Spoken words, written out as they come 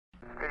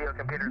Video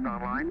computers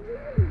online.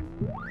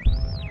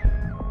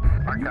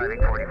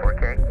 Archiving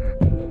 44K.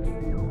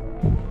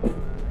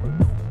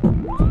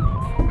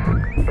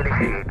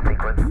 Initiate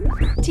sequence.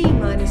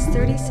 T-minus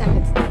 30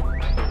 seconds.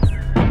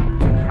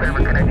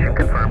 Server connection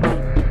confirmed.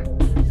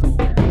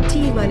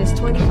 T-minus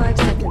 25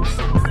 seconds.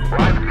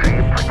 Live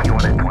stream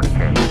 21 and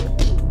 20K.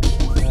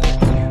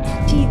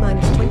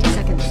 T-minus 20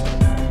 seconds.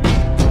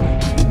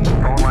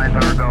 Phone lines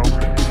are go.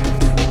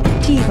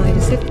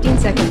 T-minus 15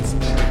 seconds.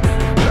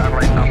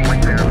 Satellite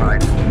uplink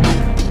verified.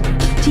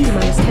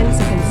 T-minus 10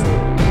 seconds.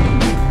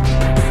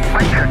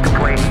 Mic check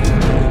complete.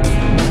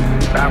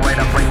 Satellite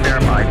uplink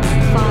verified.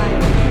 5,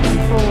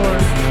 4,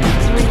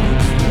 3,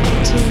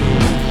 2,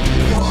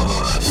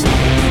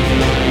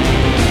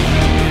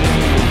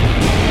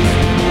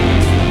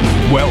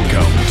 1.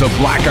 Welcome to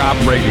Black Op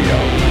Radio,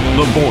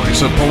 the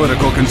voice of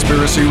political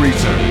conspiracy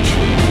research.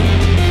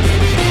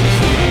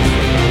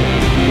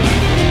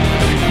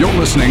 You're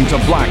listening to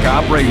Black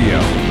Op Radio,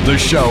 the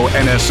show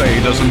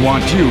NSA doesn't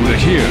want you to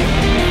hear.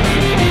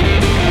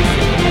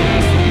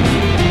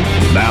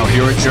 Now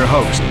here is your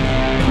host,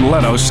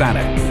 Leno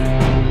Sanek.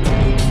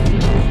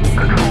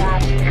 Control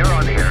room, you're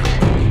on the air.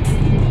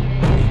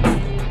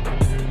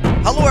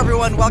 Hello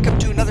everyone, welcome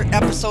to another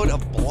episode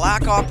of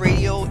Black Op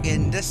Radio.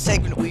 In this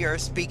segment we are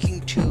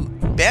speaking to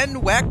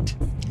Ben Wecht.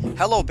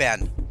 Hello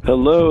Ben.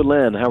 Hello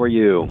Len, how are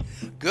you?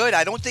 Good.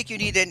 I don't think you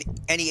need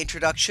any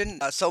introduction.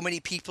 So many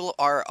people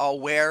are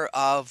aware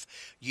of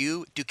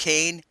you,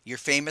 Duquesne, your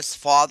famous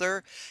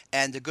father,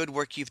 and the good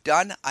work you've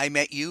done. I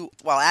met you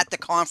at the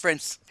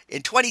conference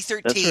in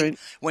 2013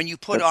 when you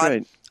put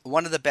on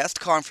one of the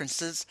best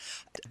conferences.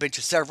 I've been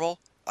to several.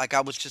 Like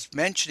I was just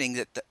mentioning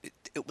that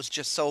it was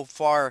just so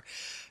far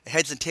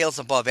heads and tails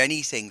above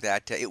anything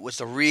that it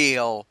was a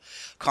real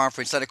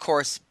conference. And of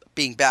course,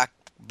 being back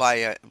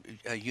by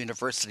a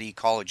university,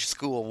 college,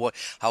 school,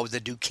 how the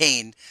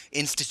Duquesne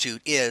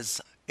Institute is,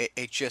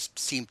 it just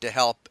seemed to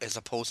help as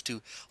opposed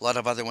to a lot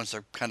of other ones that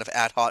are kind of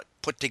ad hoc,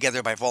 put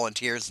together by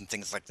volunteers and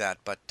things like that.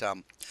 But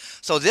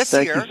so this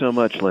year... Thank you so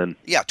much, Lynn.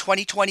 Yeah,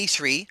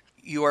 2023,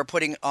 you are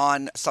putting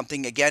on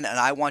something again, and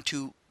I want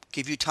to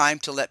give you time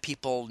to let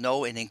people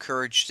know and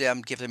encourage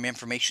them, give them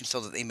information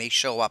so that they may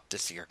show up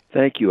this year.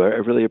 Thank you. I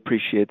really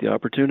appreciate the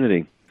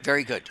opportunity.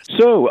 Very good.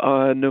 So,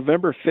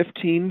 November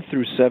 15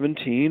 through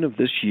 17 of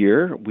this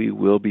year, we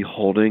will be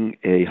holding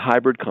a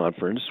hybrid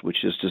conference,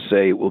 which is to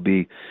say it will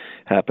be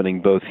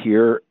happening both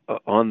here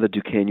on the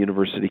Duquesne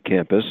University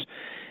campus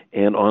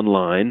and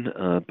online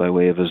by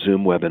way of a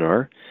Zoom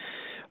webinar.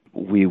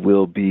 We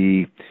will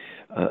be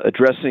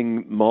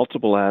addressing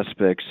multiple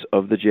aspects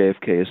of the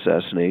JFK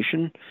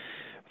assassination,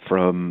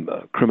 from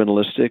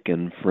criminalistic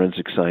and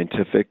forensic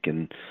scientific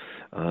and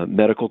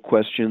medical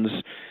questions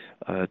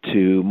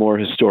to more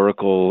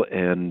historical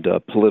and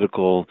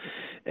political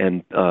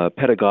and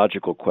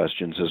pedagogical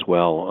questions as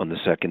well on the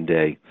second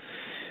day.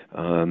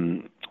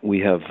 We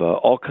have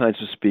all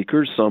kinds of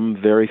speakers, some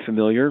very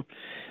familiar,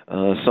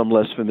 some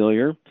less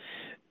familiar,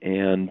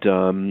 and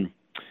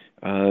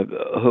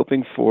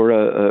hoping for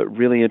a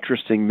really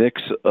interesting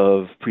mix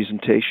of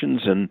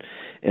presentations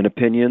and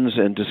opinions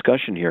and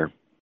discussion here.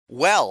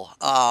 Well,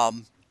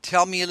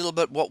 tell me a little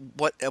bit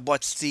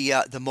what's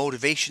the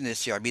motivation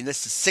this year. I mean,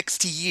 this is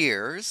 60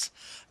 years,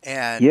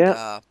 and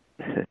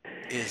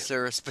is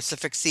there a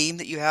specific theme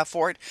that you have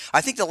for it?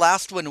 I think the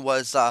last one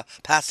was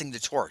passing the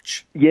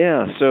torch.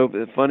 Yeah, so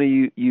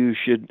funny you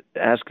should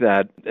ask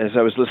that. As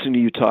I was listening to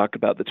you talk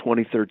about the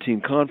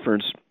 2013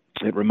 conference,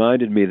 it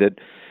reminded me that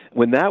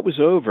when that was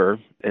over,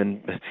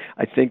 and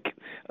I think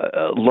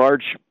a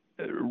large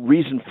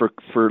reason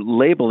for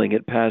labeling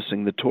it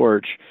passing the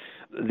torch,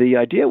 the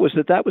idea was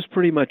that was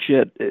pretty much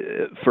it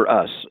for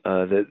us,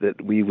 that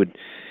we would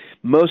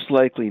most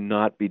likely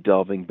not be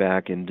delving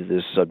back into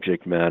this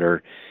subject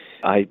matter.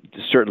 I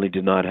certainly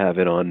did not have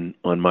it on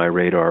my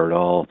radar at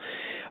all.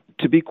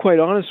 To be quite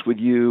honest with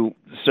you,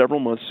 several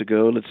months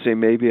ago, let's say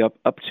maybe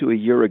up to a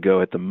year ago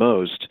at the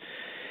most,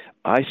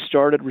 I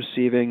started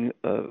receiving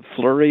a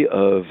flurry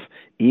of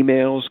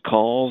emails,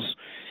 calls,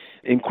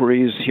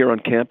 inquiries here on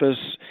campus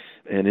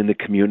and in the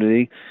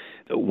community.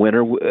 When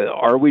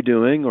are we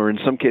doing, or in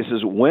some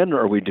cases, when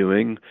are we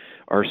doing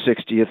our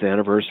 60th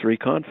anniversary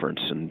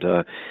conference? And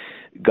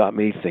got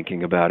me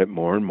thinking about it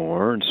more and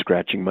more and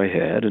scratching my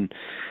head, and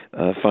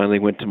finally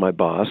went to my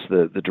boss,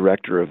 the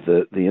director of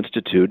the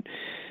Institute,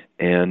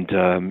 and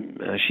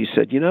she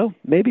said,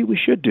 maybe we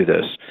should do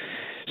this.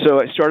 So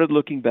I started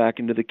looking back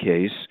into the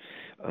case,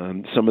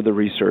 some of the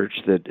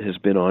research that has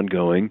been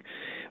ongoing,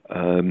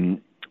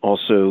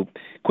 also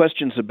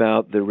questions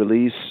about the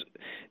release,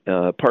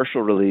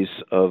 partial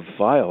release of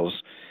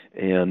files,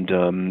 and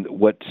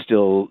what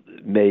still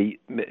may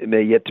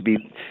have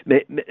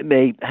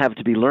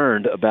to be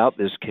learned about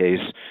this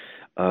case,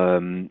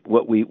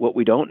 what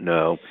we don't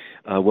know,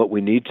 what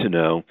we need to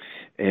know,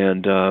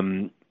 and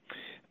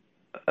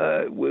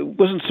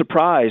wasn't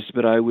surprised,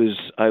 but I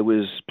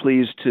was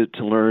pleased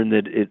to learn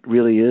that it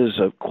really is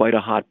quite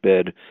a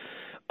hotbed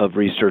of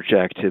research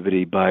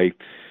activity by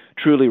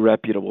truly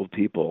reputable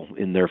people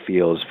in their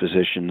fields: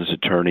 physicians,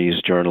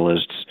 attorneys,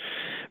 journalists,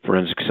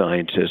 forensic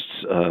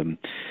scientists,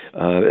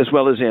 as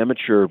well as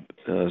amateur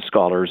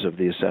scholars of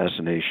the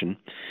assassination.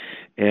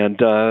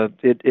 And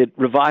it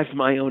revived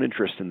my own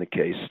interest in the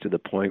case to the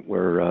point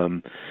where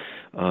I'm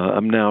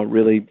now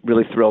really,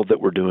 really thrilled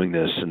that we're doing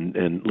this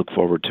and look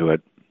forward to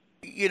it.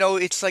 You know,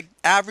 it's like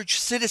average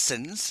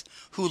citizens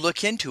who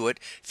look into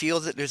it feel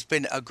that there's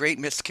been a great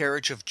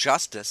miscarriage of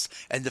justice.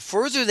 And the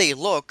further they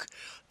look,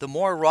 the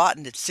more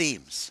rotten it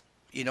seems.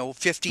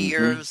 50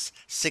 years,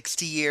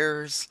 60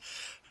 years.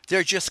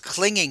 They're just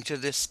clinging to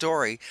this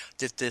story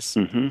that this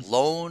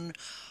lone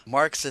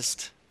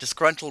Marxist,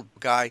 disgruntled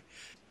guy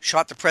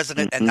shot the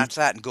president, and that's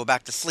that, and go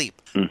back to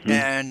sleep.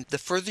 And the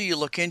further you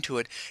look into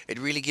it, it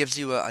really gives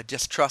you a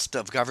distrust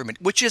of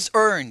government, which is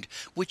earned.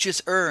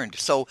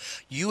 So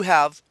you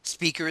have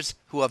speakers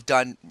who have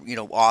done,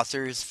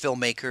 authors,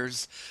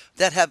 filmmakers,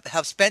 that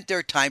have spent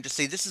their time to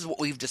say, this is what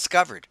we've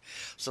discovered.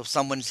 So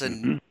someone's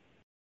in...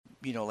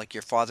 like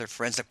your father,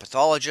 forensic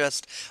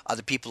pathologist,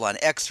 other people on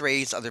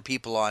x-rays, other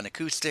people on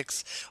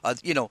acoustics,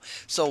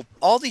 so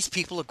all these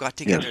people have got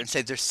together and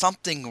said there's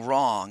something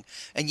wrong,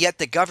 and yet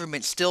the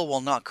government still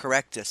will not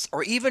correct this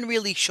or even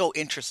really show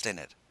interest in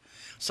it.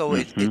 So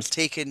it's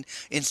taken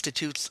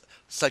institutes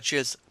such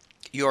as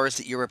yours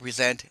that you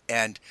represent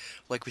and,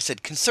 like we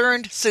said,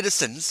 concerned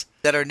citizens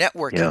that are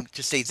networking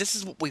to say, this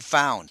is what we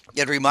found.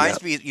 It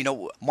reminds me,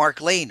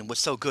 Mark Lane was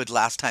so good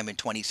last time in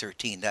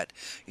 2013 that,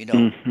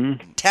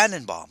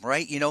 Tannenbaum,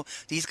 right?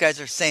 These guys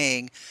are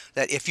saying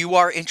that if you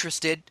are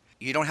interested,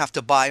 you don't have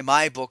to buy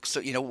my book. So,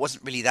 it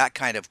wasn't really that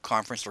kind of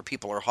conference where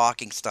people are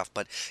hawking stuff,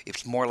 but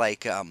it's more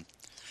like,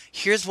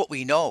 here's what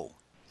we know.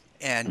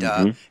 And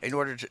in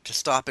order to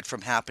stop it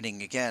from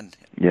happening again.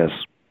 Yes.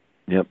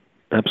 Yep.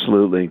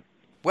 Absolutely.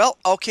 Well,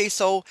 okay,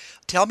 so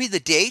tell me the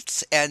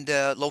dates and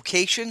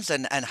locations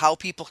and how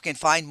people can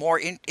find more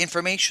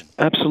information.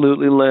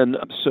 Absolutely, Len.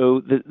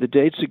 So the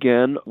dates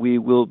again, we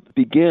will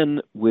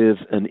begin with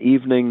an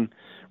evening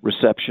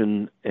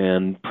reception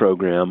and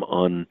program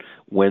on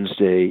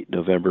Wednesday,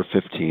 November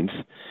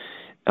 15th.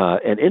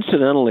 And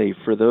incidentally,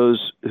 for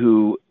those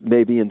who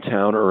may be in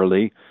town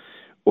early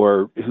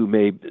or who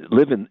may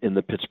live in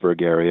the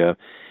Pittsburgh area,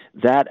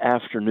 that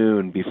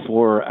afternoon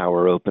before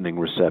our opening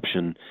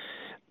reception,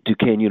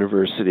 Duquesne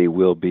University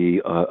will be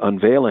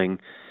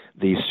unveiling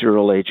the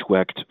Cyril H.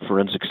 Wecht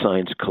Forensic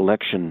Science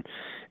Collection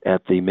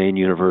at the Maine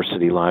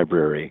University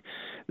Library.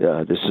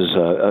 This is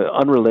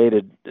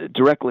unrelated,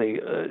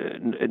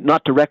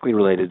 not directly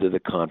related to the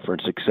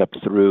conference,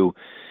 except through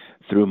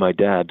my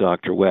dad,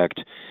 Dr.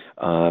 Wecht,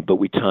 but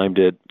we timed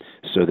it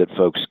so that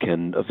folks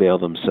can avail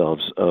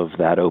themselves of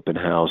that open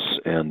house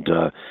and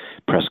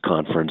press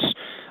conference.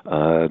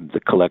 The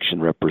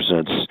collection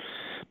represents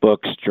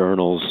books,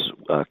 journals,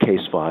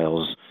 case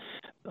files,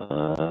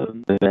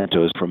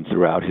 mementos from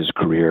throughout his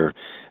career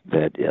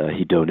that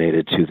he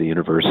donated to the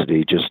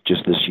university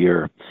just this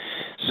year.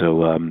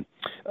 So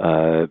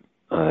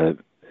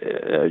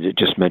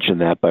just mention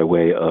that by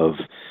way of,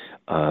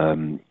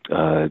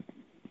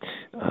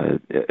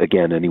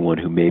 again, anyone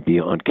who may be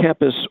on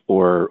campus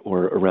or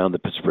around the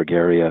Pittsburgh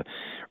area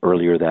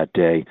earlier that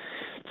day.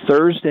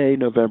 Thursday,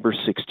 November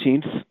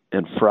 16th,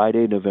 and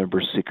Friday,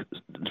 November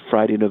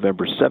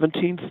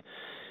 17th,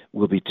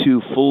 will be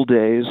 2 full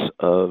days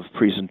of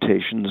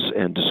presentations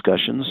and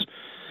discussions.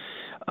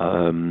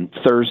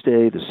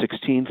 Thursday, the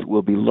 16th,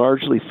 will be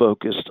largely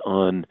focused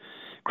on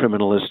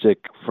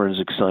criminalistic,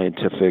 forensic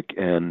scientific,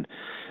 and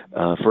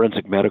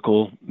forensic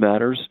medical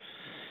matters.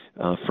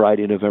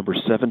 Friday, November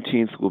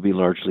 17th, will be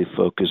largely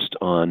focused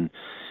on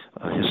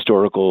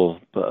historical,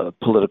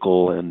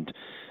 political, and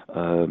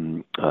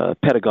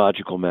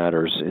pedagogical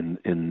matters in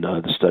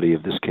the study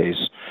of this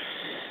case.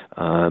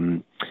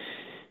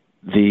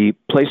 The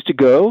place to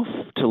go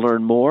to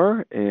learn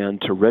more and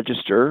to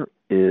register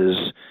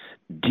is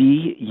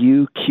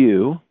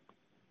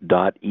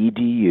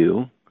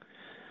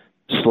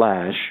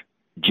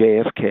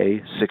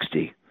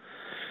DUQ.edu/JFK60.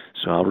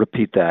 So I'll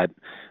repeat that.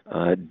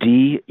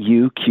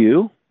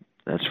 DUQ,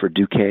 that's for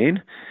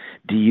Duquesne,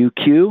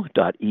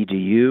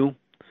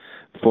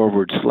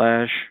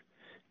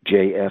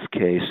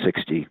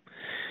 DUQ.edu/JFK60.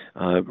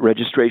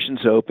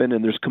 Registration's open,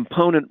 and there's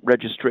component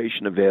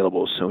registration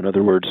available. So in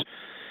other words,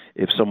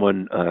 if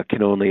someone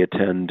can only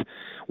attend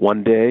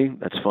 1 day,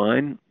 that's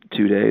fine.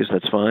 2 days,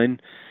 that's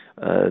fine.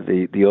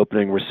 The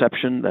opening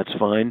reception, that's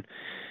fine.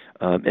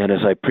 And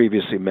as I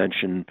previously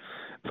mentioned,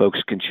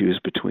 folks can choose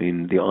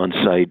between the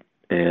on-site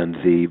and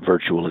the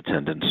virtual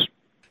attendance.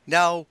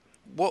 Now,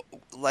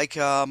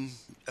 I'm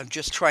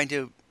just trying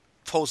to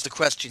pose the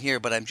question here,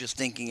 but I'm just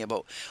thinking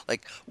about,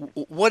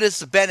 what is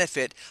the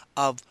benefit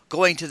of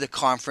going to the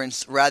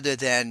conference rather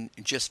than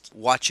just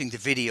watching the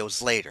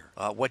videos later?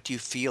 What do you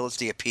feel is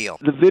the appeal?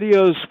 The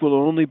videos will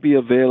only be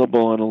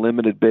available on a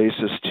limited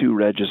basis to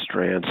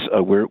registrants.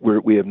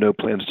 We have no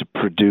plans to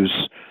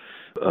produce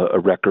a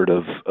record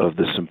of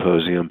the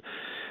symposium.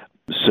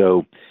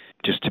 So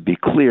just to be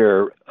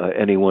clear,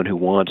 anyone who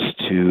wants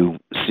to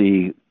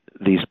see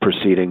these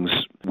proceedings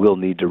will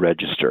need to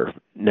register.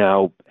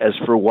 Now, as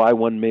for why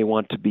one may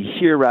want to be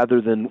here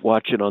rather than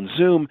watch it on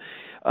Zoom,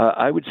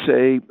 I would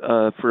say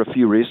for a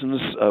few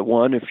reasons.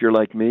 One, if you're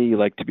like me, you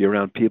like to be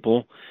around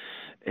people,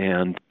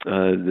 and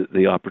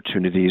the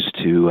opportunities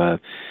to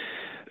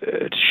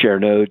share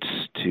notes,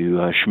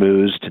 to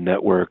schmooze, to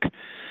network.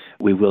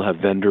 We will have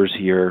vendors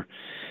here.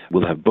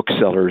 We'll have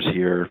booksellers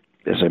here.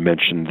 As I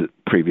mentioned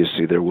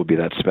previously, there will be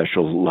that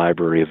special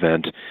library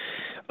event.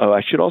 Oh,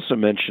 I should also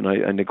mention,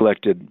 I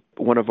neglected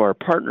one of our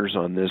partners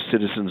on this,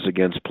 Citizens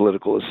Against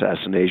Political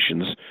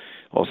Assassinations,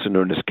 also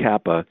known as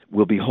CAPA,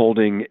 will be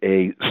holding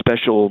a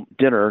special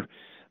dinner,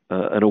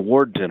 an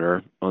award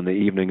dinner, on the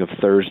evening of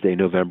Thursday,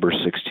 November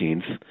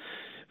 16th,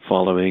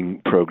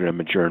 following program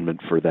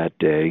adjournment for that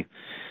day.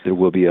 There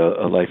will be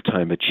a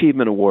Lifetime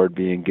Achievement Award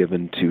being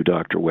given to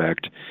Dr.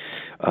 Wecht.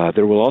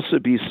 There will also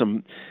be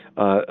some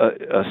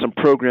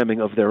programming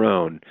of their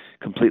own,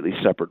 completely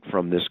separate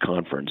from this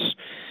conference.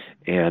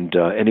 And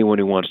anyone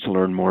who wants to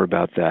learn more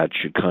about that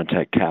should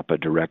contact CAPA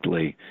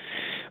directly.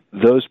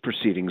 Those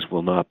proceedings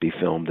will not be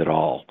filmed at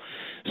all.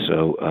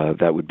 So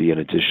that would be an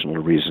additional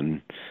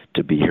reason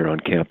to be here on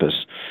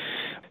campus.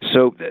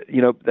 So,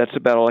 that's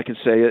about all I can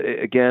say.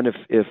 Again,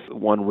 if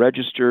one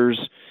registers,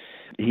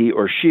 he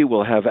or she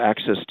will have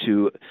access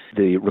to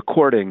the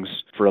recordings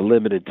for a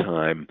limited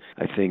time.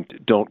 I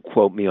think, don't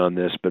quote me on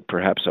this, but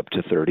perhaps up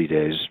to 30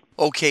 days.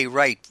 Okay,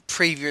 right.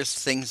 Previous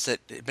things that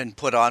had been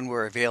put on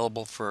were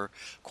available for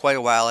quite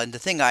a while. And the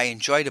thing I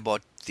enjoyed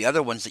about the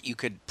other ones that you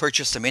could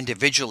purchase them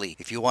individually.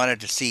 If you wanted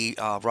to see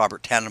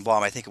Robert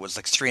Tannenbaum, I think it was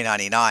like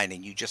 $3.99,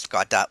 and you just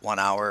got that 1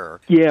 hour.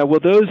 Yeah, well,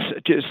 those,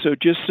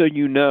 just so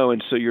you know,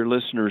 and so your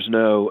listeners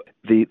know,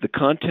 the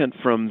content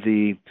from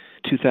the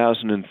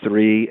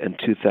 2003 and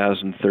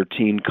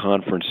 2013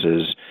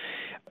 conferences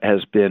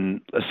has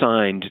been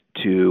assigned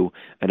to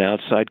an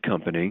outside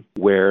company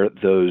where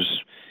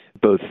those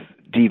both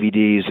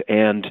DVDs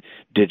and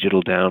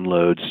digital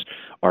downloads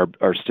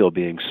are still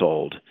being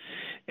sold.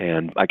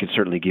 And I can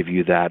certainly give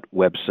you that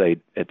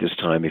website at this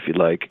time if you'd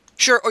like.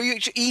 Sure, or you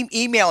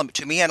email them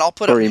to me, and I'll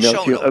put it in the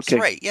show notes.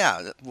 Okay. Right,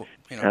 yeah.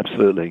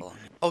 Absolutely.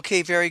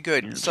 Okay, very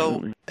good.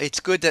 Absolutely. So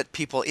it's good that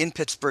people in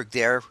Pittsburgh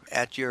there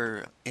at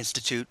your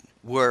institute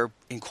were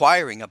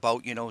inquiring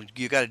about,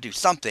 you got to do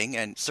something,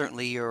 and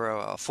certainly you're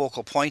a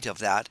focal point of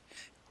that.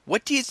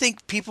 What do you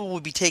think people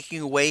will be taking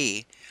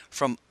away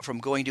from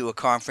going to a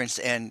conference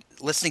and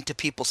listening to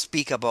people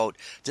speak about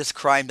this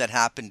crime that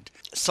happened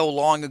so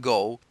long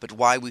ago, but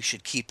why we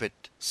should keep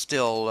it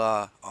still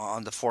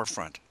on the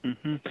forefront?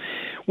 Mm-hmm.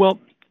 Well,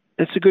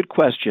 it's a good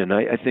question.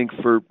 I think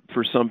for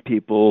some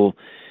people,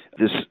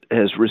 this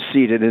has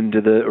receded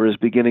or is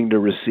beginning to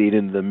recede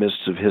into the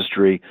mists of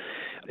history.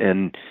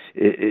 And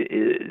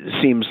it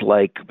seems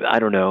like, I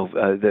don't know,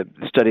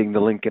 studying the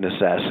Lincoln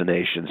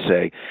assassination,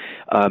 say.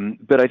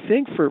 But I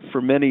think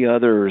for many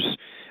others,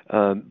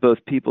 both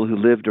people who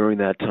lived during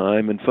that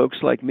time and folks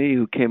like me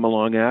who came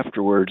along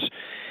afterwards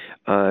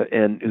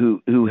and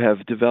who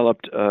have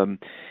developed a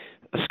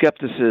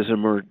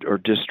skepticism or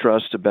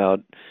distrust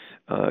about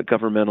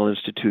governmental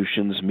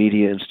institutions,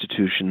 media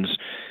institutions,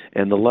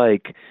 and the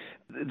like,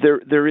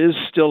 there is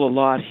still a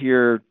lot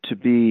here to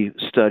be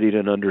studied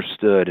and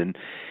understood. And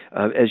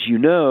as you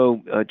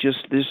know,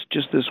 just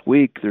this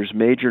week, there's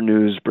major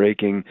news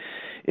breaking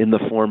in the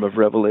form of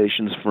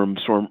revelations from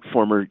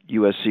former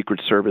U.S. Secret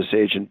Service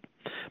agent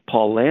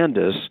Paul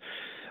Landis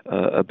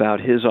about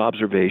his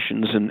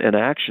observations and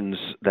actions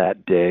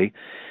that day.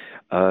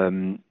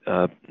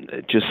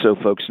 Just so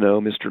folks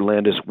know, Mr.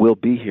 Landis will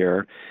be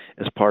here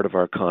as part of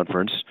our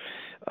conference,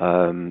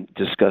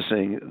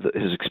 discussing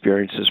his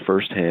experiences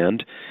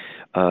firsthand.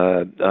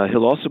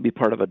 He'll also be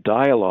part of a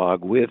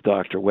dialogue with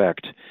Dr.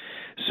 Wecht.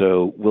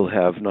 So we'll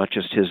have not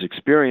just his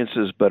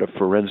experiences, but a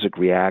forensic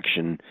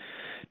reaction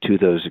to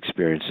those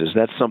experiences.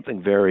 That's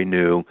something very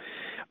new,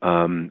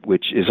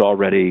 which is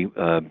already,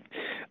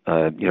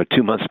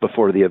 2 months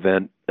before the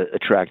event,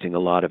 attracting a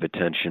lot of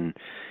attention,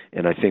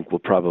 and I think will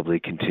probably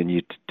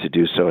continue to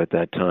do so at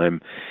that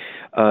time.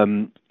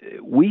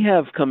 We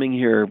have coming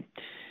here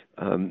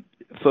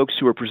folks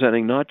who are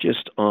presenting not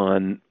just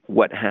on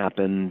what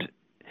happened,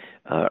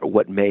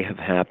 what may have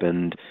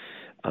happened,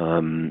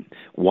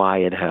 why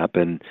it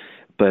happened,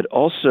 but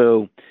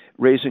also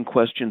raising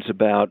questions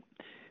about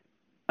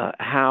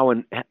how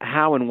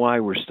and why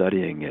we're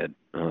studying it.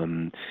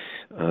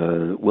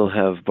 We'll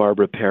have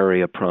Barbara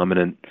Perry, a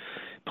prominent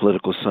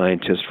political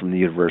scientist from the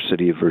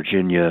University of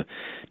Virginia,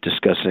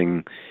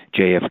 discussing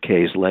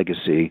JFK's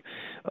legacy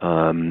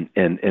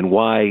and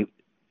why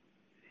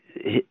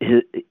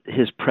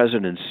his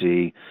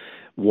presidency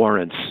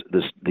warrants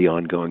the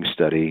ongoing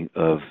study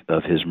of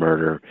his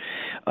murder.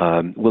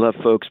 We'll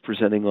have folks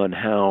presenting on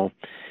how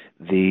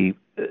the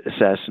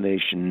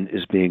assassination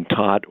is being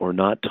taught or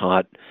not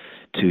taught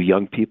to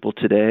young people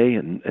today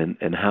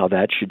and how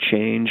that should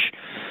change.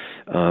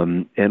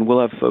 And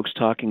we'll have folks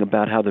talking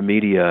about how the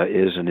media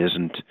is and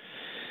isn't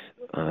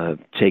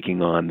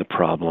taking on the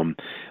problem,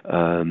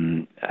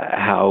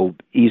 how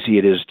easy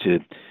it is to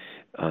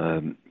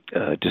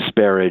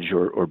disparage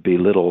or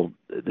belittle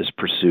this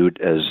pursuit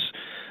as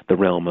the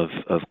realm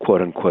of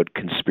quote-unquote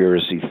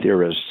conspiracy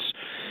theorists,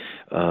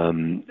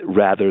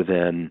 rather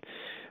than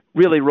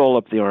really roll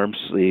up the arm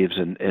sleeves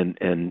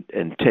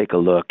and take a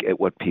look at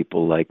what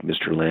people like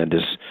Mr.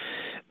 Landis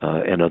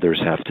and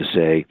others have to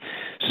say.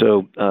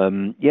 So,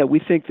 we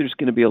think there's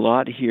going to be a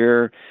lot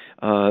here.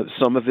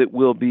 Some of it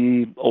will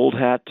be old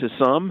hat to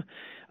some,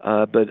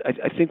 but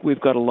I think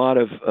we've got a lot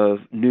of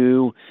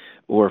new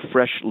or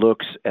fresh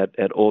looks at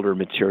older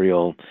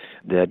material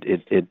that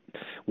it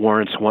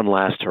warrants one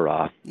last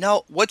hurrah.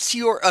 Now, what's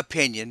your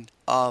opinion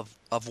of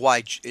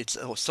why it's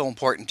so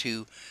important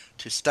to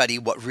study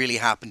what really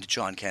happened to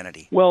John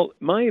Kennedy? Well,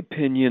 my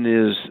opinion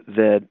is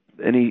that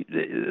any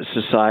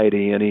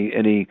society,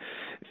 any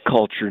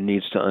culture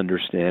needs to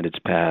understand its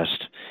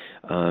past,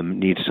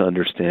 needs to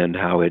understand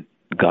how it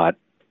got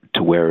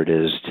to where it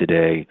is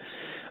today.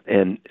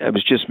 And I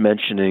was just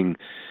mentioning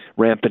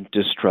rampant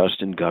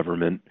distrust in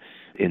government,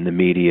 in the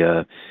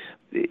media,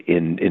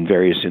 in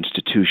various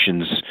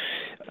institutions.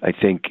 I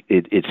think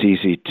it's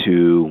easy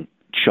to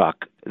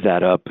chalk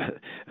that up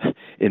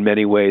in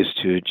many ways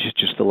to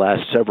just the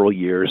last several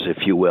years,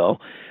 if you will.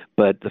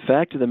 But the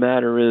fact of the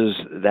matter is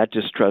that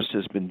distrust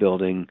has been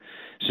building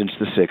since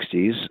the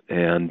 60s,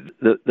 and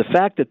the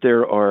fact that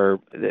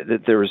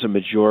there is a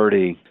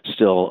majority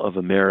still of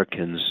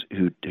Americans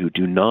who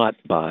do not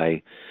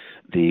buy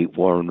the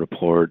Warren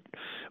Report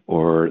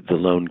or the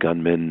lone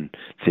gunman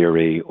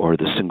theory or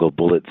the single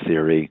bullet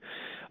theory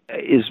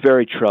is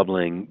very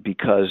troubling,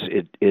 because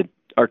it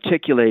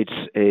articulates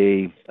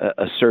a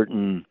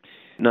certain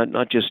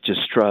not just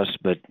distrust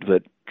but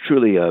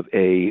truly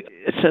a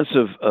sense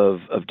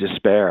of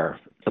despair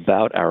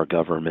about our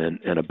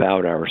government and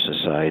about our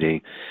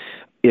society.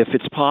 If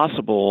it's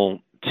possible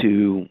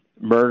to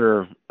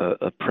murder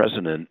a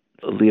president,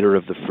 a leader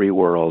of the free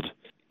world,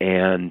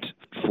 and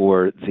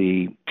for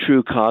the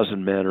true cause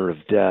and manner of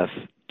death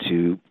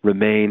to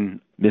remain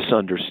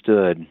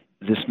misunderstood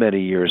this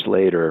many years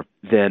later,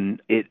 then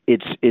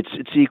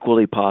it's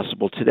equally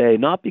possible today,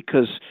 not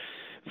because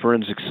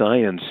forensic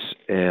science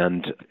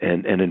and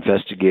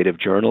investigative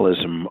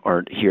journalism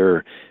aren't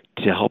here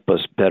to help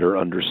us better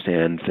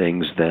understand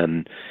things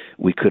than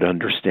we could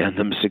understand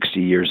them 60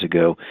 years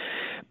ago.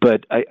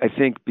 But I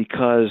think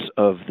because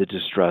of the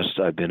distrust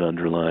I've been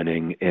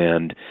underlining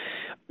and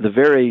the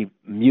very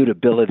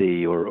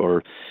mutability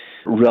or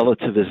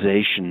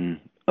relativization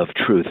of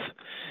truth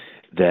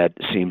that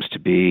seems to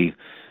be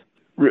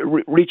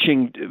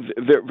reaching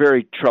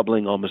very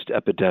troubling, almost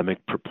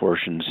epidemic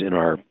proportions in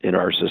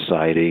our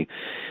society,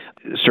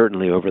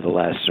 certainly over the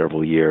last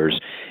several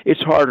years,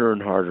 it's harder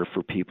and harder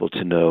for people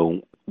to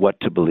know what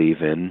to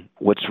believe in,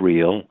 what's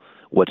real,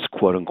 what's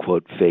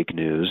quote-unquote fake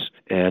news.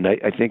 And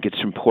I think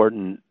it's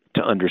important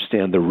to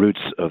understand the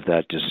roots of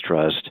that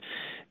distrust,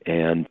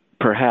 and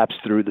perhaps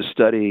through the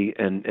study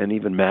and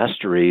even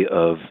mastery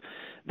of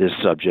this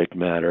subject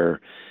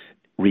matter,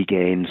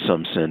 regain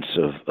some sense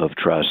of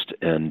trust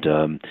and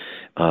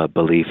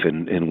belief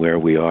in where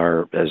we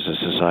are as a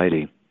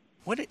society.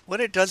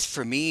 What it does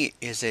for me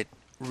is it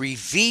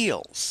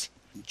reveals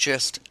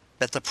just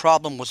that the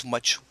problem was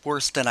much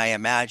worse than I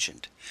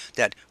imagined.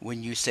 That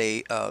when you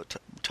say,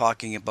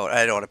 talking about,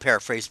 I don't want to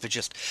paraphrase, but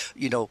just,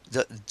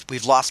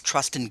 we've lost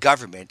trust in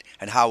government,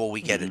 and how will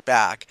we get it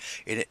back?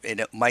 And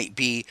it might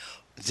be,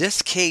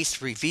 this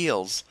case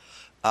reveals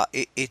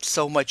it's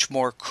so much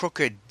more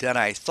crooked than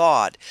I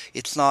thought.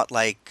 It's not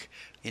like,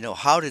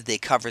 how did they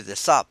cover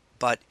this up?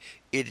 But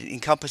it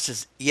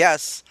encompasses,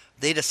 yes,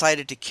 they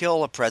decided to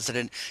kill a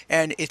president,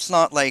 and it's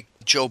not like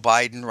Joe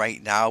Biden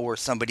right now, or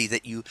somebody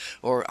that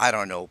or I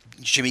don't know,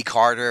 Jimmy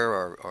Carter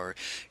or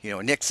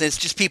Nixon. It's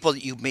just people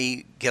that you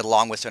may get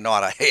along with or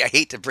not. I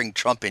hate to bring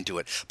Trump into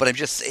it, but I'm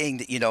just saying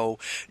that,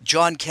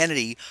 John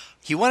Kennedy,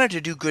 he wanted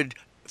to do good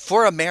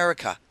for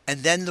America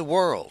and then the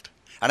world.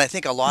 And I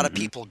think a lot of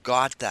people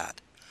got that.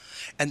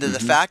 And then the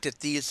fact that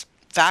these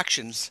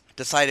factions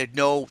decided,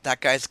 no, that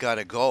guy's got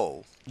to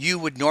go. You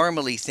would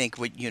normally think,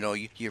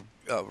 you're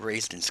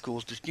raised in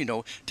schools,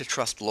 to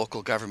trust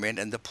local government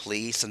and the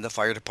police and the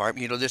fire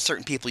department. There's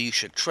certain people you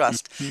should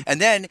trust. And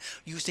then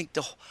you think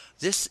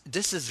this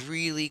is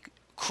really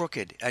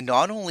crooked. And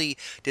not only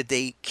did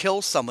they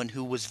kill someone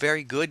who was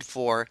very good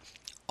for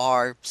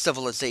our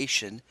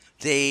civilization,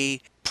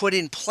 they put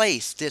in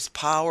place this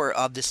power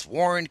of this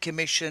Warren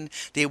Commission.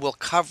 They will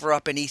cover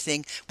up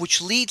anything,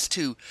 which leads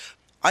to,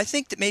 I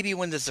think that maybe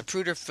when the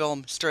Zapruder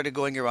film started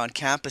going around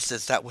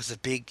campuses, that was a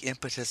big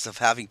impetus of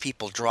having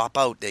people drop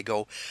out. They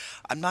go,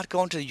 I'm not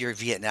going to your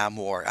Vietnam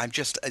War. I'm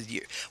just,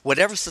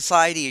 whatever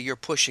society you're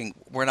pushing,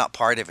 we're not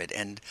part of it.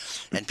 And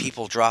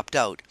people dropped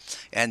out.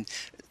 And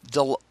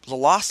the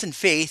loss in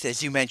faith,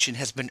 as you mentioned,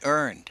 has been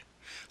earned.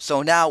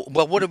 So now,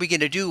 well, what are we going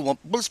to do? Well,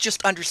 let's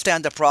just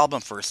understand the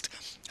problem first.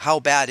 How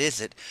bad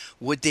is it?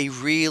 Would they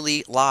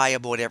really lie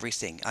about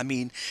everything? I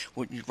mean,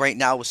 right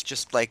now it's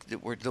just like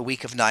we're the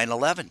week of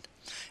 9/11.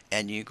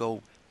 And you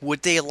go,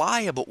 would they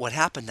lie about what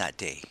happened that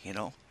day?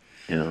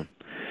 Yeah.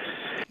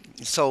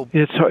 So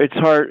it's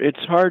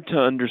hard to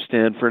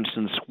understand, for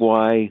instance,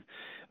 why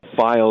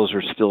files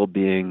are still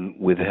being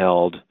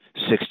withheld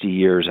 60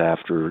 years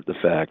after the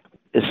fact,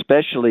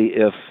 especially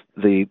if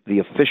the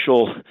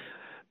official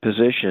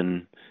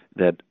position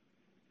that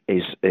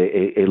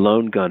a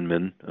lone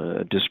gunman,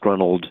 a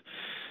disgruntled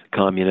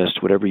communist,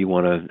 however you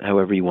want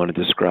to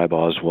describe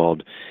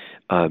Oswald,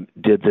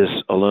 did this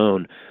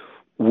alone.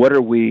 What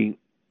are we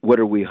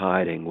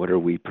hiding? What are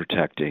we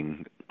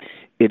protecting?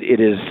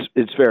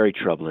 It's very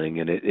troubling,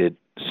 and it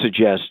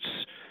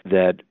suggests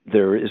that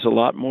there is a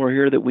lot more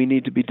here that we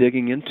need to be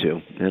digging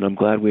into, and I'm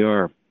glad we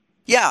are.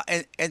 Yeah,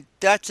 and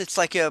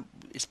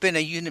it's been a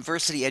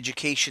university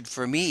education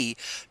for me,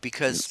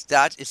 because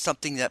that is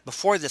something that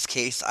before this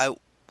case I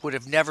would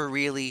have never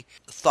really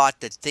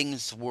thought that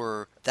things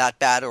were that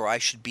bad, or I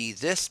should be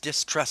this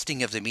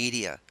distrusting of the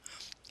media.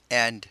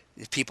 And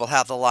if people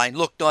have the line,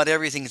 look, not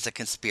everything is a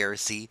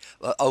conspiracy.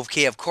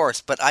 Okay, of course,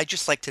 but I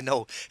just like to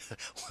know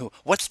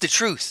what's the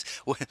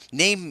truth.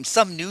 Name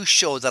some news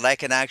show that I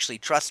can actually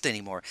trust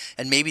anymore.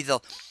 And maybe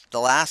the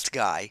last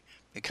guy,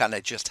 kind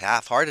of just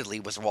half-heartedly,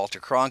 was Walter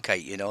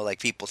Cronkite. Like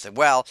people said,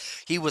 well,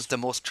 he was the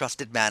most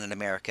trusted man in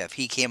America if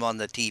he came on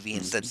the TV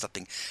and said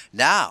something.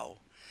 Now,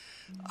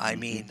 I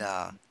mean,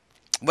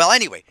 well,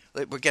 anyway,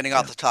 we're getting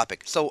off the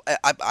topic. So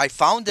I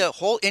found the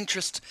whole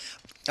interest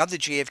of the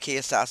JFK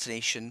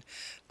assassination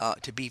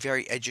to be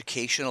very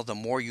educational. The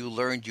more you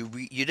learned,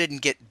 you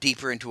didn't get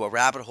deeper into a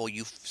rabbit hole.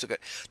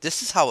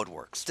 This is how it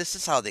works. This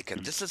is how they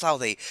can. This is how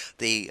they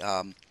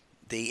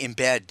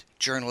embed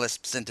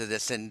journalists into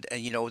this, and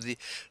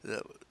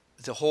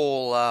the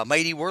whole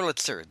mighty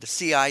Wurlitzer, the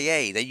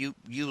CIA. That you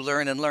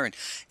learn and learn.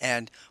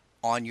 And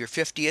on your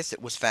 50th,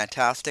 it was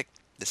fantastic.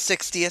 The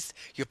 60th,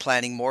 you're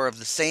planning more of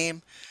the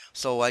same.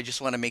 So I just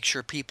want to make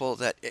sure people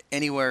that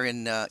anywhere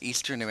in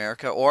Eastern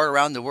America or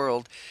around the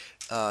world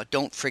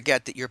don't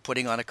forget that you're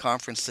putting on a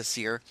conference this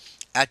year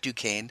at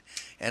Duquesne,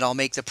 and I'll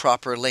make the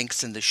proper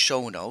links in the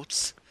show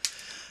notes.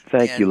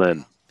 Thank you,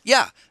 Len.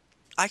 Yeah,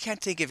 I can't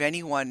think of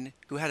anyone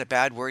who had a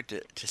bad word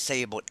to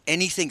say about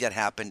anything that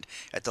happened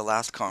at the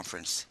last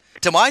conference.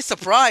 To my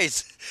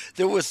surprise,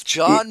 there was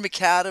John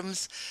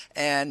McAdams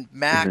and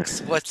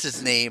Max, what's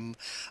his name?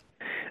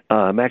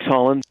 Max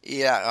Holland.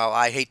 Yeah,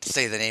 I hate to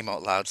say the name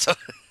out loud, so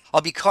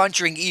I'll be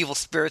conjuring evil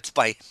spirits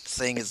by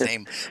saying his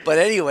name. But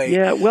anyway.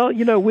 Yeah, well,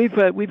 we've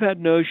had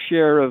no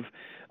share of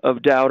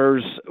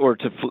doubters, or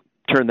to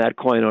turn that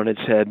coin on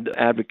its head,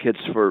 advocates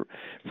for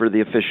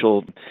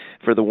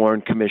the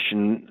Warren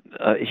Commission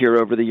here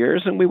over the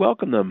years, and we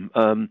welcome them.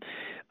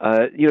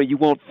 You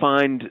won't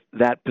find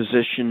that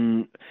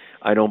position,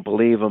 I don't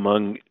believe,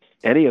 among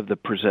any of the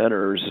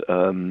presenters.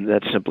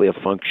 That's simply a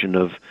function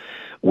of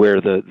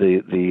where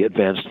the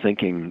advanced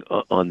thinking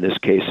on this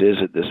case is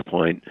at this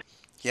point.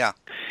 Yeah.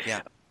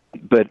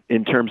 But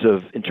in terms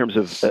of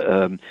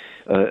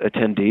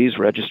attendees,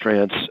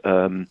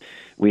 registrants,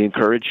 we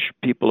encourage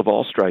people of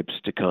all stripes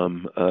to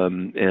come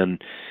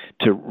and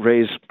to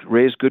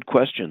raise good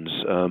questions.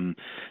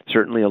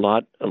 Certainly, a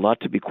lot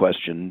to be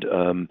questioned.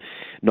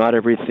 Not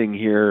everything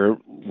here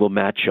will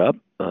match up.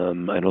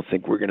 I don't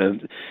think we're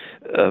going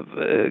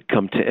to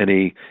come to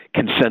any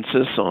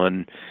consensus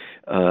on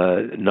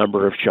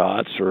number of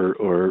shots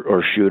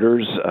or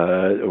shooters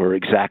or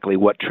exactly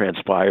what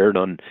transpired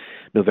on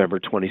November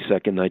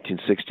 22nd,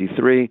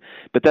 1963.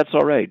 But that's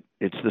all right.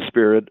 It's the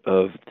spirit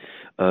of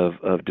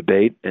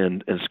debate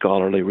and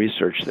scholarly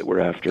research that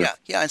we're after.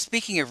 Yeah. And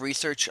speaking of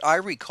research, I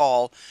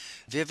recall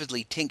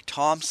vividly Tink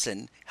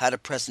Thompson had a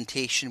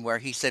presentation where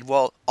he said,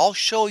 well, I'll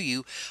show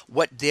you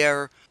what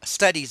their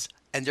studies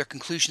and their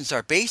conclusions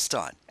are based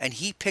on. And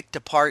he picked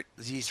apart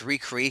these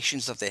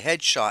recreations of the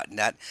headshot and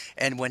that.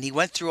 And when he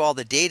went through all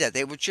the data,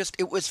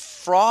 it was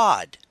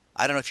fraud.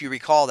 I don't know if you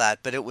recall that,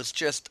 but it was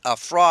just a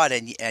fraud.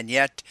 And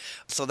yet,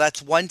 so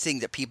that's one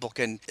thing that people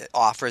can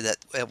offer, that,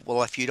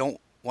 well, if you don't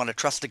want to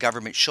trust the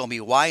government, show me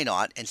why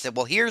not. And say,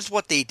 well, here's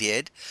what they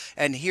did,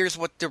 and here's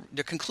what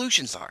the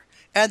conclusions are.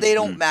 And they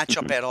don't match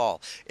up at all.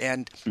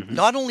 And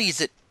not only is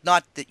it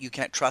not that you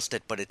can't trust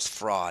it, but it's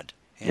fraud.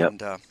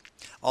 And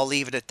I'll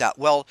leave it at that.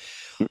 Well,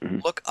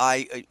 look,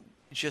 I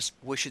just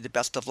wish you the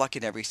best of luck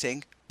in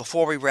everything.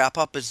 Before we wrap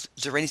up, is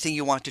there anything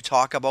you want to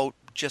talk about,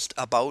 just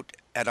about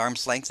at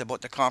arm's length,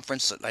 about the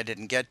conference that I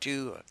didn't get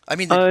to? I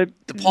mean, the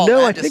Paul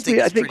Landis thing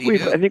is pretty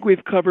new. I think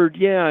we've covered.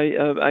 Yeah,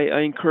 I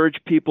encourage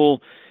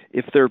people,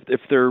 if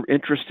they're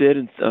interested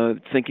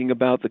in thinking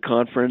about the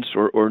conference,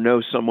 or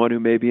know someone who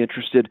may be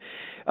interested,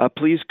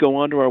 please go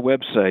onto our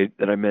website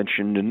that I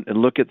mentioned and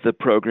look at the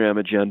program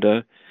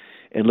agenda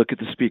and look at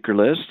the speaker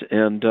list.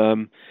 And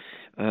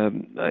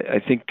I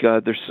think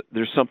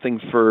there's something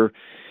for,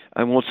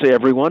 I won't say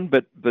everyone,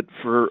 but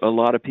for a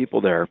lot of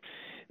people there.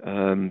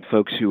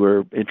 Folks who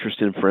are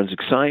interested in forensic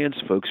science,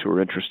 folks who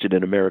are interested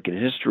in American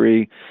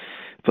history,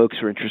 folks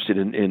who are interested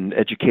in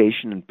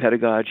education and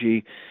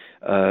pedagogy,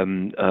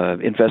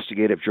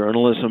 investigative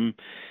journalism.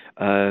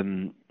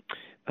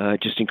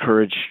 Just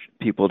encourage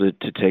people to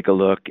take a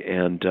look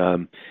and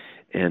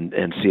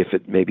see if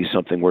it may be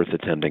something worth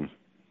attending.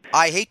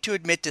 I hate to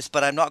admit this,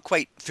 but I'm not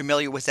quite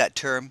familiar with that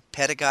term,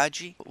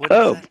 pedagogy. What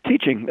is that?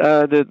 Teaching.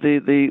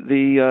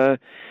 The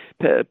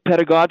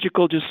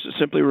pedagogical just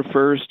simply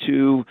refers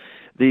to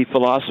the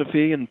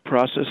philosophy and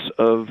process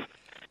of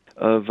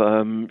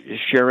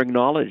sharing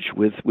knowledge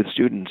with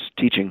students,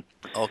 teaching.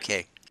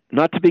 Okay.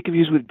 not to be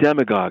confused with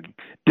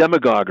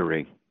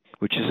demagoguery,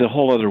 which is a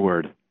whole other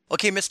word.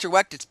 Okay, Mr.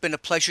 Wecht, it's been a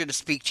pleasure to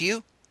speak to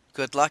you.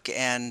 Good luck,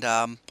 and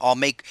I'll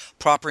make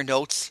proper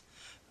notes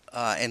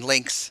and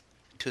links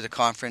to the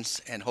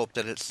conference and hope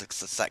that it's a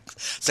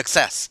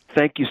success.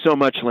 Thank you so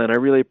much, Len. I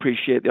really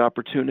appreciate the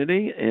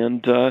opportunity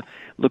and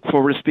look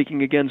forward to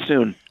speaking again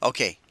soon.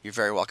 Okay, you're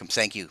very welcome.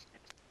 Thank you.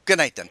 Good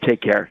night, then.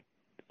 Take care.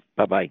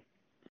 Bye-bye.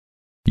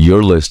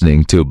 You're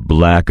listening to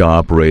Black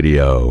Op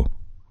Radio.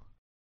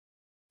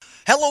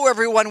 Hello,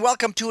 everyone.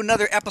 Welcome to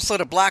another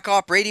episode of Black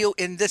Op Radio.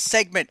 In this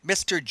segment,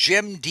 Mr.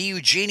 Jim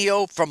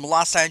DiEugenio from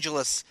Los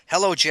Angeles.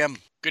 Hello, Jim.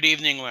 Good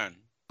evening, Len.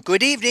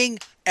 Good evening.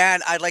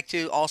 And I'd like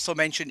to also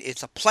mention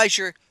it's a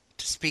pleasure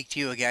to speak to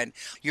you again.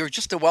 You're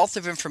just a wealth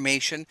of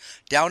information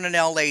down in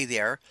L.A.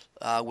 there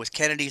with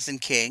Kennedy's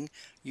and King.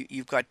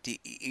 You've got the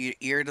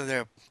ear to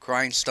the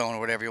grindstone, or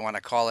whatever you want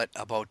to call it,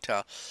 about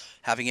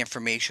having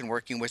information,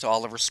 working with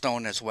Oliver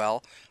Stone as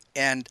well.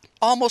 And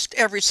almost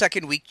every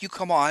second week you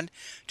come on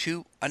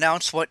to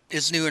announce what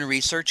is new in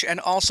research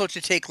and also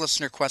to take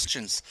listener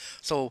questions.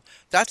 So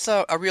that's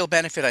a real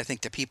benefit, I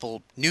think, to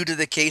people new to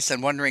the case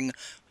and wondering,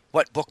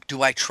 what book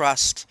do I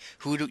trust?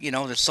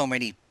 There's so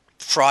many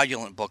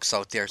fraudulent books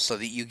out there, so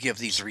that you give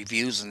these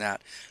reviews and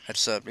that. I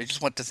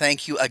just want to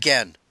thank you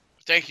again.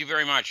 Thank you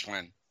very much,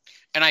 Len.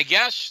 And I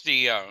guess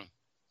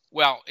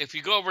if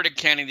you go over to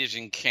Kennedy's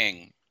and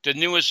King, the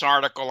newest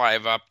article I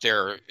have up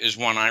there is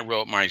one I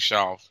wrote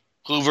myself.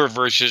 Hoover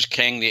versus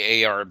King, the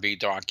ARRB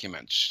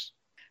Documents.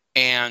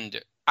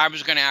 And I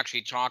was going to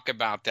actually talk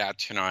about that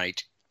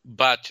tonight,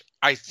 but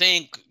I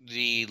think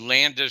the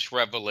Landis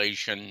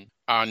revelation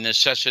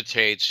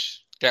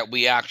necessitates that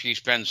we actually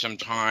spend some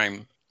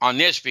time on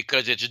this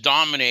because it's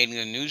dominating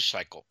the news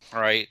cycle, all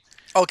right?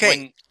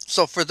 Okay,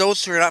 so for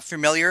those who are not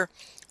familiar,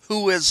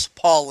 who is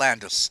Paul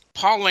Landis?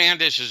 Paul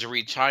Landis is a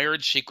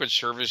retired Secret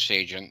Service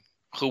agent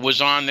who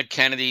was on the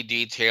Kennedy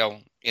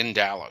detail in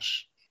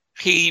Dallas.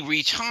 He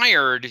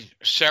retired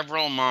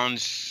several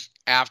months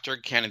after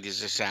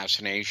Kennedy's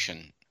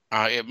assassination.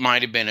 It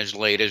might have been as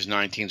late as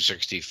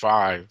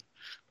 1965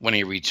 when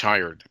he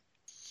retired.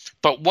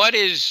 But what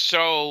is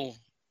so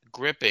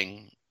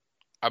gripping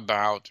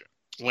about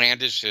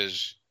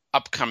Landis's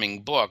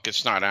upcoming book,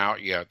 it's not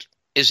out yet,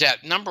 is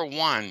that number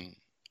one,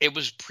 it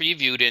was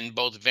previewed in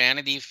both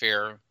Vanity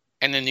Fair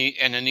and the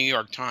New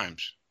York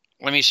Times.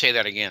 Let me say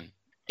that again.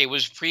 It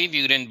was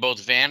previewed in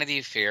both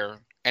Vanity Fair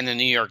and the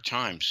New York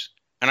Times.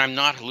 And I'm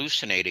not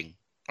hallucinating,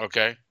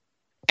 okay?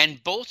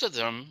 And both of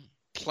them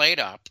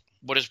played up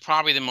what is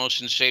probably the most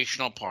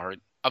sensational part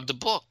of the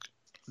book.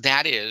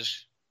 That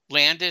is,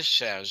 Landis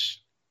says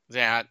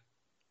that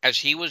as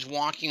he was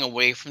walking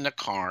away from the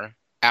car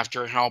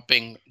after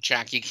helping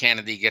Jackie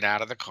Kennedy get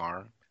out of the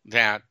car,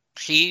 that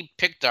he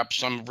picked up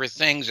some of her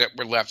things that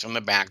were left in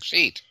the back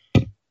seat.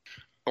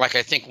 Like,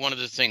 I think one of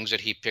the things that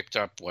he picked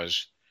up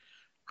was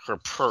her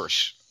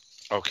purse,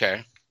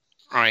 okay?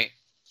 All right.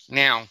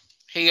 Now,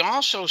 he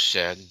also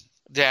said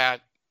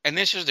that, and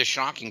this is the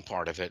shocking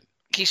part of it,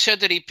 he said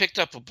that he picked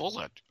up a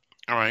bullet,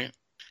 all right?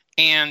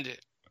 And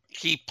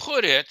he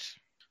put it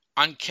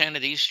on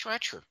Kennedy's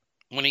stretcher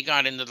when he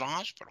got into the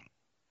hospital.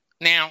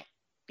 Now,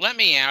 let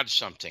me add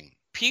something.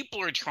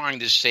 People are trying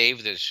to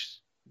save this,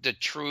 the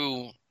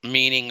true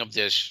meaning of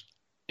this,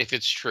 if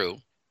it's true,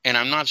 and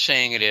I'm not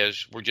saying it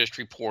is, we're just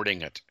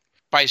reporting it,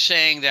 by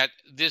saying that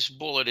this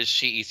bullet is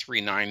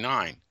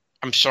CE-399.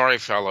 I'm sorry,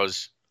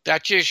 fellas.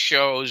 That just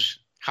shows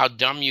how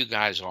dumb you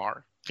guys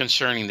are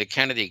concerning the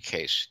Kennedy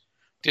case.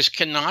 This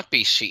cannot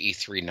be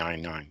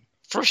CE-399.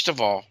 First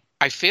of all,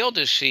 I fail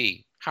to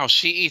see how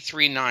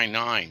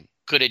CE-399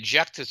 could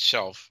eject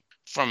itself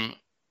from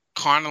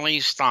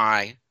Connolly's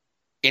thigh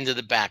into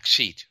the back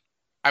seat.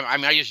 I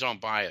just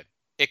don't buy it.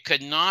 It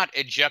could not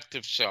eject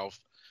itself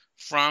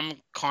from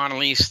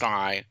Connolly's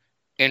thigh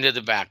into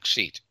the back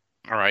seat,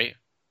 all right?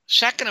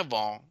 Second of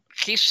all,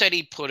 he said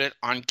he put it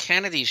on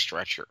Kennedy's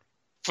stretcher.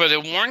 For the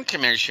Warren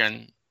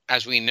Commission,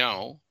 as we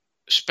know,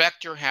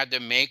 Specter had to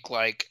make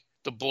like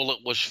the bullet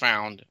was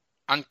found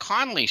on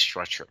Connolly's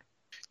stretcher.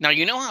 Now,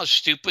 you know how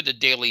stupid the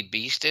Daily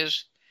Beast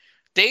is?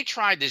 They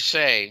tried to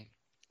say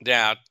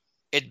that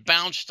it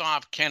bounced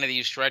off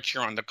Kennedy's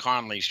stretcher on the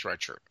Connolly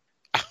stretcher.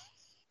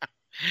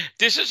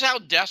 This is how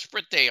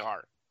desperate they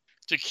are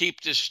to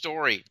keep this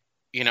story,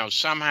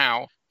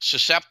 somehow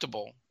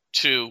susceptible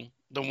to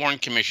the Warren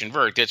Commission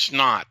verdict. It's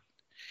not.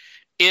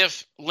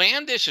 If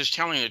Landis is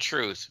telling the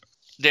truth,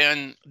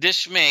 then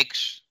this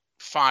makes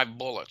 5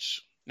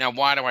 bullets. Now,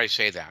 why do I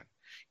say that?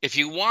 If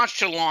you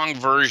watched a long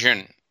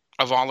version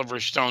of Oliver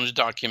Stone's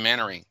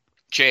documentary,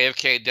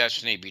 JFK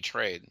Destiny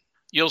Betrayed,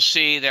 you'll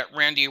see that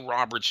Randy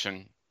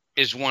Robertson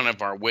is one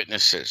of our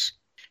witnesses.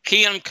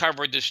 He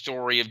uncovered the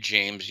story of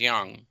James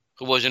Young,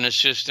 who was an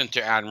assistant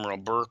to Admiral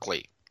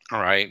Berkeley.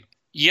 All right.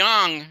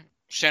 Young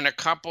sent a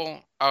couple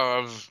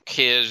of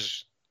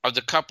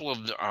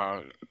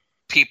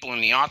people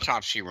in the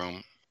autopsy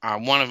room.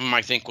 One of them,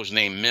 I think, was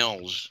named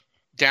Mills,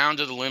 down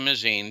to the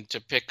limousine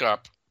to pick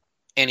up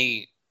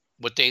any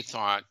what they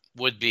thought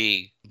would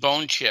be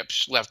bone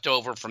chips left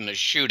over from the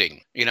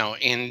shooting,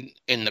 in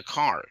the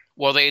car.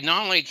 Well, they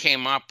not only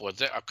came up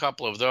with a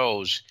couple of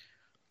those,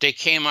 they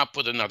came up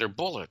with another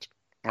bullet.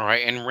 All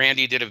right. And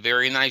Randy did a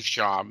very nice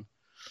job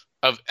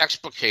of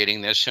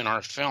explicating this in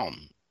our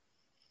film.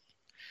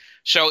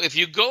 So if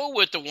you go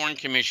with the Warren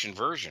Commission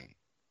version,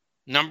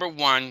 number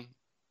one,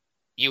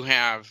 you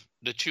have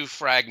the two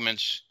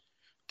fragments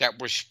that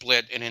were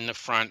split and in the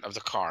front of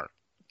the car.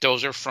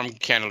 Those are from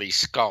Kennedy's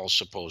skull,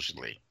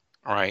 supposedly.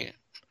 All right.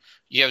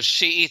 You have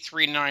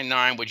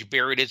CE-399, which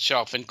buried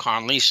itself in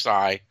Conley's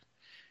thigh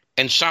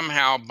and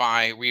somehow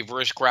by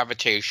reverse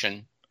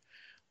gravitation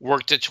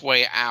worked its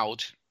way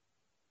out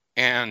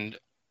and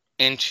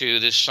into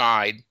the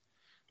side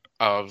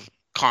of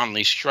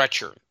Conley's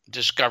stretcher,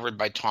 discovered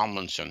by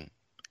Tomlinson.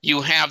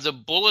 You have the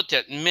bullet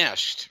that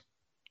missed,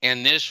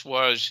 and this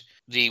was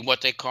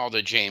what they call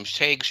the James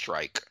Tague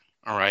strike.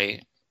 All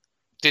right.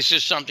 This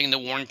is something the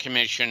Warren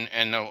Commission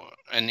and the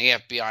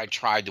FBI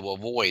tried to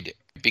avoid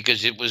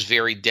because it was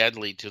very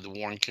deadly to the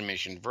Warren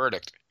Commission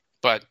verdict.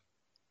 But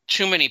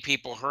too many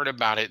people heard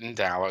about it in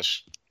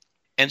Dallas,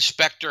 and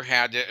Specter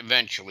had to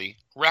eventually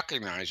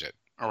recognize it.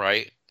 All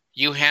right.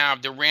 You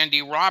have the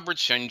Randy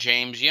Robertson,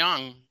 James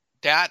Young,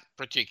 that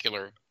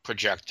particular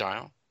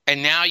projectile.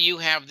 And now you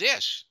have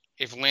this,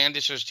 if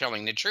Landis is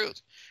telling the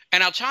truth.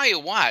 And I'll tell you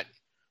what,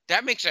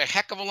 that makes a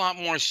heck of a lot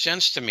more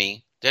sense to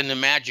me than the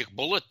magic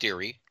bullet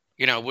theory,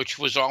 which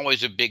was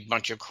always a big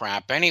bunch of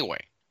crap anyway.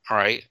 All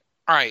right.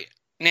 All right.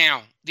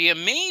 Now, the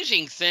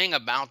amazing thing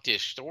about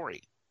this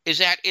story is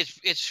that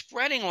it's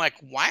spreading like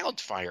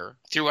wildfire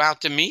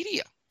throughout the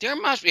media. There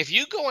must, if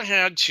you go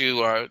ahead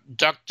to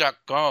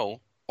DuckDuckGo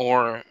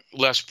or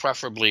less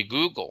preferably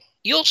Google,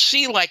 you'll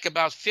see like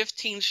about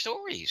 15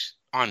 stories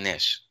on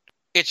this.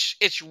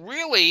 It's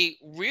really,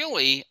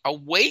 really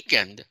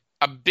awakened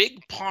a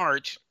big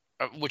part,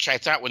 which I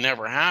thought would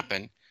never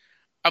happen,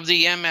 of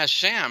the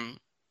MSM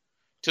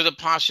to the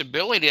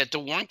possibility that the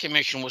Warren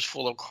Commission was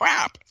full of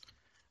crap,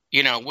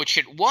 which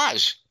it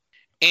was.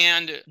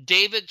 And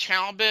David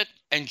Talbot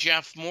and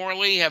Jeff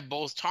Morley have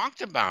both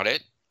talked about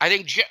it. I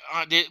think,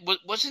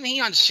 wasn't he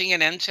on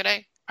CNN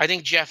today? I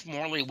think Jeff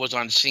Morley was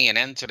on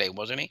CNN today,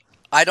 wasn't he?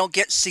 I don't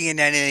get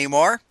CNN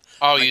anymore.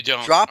 Oh, you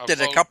don't? Dropped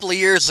it a couple of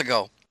years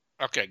ago.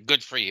 Okay,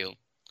 good for you.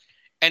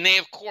 And they,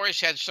 of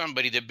course, had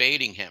somebody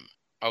debating him.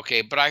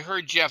 Okay, but I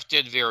heard Jeff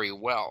did very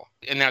well,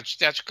 and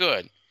that's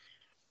good.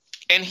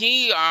 And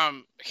he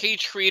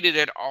treated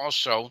it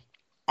also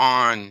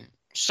on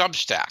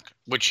Substack,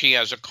 which he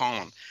has a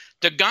column.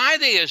 The guy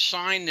they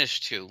assigned this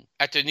to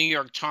at the New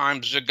York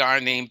Times is a guy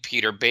named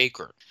Peter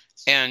Baker,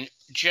 and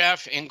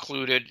Jeff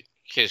included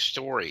his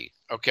story.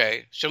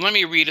 Okay, so let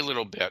me read a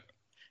little bit.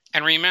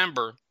 And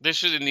remember,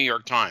 this is the New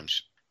York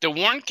Times. The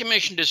Warren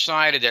Commission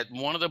decided that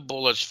one of the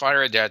bullets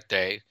fired that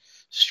day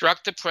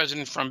struck the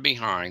president from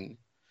behind,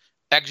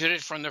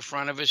 exited from the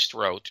front of his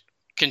throat,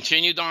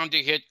 continued on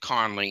to hit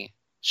Conley,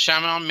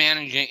 somehow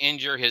managed to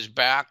injure his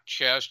back,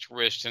 chest,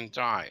 wrist, and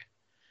thigh.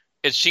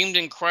 It seemed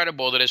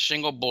incredible that a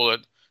single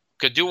bullet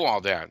could do all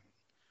that.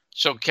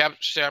 So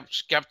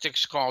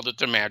skeptics called it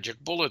the magic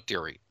bullet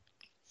theory.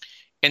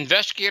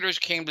 Investigators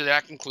came to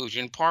that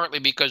conclusion partly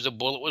because the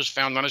bullet was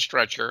found on a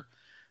stretcher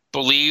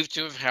believed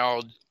to have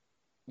held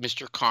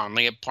Mr.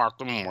 Conley at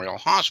Parkland Memorial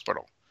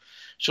Hospital.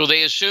 So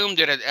they assumed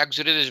that it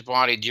exited his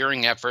body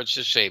during efforts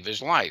to save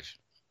his life.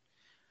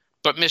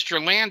 But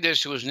Mr.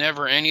 Landis, who was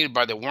never interviewed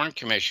by the Warren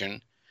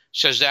Commission,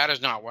 says that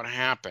is not what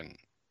happened.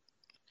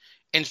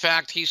 In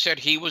fact, he said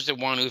he was the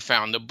one who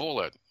found the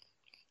bullet.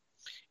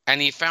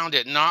 And he found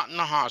it not in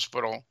the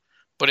hospital,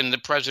 but in the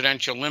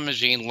presidential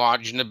limousine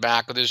lodged in the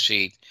back of the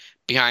seat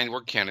behind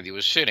where Kennedy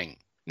was sitting.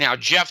 Now,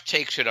 Jeff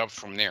takes it up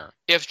from there.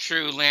 If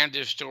true,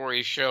 Landis'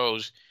 story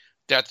shows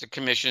that the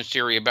commission's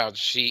theory about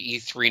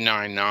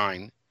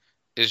CE-399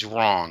 is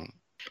wrong.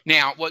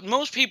 Now, what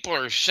most people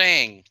are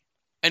saying,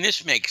 and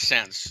this makes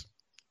sense.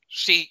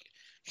 See,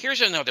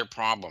 here's another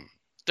problem.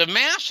 The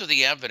mass of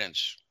the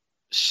evidence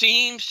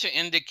seems to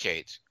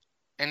indicate,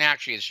 and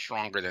actually it's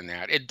stronger than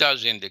that, it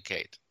does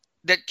indicate,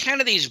 that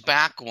Kennedy's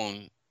back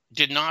wound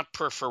did not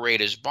perforate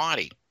his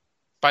body.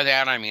 By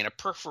that I mean a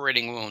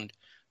perforating wound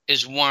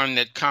is one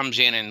that comes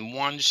in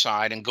one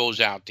side and goes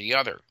out the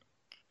other.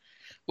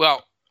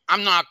 Well,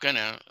 I'm not going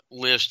to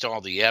list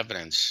all the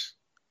evidence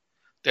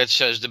that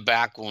says the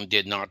back wound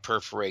did not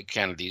perforate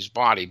Kennedy's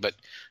body, but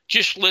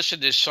just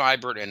listen to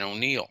Seibert and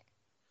O'Neill,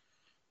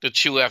 the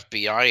two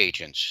FBI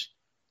agents.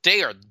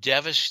 They are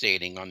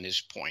devastating on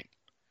this point.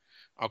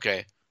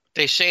 Okay.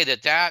 They say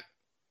that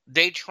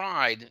they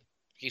tried,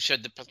 he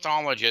said, the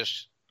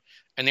pathologists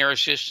and their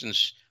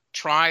assistants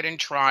tried and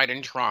tried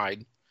and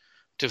tried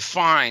to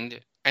find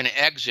an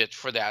exit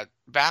for that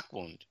back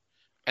wound,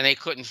 and they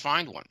couldn't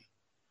find one.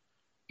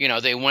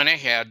 They went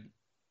ahead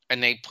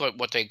and they put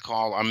what they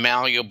call a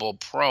malleable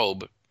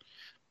probe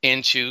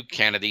into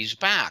Kennedy's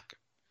back.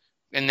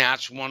 And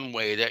that's one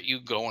way that you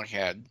go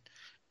ahead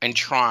and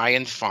try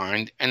and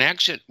find an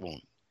exit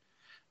wound.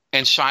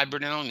 And Seibert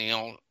and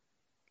O'Neill,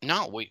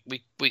 no,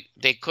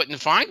 they couldn't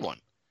find one.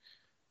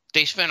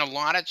 They spent a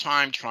lot of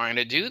time trying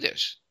to do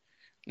this.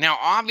 Now,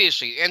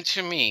 obviously, and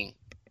to me,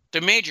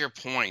 the major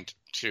point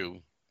to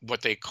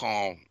what they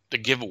call the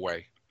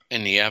giveaway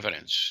in the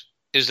evidence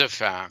is the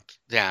fact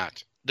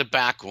that the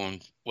back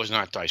wound was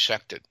not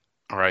dissected,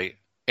 all right?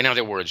 In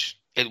other words,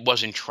 it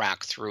wasn't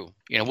tracked through.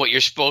 What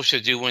you're supposed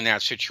to do in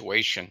that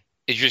situation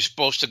is you're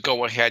supposed to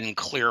go ahead and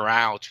clear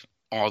out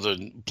all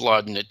the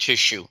blood and the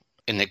tissue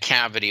in the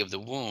cavity of the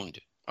wound,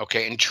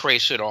 okay, and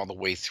trace it all the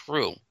way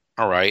through,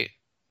 all right,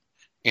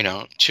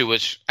 to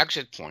its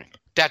exit point.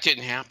 That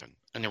didn't happen.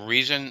 And the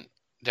reason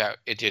that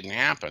it didn't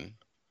happen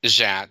is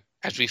that,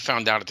 as we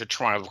found out at the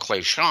trial of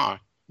Clay Shaw,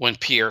 when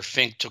Pierre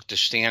Fink took the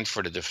stand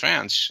for the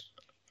defense,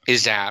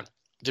 is that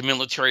the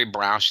military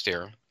brass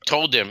there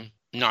told him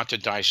not to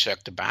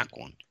dissect the back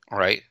wound, all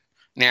right?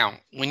 Now,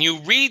 when you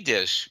read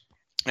this,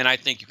 and I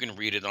think you can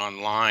read it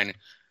online,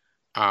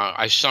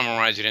 I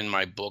summarize it in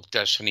my book,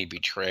 Destiny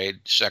Betrayed,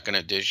 second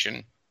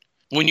edition.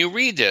 When you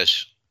read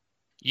this,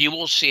 you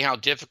will see how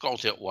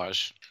difficult it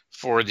was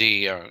for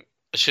the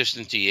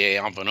Assistant DA,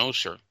 Alvin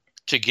Oser,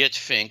 to get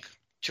Fink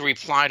to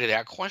reply to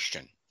that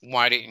question.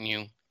 Why didn't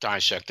you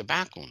dissect the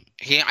back wound?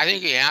 I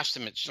think he asked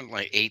him it something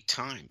like 8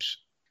 times.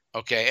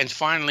 Okay, and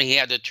finally he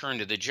had to turn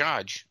to the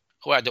judge,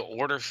 who had to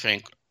order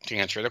Fink to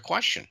answer the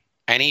question.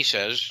 And he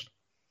says,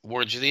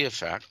 words to the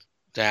effect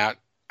that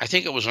I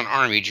think it was an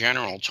Army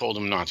general told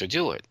him not to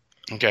do it.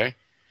 Okay,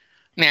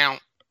 now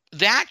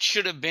that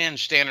should have been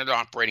standard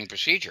operating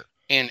procedure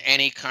in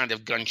any kind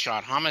of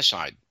gunshot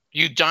homicide.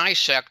 You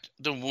dissect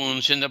the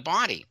wounds in the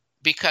body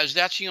because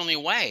that's the only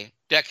way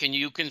that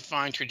you can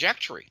find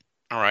trajectory.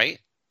 All right.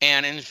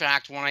 And in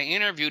fact, when I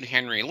interviewed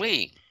Henry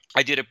Lee,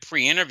 I did a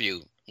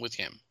pre-interview with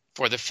him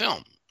for the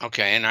film.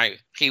 Okay. And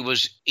he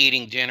was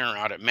eating dinner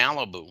out at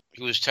Malibu.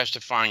 He was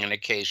testifying in a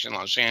case in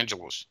Los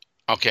Angeles.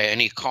 Okay. And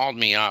he called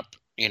me up,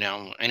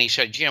 and he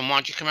said, Jim, why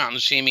don't you come out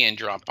and see me and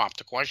drop off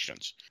the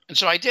questions? And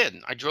so I did.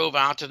 I drove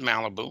out to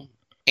Malibu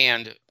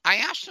and I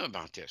asked him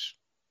about this.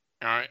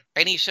 All right.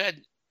 And he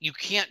said, you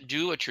can't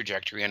do a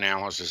trajectory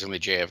analysis in the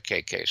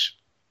JFK case.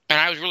 And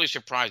I was really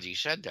surprised he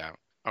said that.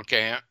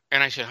 Okay.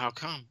 And I said, how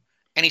come?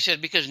 And he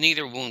said, because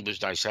neither wound was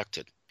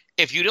dissected.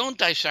 If you don't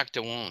dissect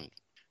a wound,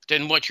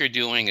 then what you're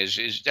doing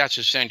is that's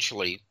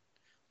essentially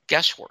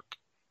guesswork.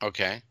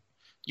 Okay.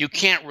 You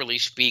can't really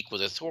speak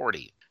with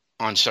authority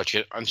on such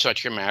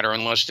a matter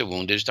unless the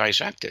wound is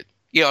dissected.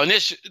 And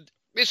this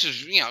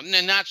is,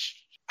 and that's,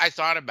 I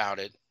thought about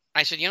it.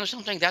 I said,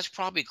 something, that's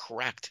probably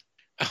correct.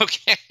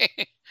 Okay.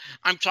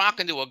 I'm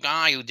talking to a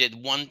guy who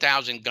did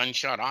 1,000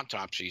 gunshot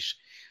autopsies.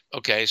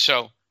 Okay.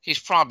 So he's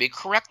probably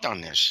correct on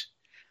this.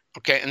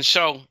 Okay. And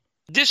so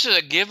this is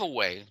a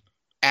giveaway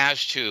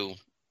as to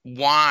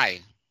why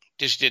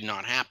this did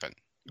not happen.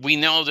 We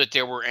know that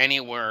there were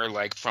anywhere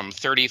like from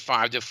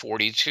 35 to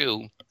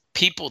 42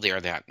 people there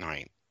that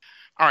night.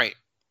 All right.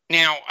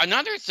 Now,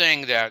 another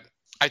thing that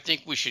I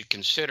think we should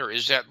consider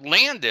is that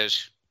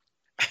Landis,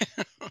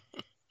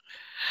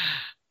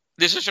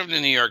 this is from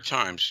the New York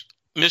Times.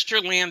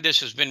 Mr. Landis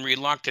has been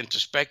reluctant to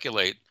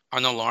speculate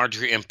on the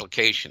larger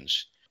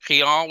implications.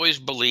 He always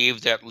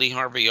believed that Lee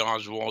Harvey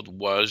Oswald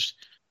was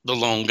the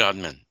lone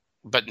gunman.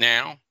 But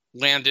now,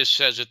 Landis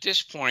says, at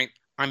this point,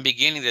 I'm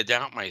beginning to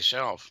doubt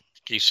myself,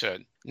 he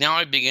said. Now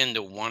I begin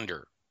to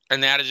wonder.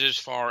 And that is as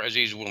far as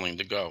he's willing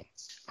to go.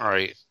 All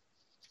right.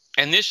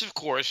 And this, of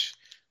course,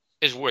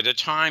 is where the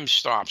time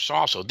stops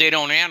also. They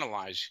don't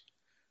analyze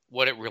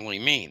what it really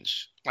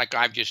means, like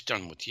I've just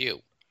done with you.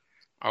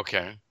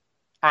 Okay.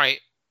 All right.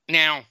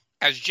 Now,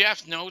 as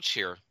Jeff notes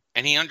here,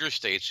 and he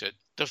understates it,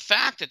 the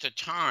fact that the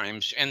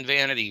Times and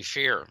Vanity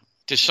Fair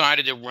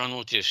decided to run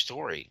with this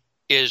story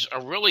is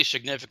a really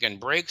significant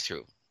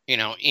breakthrough,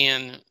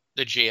 in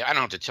the J. I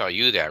don't have to tell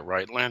you that,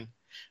 right, Len?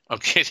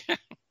 Okay.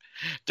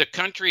 The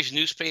country's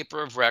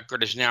newspaper of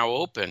record is now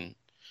open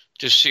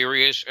to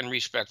serious and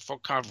respectful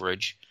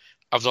coverage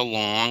of the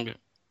long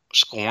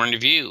scorned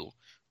view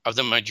of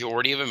the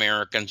majority of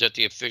Americans that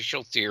the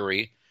official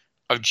theory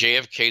of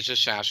JFK's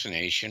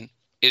assassination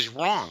is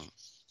wrong.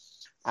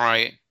 All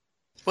right.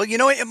 Well,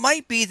 it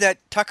might be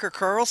that Tucker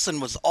Carlson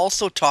was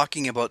also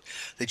talking about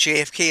the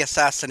JFK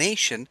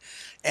assassination,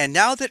 and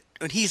now that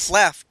when he's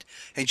left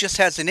and just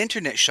has an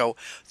internet show,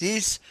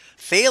 these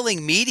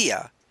failing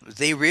media,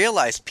 they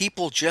realize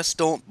people just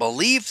don't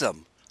believe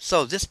them.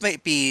 So this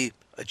might be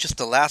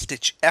just a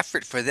last-ditch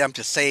effort for them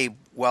to say,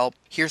 well,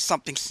 here's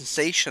something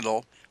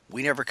sensational.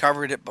 We never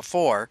covered it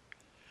before.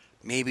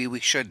 Maybe we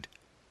should.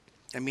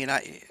 I mean,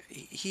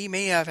 he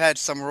may have had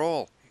some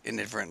role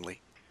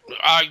inadvertently.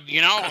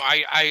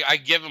 I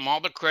give him all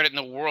the credit in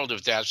the world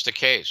if that's the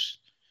case.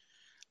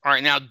 All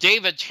right, now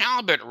David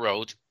Talbot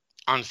wrote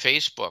on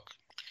Facebook.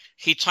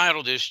 He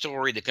titled his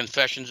story, The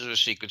Confessions of a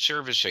Secret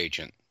Service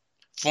Agent.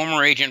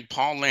 Former agent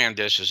Paul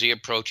Landis, as he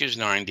approaches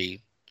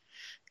 90,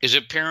 is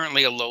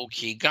apparently a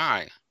low-key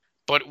guy.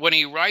 But when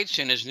he writes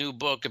in his new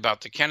book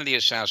about the Kennedy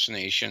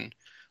assassination,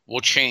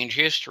 will change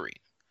history.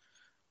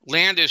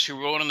 Landis, who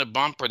rode on the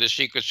bumper of the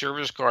Secret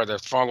Service car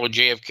that followed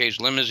JFK's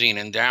limousine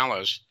in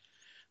Dallas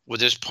with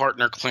his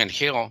partner Clint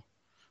Hill,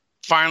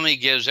 finally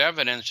gives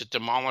evidence that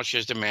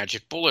demolishes the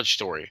magic bullet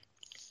story.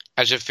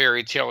 as a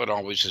fairy tale it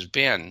always has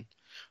been.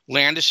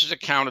 Landis's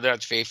account of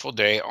that fateful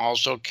day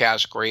also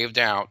casts grave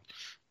doubt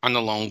on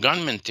the lone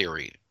gunman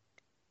theory.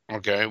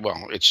 Okay,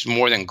 well, it's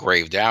more than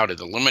graved out. It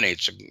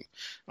eliminates,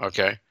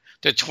 okay,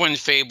 the twin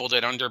fable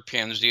that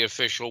underpins the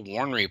official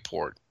Horne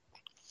report.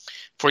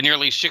 For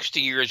nearly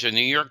 60 years, the New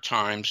York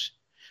Times,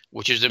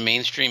 which is the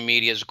mainstream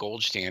media's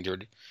gold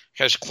standard,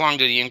 has clung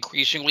to the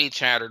increasingly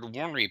tattered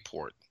Horne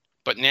report.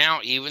 But now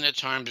even the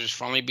Times is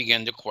finally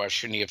beginning to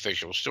question the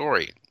official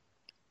story.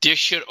 This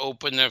should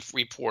open the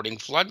reporting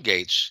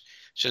floodgates,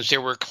 since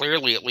there were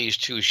clearly at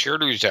least two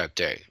shooters that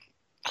day.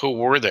 Who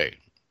were they?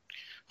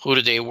 Who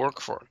did they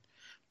work for?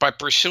 By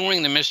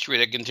pursuing the mystery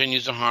that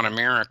continues to haunt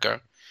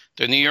America,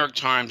 the New York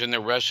Times and the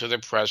rest of the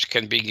press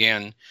can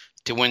begin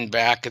to win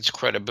back its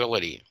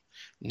credibility,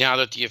 now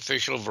that the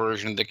official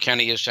version of the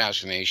Kennedy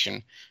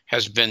assassination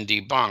has been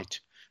debunked.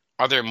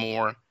 Other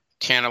more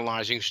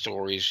tantalizing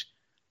stories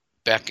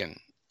beckon.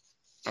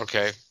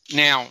 Okay.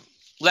 Now,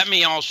 let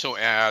me also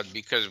add,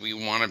 because we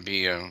want to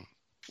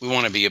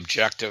be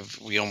objective.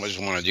 We always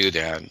want to do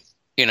that.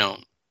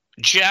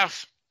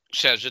 Jeff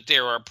says that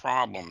there are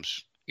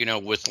problems,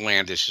 with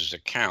Landis's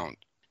account.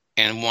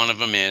 And one of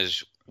them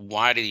is,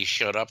 why did he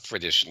shut up for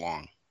this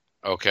long?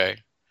 Okay.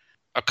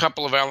 A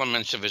couple of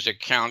elements of his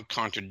account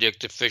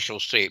contradict official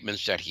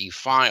statements that he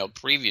filed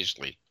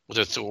previously with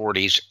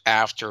authorities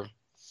after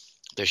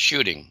the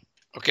shooting.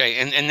 Okay.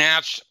 And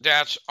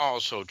that's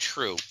also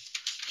true.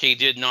 He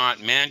did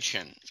not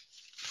mention,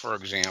 for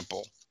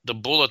example, the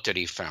bullet that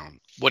he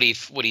found. What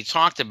he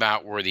talked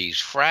about were these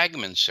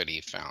fragments that he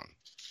found,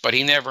 but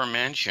he never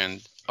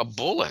mentioned a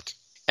bullet.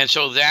 And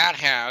so that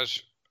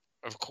has,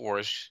 of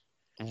course,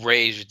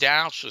 raised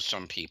doubts with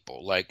some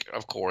people, like,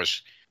 of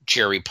course,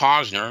 Jerry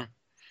Posner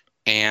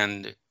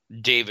and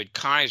David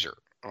Kaiser.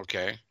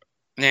 Okay.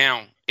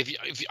 Now,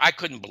 if I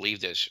couldn't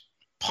believe this,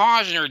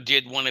 Posner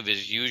did one of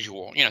his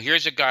usual,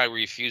 here's a guy who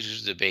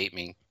refuses to debate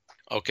me.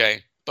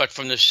 Okay. But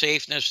from the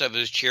safeness of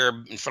his chair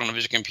in front of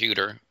his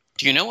computer,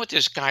 do you know what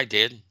this guy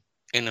did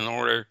in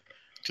order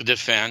to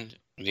defend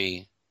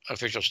the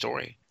official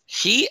story?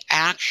 He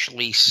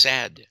actually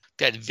said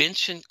that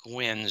Vincent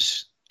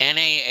Gwynn's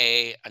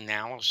NAA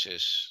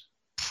analysis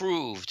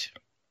proved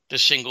the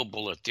single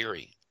bullet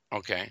theory.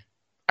 Okay.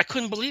 I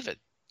couldn't believe it.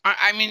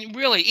 I mean,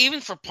 really, even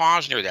for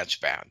Posner, that's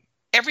bad.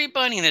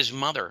 Everybody and his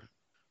mother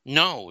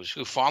knows,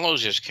 who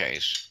follows this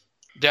case,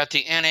 that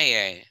the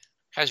NAA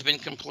has been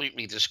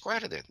completely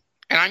discredited.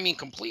 And I mean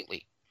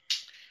completely.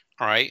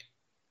 All right.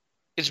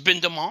 It's been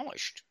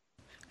demolished.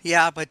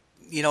 Yeah, but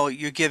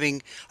you're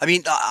giving. I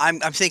mean, I'm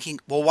thinking.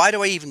 Well, why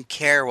do I even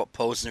care what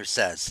Posner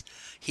says?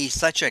 He's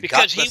such a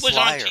because gutless he was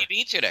liar. on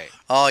TV today.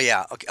 Oh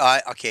yeah. Okay.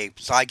 Okay.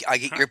 So I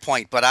get your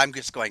point, but I'm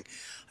just going.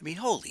 I mean,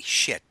 holy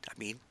shit. I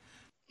mean.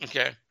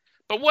 Okay.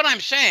 But what I'm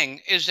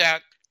saying is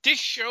that this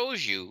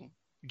shows you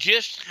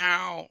just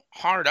how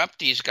hard up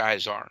these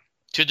guys are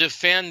to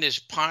defend this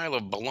pile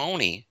of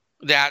baloney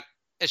that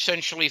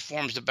essentially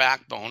forms the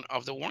backbone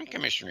of the Warren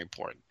Commission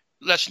report.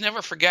 Let's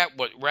never forget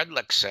what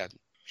Redlich said.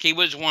 He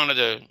was one of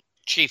the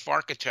chief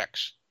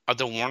architects of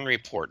the Warren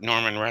report,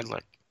 Norman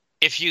Redlich.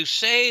 If you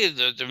say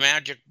that the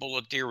magic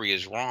bullet theory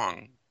is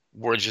wrong,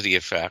 words of the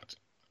effect,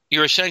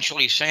 you're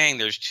essentially saying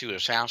there's two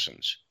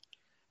assassins.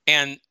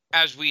 And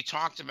as we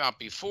talked about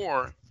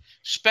before,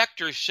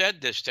 Specter said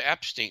this to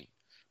Epstein,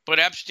 but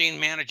Epstein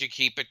managed to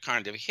keep it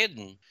kind of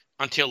hidden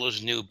until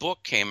his new book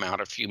came out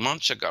a few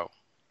months ago,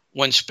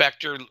 when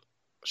Specter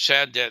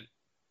said that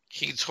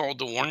he told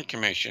the Warren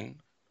Commission,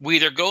 we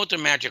either go with the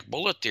magic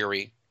bullet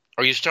theory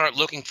or you start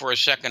looking for a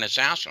second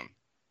assassin.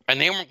 And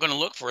they weren't going to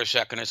look for a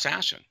second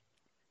assassin.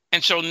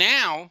 And so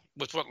now,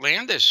 with what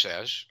Landis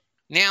says,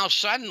 now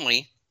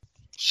suddenly,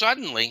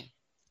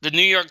 the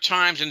New York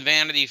Times and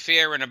Vanity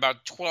Fair and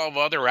about 12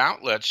 other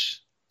outlets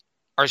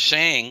are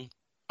saying,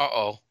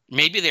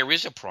 maybe there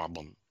is a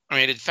problem. I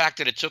mean, the fact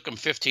that it took them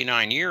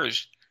 59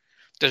 years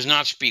does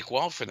not speak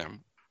well for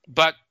them.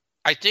 But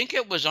I think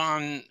it was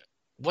on,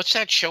 what's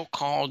that show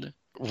called?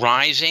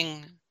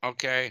 Rising.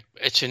 Okay.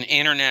 It's an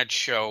internet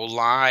show,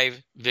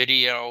 live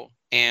video.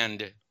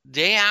 And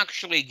they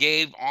actually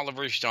gave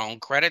Oliver Stone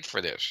credit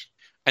for this.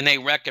 And they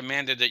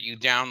recommended that you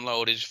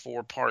download his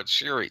 4-part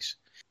series.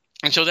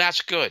 And so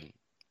that's good.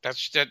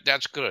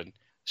 That's good.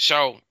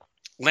 So,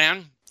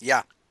 Len?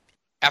 Yeah.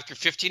 After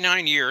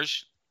 59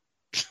 years,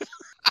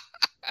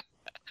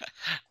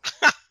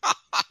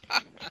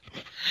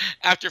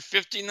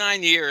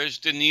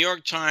 the New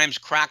York Times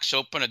cracks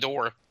open a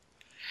door.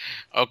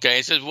 Okay,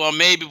 it says, well,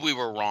 maybe we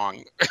were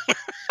wrong.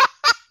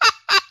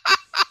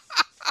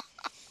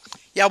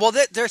 Yeah, well,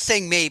 they're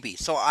saying maybe,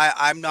 so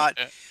I'm not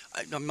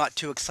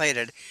too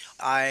excited.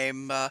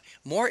 I'm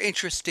more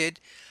interested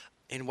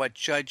in what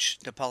Judge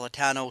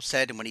Napolitano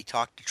said when he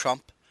talked to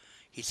Trump.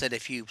 He said,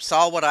 if you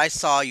saw what I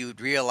saw,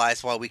 you'd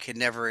realize, well, we could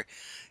never,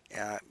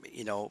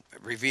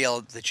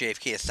 reveal the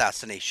JFK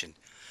assassination.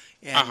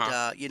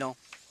 And,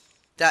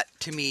 that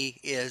to me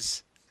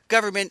is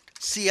government,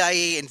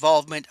 CIA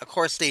involvement. Of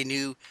course, they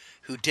knew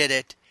who did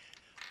it.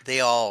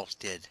 They all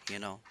did,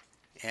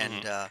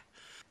 And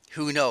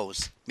who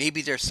knows?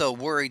 Maybe they're so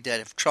worried that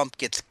if Trump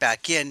gets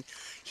back in,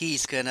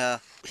 he's going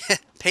to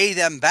pay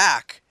them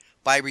back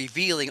by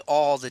revealing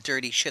all the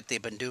dirty shit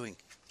they've been doing.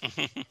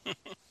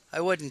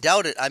 I wouldn't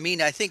doubt it. I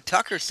mean, I think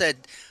Tucker said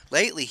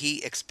lately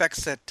he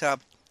expects that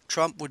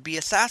Trump would be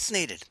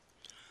assassinated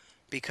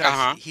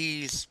because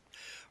he's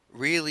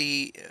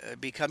really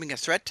becoming a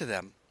threat to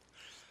them.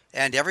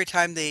 And every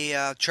time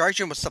they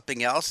charge him with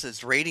something else,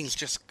 his ratings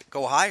just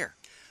go higher.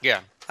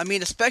 Yeah. I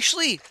mean,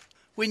 especially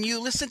when you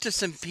listen to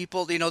some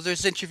people,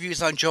 there's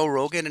interviews on Joe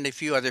Rogan and a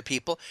few other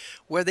people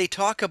where they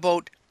talk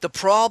about the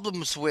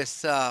problems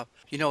with,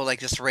 like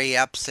this Ray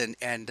Epps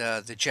and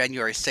the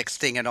January 6th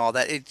thing and all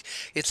that.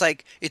 It's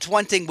like, it's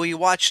one thing where you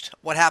watched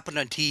what happened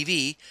on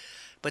TV,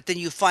 but then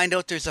you find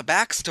out there's a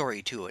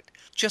backstory to it.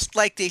 Just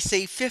like they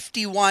say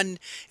 51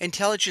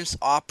 intelligence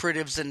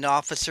operatives and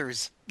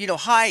officers,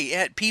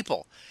 high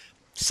people,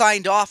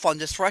 signed off on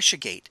this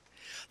Russiagate.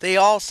 They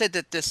all said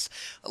that this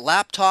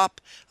laptop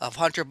of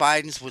Hunter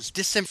Biden's was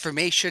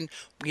disinformation,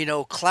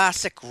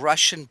 classic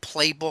Russian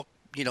playbook,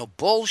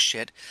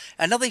 bullshit.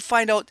 And now they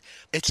find out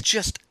it's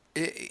just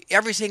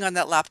everything on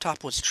that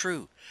laptop was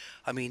true.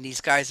 I mean,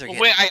 these guys are.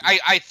 Wait,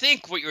 I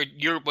think what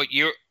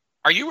you're.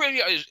 Are you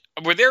ready?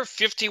 Were there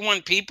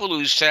 51 people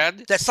who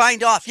said that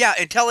signed off? Yeah,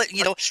 and tell it. Are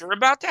you sure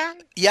about that?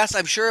 Yes,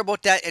 I'm sure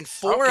about that. And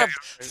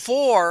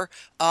four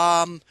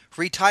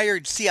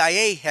retired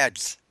CIA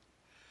heads.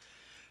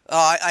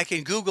 I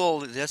can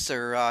Google this,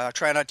 or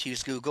try not to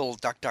use Google,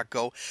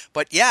 DuckDuckGo.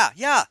 But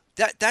yeah,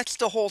 that's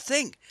the whole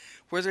thing,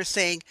 where they're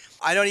saying,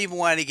 I don't even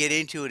want to get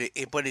into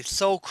it, but it's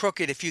so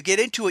crooked. If you get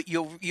into it,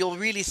 you'll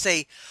really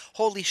say,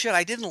 holy shit,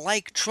 I didn't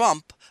like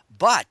Trump,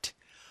 but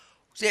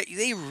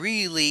they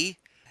really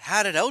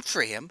had it out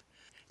for him.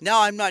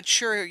 Now, I'm not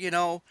sure,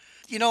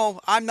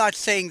 I'm not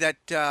saying that,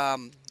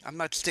 I'm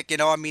not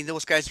sticking, I mean,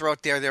 those guys were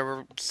out there, they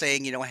were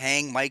saying,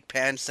 hang Mike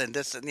Pence and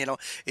this, and,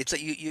 it's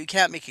you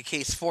can't make a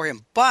case for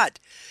him. But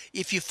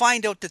if you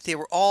find out that they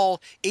were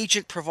all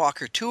agent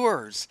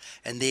provocateurs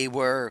and they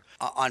were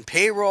on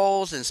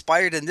payrolls,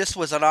 inspired, and this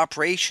was an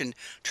operation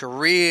to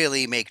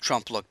really make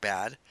Trump look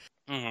bad,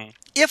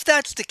 if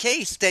that's the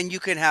case, then you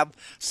can have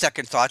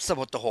second thoughts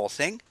about the whole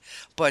thing.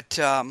 But,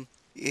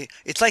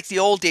 it's like the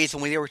old days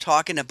when they were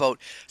talking about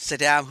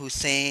Saddam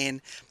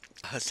Hussein,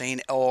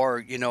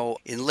 or,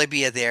 in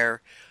Libya there,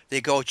 they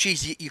go,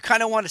 geez, you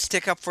kind of want to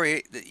stick up for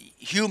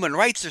human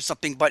rights or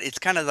something, but it's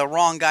kind of the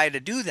wrong guy to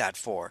do that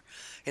for.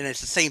 And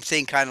it's the same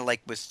thing kind of like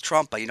with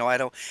Trump. I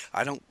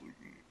don't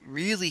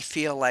really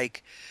feel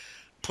like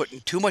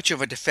putting too much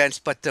of a defense,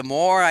 but the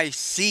more I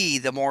see,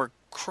 the more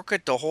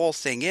crooked the whole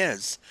thing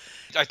is.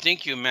 I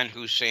think you meant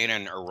Hussein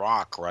in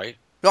Iraq, right?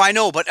 No, I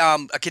know, but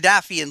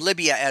Gaddafi in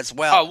Libya as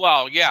well. Oh,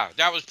 well, yeah,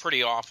 that was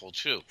pretty awful,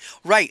 too.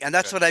 Right, and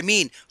that's what I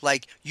mean.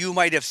 Like, you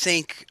might have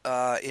think,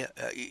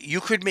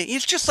 you could make,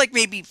 it's just like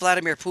maybe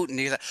Vladimir Putin.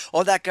 He's like,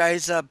 oh, that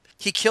guy's,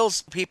 he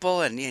kills people,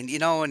 and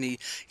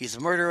he's a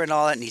murderer and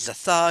all that, and he's a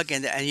thug,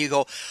 and you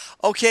go,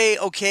 okay,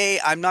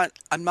 I'm not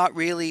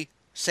really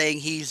saying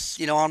he's,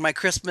 on my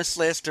Christmas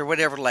list or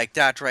whatever like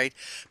that, right?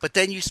 But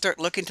then you start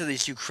looking to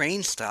this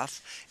Ukraine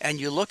stuff, and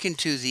you look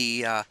into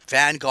the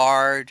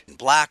Vanguard, and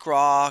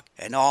BlackRock,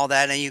 and all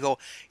that, and you go,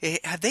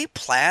 have they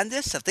planned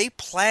this? Have they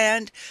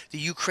planned the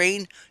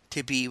Ukraine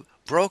to be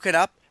broken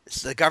up?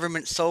 The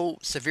government so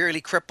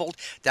severely crippled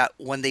that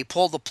when they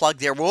pull the plug,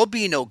 there will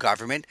be no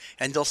government,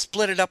 and they'll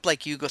split it up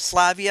like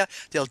Yugoslavia.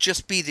 They'll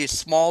just be these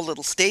small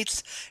little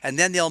states, and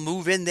then they'll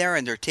move in there,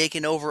 and they're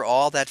taking over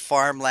all that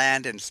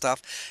farmland and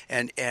stuff.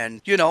 And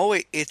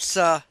it's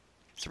a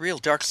real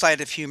dark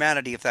side of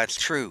humanity if that's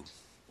true.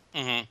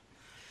 Mm-hmm.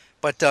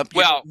 But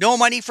no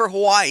money for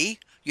Hawaii.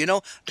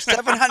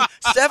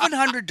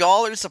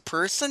 $700 a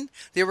person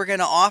they were going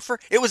to offer.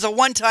 It was a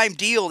one-time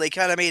deal. They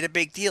kind of made a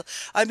big deal.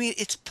 I mean,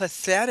 it's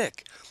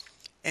pathetic.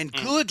 And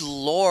good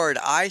Lord,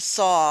 I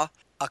saw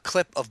a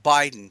clip of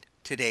Biden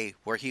today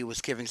where he was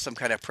giving some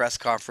kind of press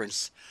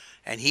conference,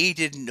 and he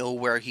didn't know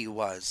where he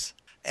was.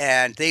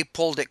 And they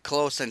pulled it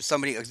close, and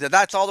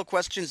that's all the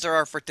questions there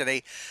are for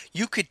today.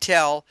 You could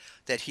tell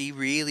that he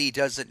really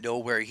doesn't know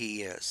where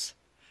he is.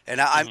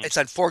 And it's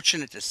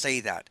unfortunate to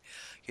say that,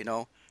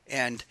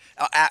 And,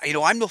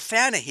 I'm no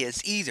fan of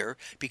his either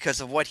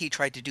because of what he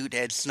tried to do to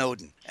Ed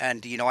Snowden.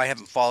 And, I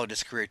haven't followed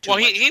his career too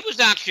much. He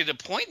was actually the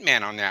point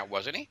man on that,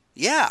 wasn't he?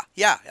 Yeah.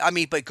 I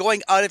mean, but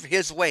going out of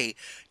his way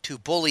to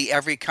bully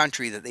every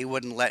country that they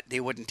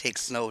wouldn't take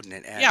Snowden.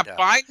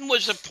 Biden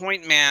was the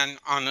point man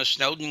on the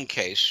Snowden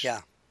case.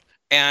 Yeah.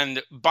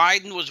 And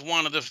Biden was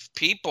one of the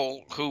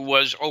people who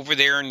was over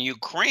there in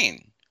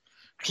Ukraine.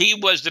 He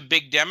was the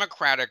big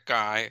Democratic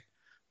guy,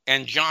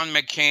 and John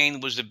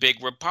McCain was the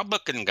big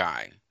Republican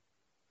guy.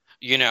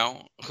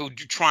 Who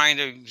trying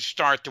to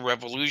start the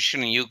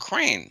revolution in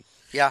Ukraine.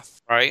 Yeah.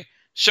 Right?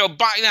 So,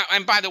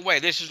 by the way,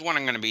 this is what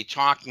I'm going to be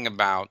talking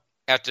about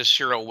at the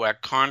Cyril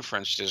Wecht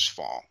conference this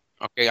fall.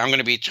 Okay, I'm going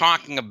to be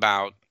talking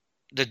about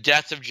the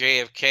death of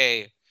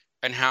JFK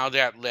and how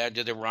that led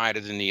to the rise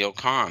of the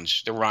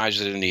neocons.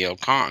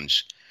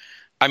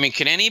 I mean,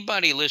 can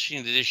anybody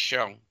listening to this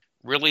show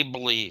really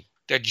believe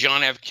that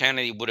John F.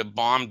 Kennedy would have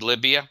bombed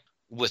Libya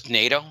with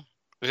NATO?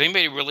 Does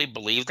anybody really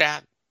believe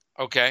that?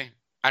 Okay.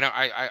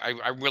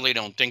 I really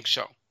don't think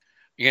so.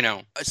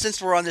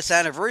 Since we're on this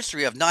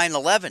anniversary of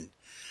 9/11,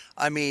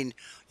 I mean,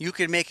 you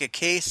can make a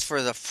case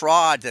for the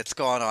fraud that's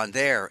gone on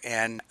there,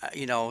 and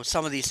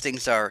some of these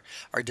things are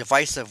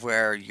divisive.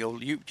 Where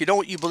you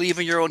believe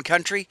in your own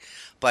country,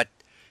 but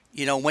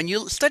when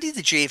you study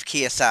the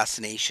JFK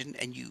assassination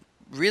and you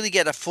really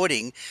get a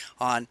footing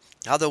on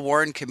how the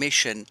Warren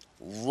Commission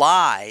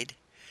lied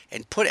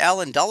and put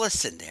Alan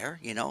Dulles in there,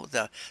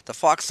 the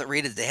fox that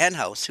raided the hen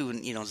house, who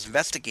is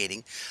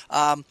investigating.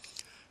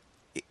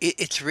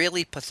 It's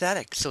really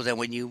pathetic. So then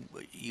when you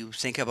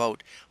think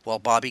about, well,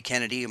 Bobby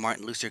Kennedy and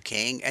Martin Luther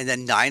King and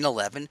then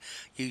 9/11,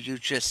 you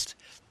just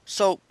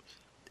so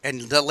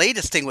and the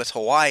latest thing with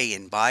Hawaii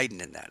and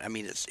Biden and that. I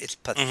mean, it's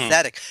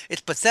pathetic.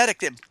 It's pathetic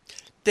that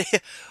they,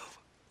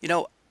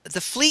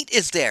 the fleet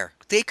is there.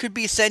 They could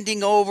be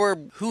sending over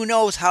who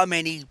knows how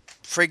many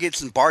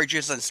frigates and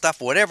barges and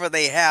stuff, whatever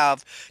they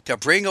have, to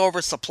bring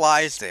over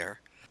supplies there.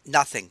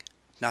 Nothing.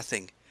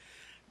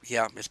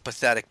 Yeah, it's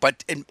pathetic.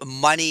 But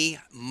money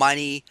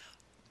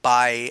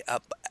by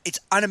it's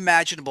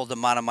unimaginable the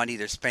amount of money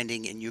they're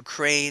spending in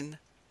Ukraine.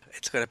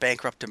 It's going to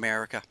bankrupt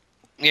America.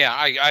 Yeah,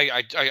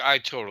 I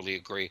totally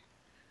agree.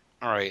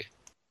 All right.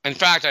 In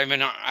fact,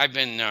 I've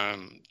been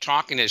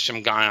talking to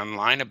some guy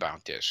online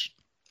about this,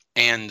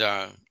 and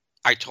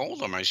I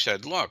told him, I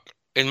said, look,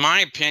 in my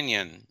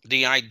opinion,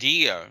 the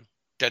idea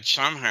that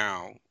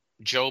somehow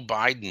Joe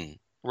Biden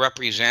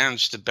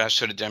represents the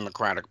best of the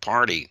Democratic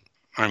Party,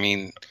 I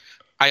mean,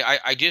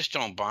 I just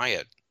don't buy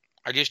it.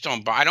 I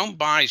don't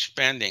buy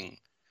spending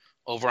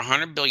over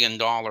 $100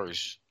 billion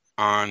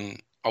on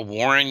a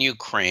war in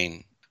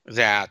Ukraine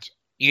that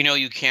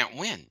you can't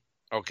win.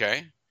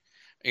 Okay.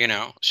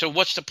 So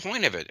what's the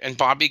point of it? And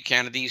Bobby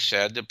Kennedy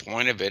said the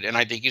point of it, and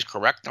I think he's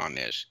correct on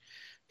this,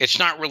 it's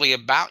not really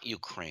about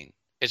Ukraine.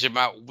 It's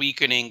about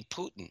weakening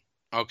Putin,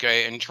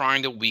 okay, and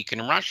trying to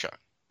weaken Russia.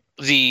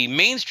 The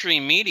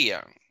mainstream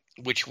media,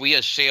 which we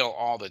assail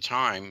all the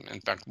time,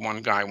 in fact,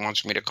 one guy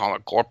wants me to call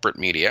it corporate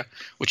media,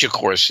 which of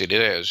course it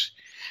is,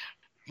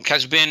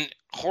 has been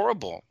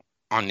horrible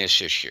on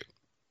this issue,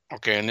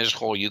 okay, and this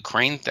whole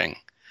Ukraine thing.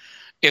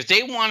 If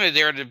they wanted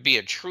there to be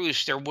a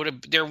truce, there would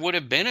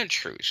have been a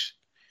truce,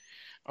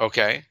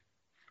 okay?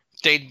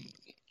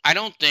 I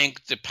don't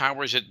think the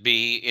powers that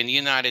be in the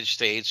United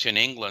States and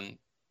England,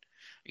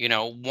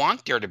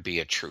 want there to be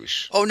a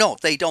truce. Oh no,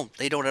 they don't.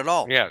 They don't at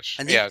all. Yes,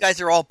 and these guys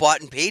are all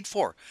bought and paid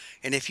for.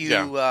 And if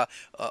you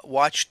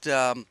watched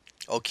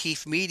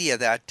O'Keefe Media,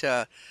 that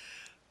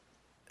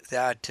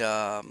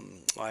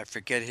I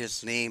forget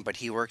his name, but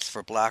he works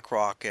for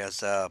BlackRock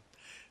as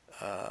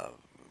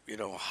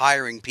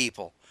hiring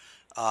people.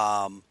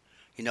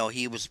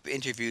 He was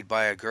interviewed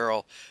by a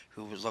girl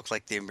who looked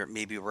like they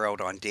maybe were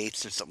out on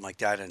dates or something like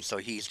that. And so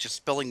he's just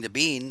spilling the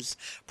beans,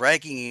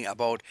 bragging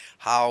about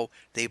how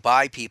they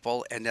buy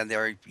people, and then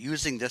they're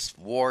using this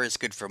war is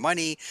good for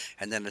money.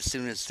 And then as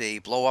soon as they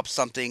blow up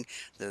something,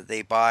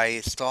 they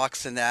buy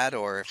stocks in that,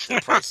 or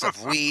the price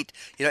of wheat.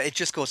 It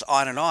just goes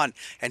on and on.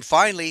 And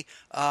finally,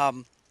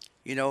 the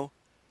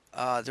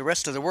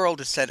rest of the world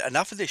has said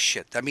enough of this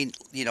shit. I mean,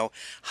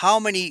 how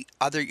many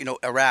other,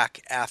 Iraq,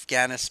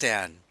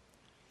 Afghanistan,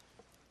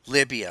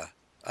 Libya.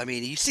 I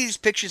mean, you see these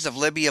pictures of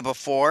Libya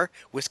before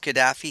with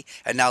Gaddafi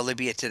and now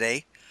Libya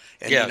today.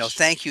 And, yes.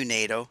 Thank you,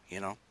 NATO,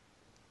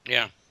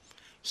 Yeah.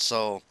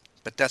 So,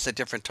 but that's a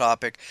different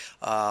topic.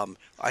 I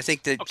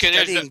think that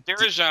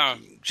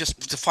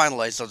just to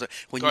finalize,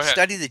 when you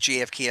study the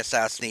JFK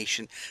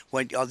assassination,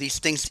 when all these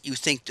things you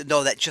think,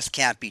 no, that just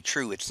can't be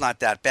true. It's not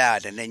that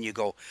bad. And then you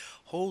go,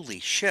 holy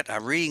shit,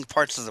 I'm reading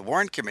parts of the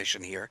Warren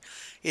Commission here.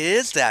 It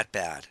is that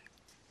bad.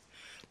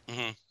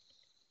 Mm-hmm.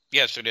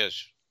 Yes, it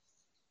is.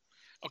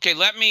 Okay,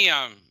 let me,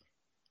 I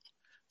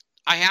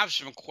have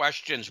some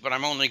questions, but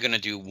I'm only going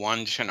to do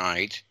one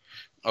tonight.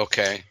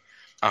 Okay.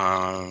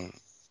 All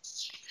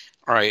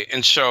right.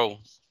 And so,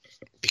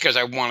 because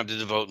I wanted to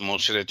devote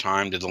most of the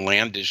time to the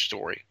Landis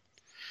story,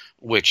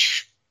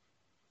 which,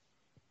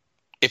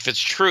 if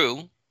it's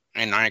true,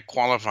 and I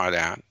qualify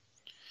that,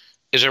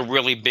 is a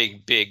really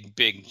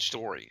big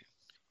story.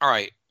 All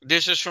right.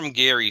 This is from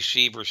Gary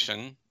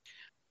Severson.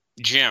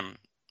 Jim,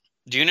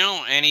 do you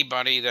know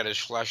anybody that has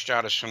fleshed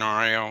out a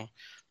scenario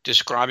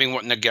describing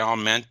what Nagel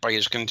meant by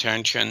his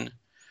contention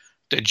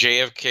that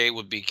JFK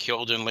would be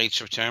killed in late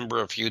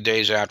September, a few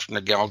days after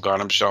Nagel got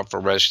himself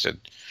arrested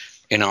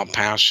in El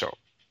Paso?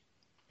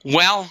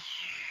 Well,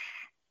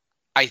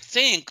 I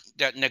think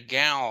that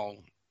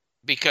Nagel,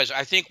 because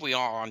I think we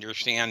all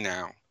understand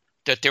now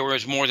that there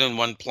was more than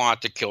one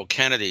plot to kill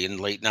Kennedy in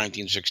late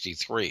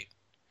 1963.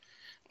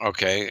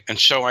 Okay, and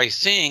so I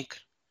think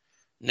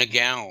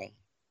Nagel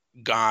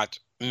got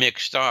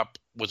mixed up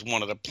with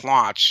one of the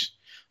plots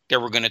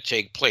that were going to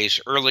take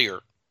place earlier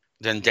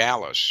than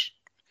Dallas.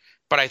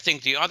 But I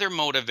think the other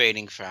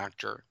motivating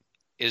factor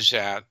is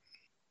that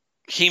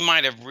he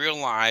might have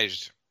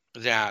realized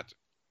that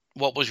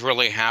what was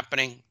really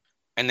happening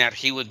and that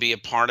he would be a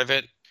part of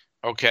it,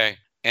 okay,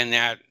 and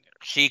that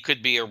he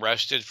could be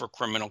arrested for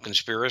criminal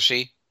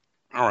conspiracy.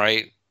 All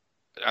right.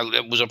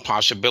 It was a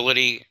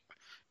possibility.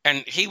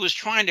 And he was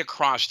trying to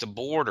cross the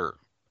border,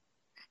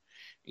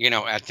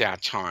 at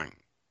that time.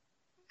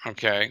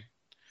 Okay.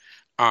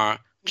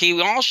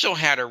 He also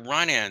had a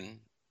run-in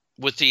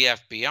with the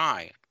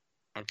FBI.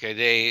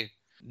 Okay.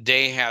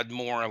 They had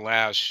more or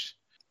less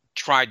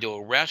tried to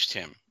arrest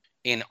him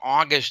in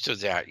August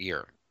of that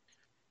year.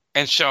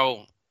 And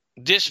so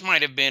this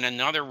might have been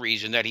another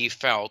reason that he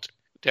felt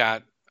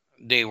that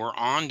they were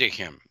on to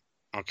him.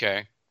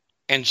 Okay.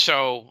 And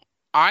so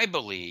I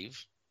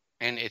believe,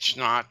 and it's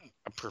not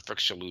a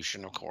perfect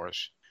solution, of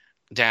course,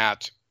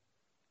 that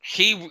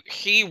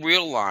he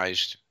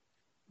realized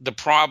the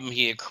problem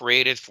he had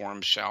created for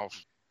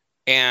himself,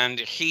 and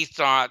he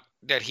thought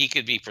that he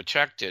could be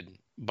protected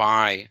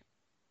by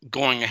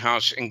going a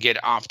house and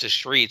get off the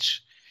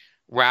streets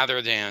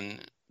rather than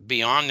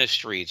be on the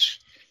streets,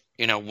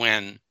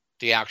 when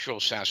the actual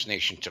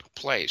assassination took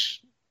place.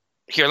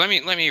 Here, let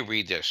me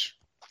read this.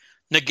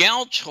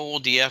 Negate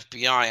told the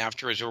FBI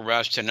after his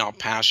arrest in El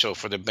Paso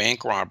for the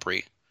bank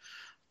robbery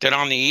that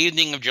on the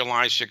evening of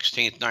July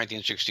 16,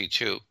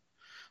 1962,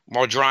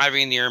 while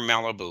driving near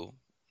Malibu,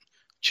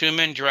 two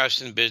men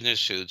dressed in business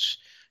suits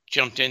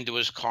jumped into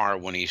his car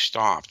when he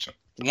stopped.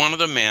 One of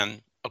the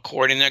men,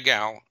 according to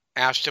Negate,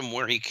 asked him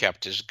where he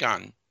kept his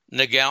gun.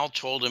 Negate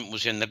told him it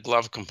was in the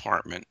glove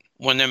compartment.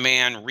 When the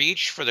man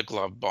reached for the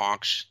glove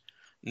box,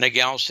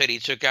 Negate said he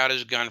took out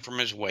his gun from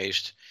his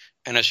waist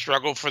and a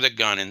struggle for the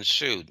gun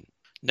ensued.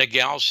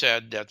 Negate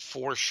said that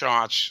 4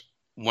 shots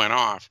went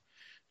off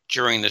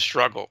during the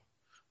struggle,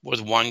 with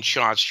 1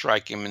 shot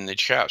striking him in the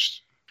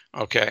chest.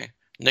 Okay.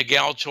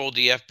 Negate told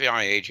the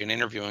FBI agent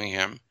interviewing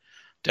him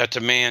that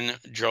the man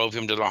drove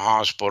him to the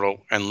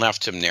hospital and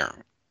left him there.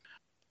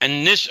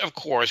 And this, of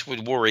course,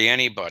 would worry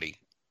anybody.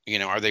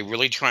 Are they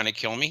really trying to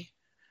kill me?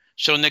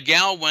 So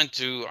Negate went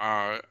to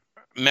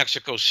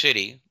Mexico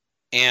City,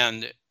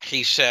 and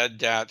he said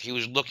that he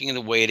was looking at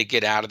a way to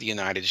get out of the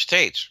United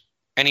States.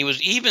 And he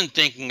was even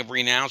thinking of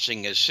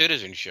renouncing his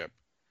citizenship.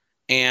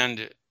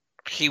 And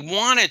he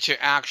wanted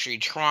to actually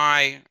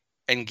try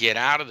and get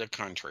out of the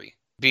country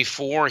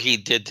before he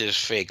did this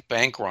fake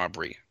bank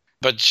robbery.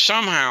 But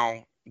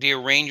somehow the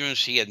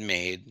arrangements he had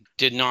made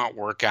did not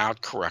work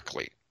out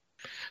correctly.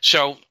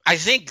 So I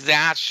think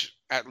that's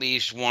at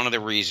least one of the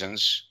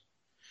reasons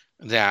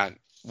that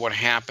what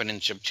happened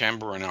in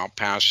September in El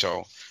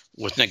Paso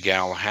with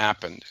Negate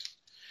happened.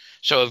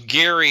 So if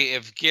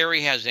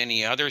Gary has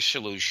any other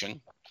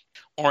solution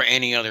or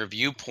any other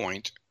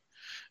viewpoint,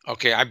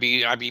 okay, I'd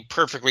be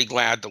perfectly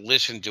glad to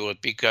listen to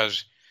it,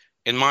 because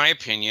in my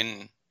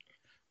opinion,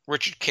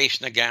 Richard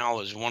Case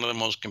Negate is one of the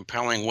most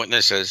compelling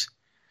witnesses,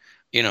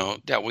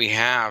 that we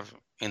have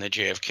in the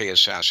JFK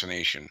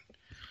assassination.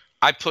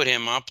 I put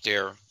him up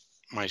there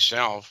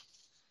myself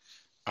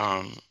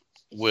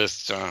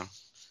with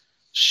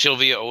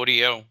Sylvia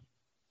Odio,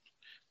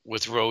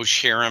 with Rose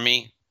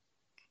Cherami,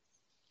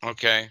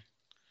 okay,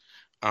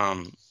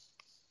 and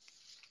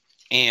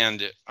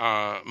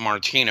John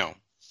Martino.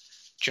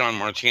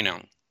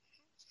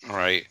 All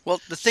right.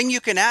 Well, the thing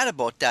you can add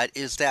about that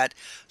is that,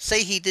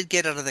 say he did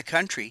get out of the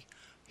country,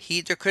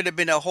 there could have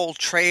been a whole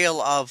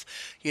trail of,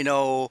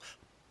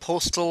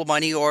 postal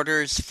money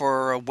orders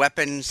for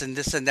weapons and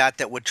this and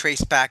that would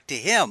trace back to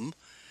him.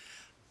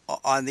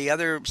 On the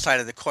other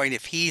side of the coin,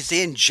 if he's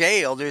in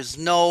jail, there's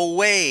no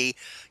way,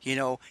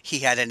 he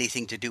had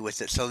anything to do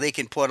with it. So they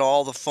can put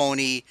all the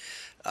phony,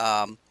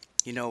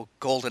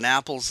 golden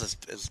apples,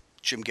 as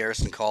Jim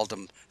Garrison called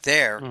them,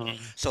 there.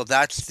 Mm-hmm. So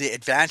that's the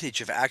advantage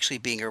of actually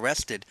being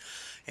arrested.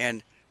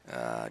 And,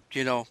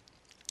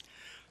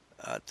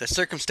 the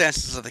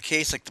circumstances of the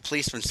case, like the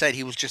policeman said,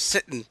 he was just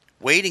sitting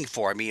waiting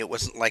for me. It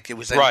wasn't like it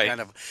was any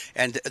kind of...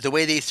 And the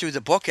way they threw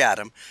the book at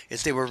him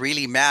is they were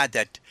really mad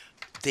that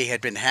they had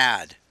been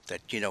had,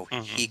 that,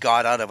 mm-hmm. he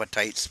got out of a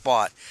tight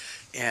spot.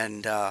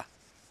 And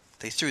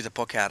they threw the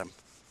book at him.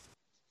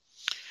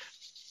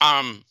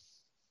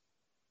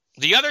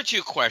 The other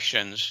two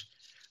questions...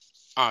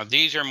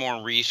 these are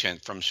more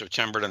recent, from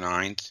September the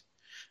 9th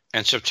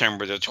and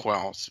September the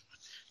 12th.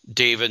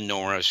 David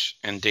Norris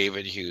and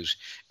David Hughes.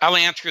 I'll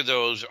answer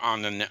those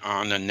on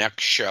the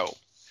next show.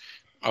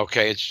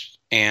 Okay,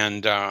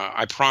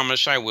 I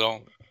promise I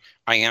will.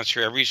 I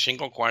answer every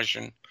single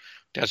question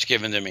that's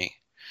given to me.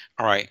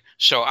 All right,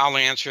 so I'll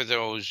answer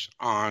those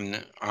on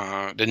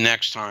the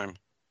next time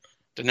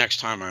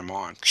I'm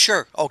on.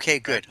 Sure. Okay.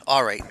 Good.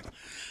 All right.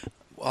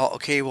 Well,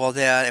 okay. Well,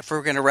 then, if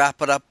we're going to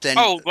wrap it up, then.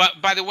 Oh, well,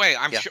 by the way,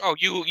 I'm sure. Oh,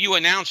 you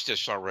announced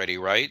this already,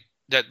 right?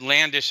 That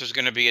Landis is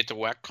going to be at the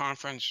Wecht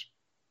conference.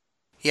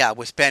 Yeah,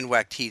 with Ben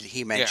Wecht,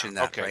 he mentioned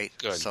that, okay, right?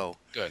 Good. So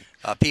good.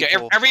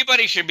 People,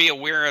 everybody should be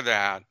aware of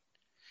that.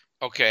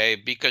 Okay,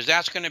 because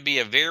that's going to be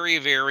a very,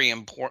 very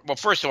important. Well,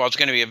 first of all, it's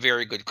going to be a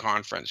very good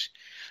conference,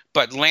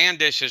 but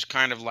Landis is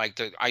kind of like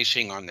the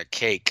icing on the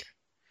cake.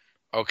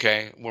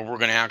 Okay, where we're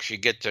going to actually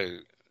get to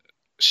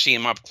see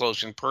him up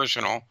close and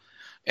personal,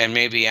 and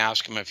maybe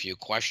ask him a few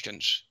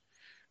questions.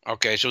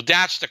 Okay, so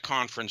that's the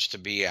conference to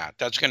be at.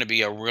 That's going to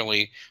be a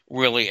really,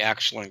 really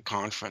excellent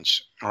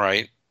conference. All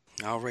right.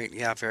 All right.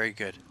 Yeah, very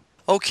good.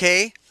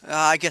 Okay.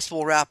 I guess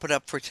we'll wrap it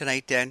up for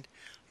tonight then.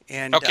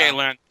 And Okay,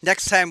 Len.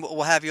 next time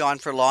we'll have you on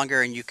for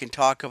longer, and you can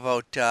talk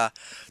about.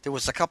 There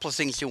was a couple of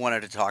things you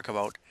wanted to talk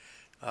about.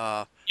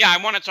 Yeah, I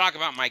want to talk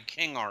about my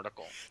King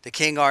article. The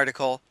King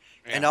article.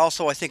 Yeah. And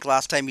also, I think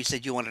last time you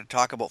said you wanted to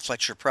talk about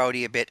Fletcher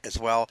Prouty a bit as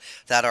well.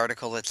 That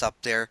article that's up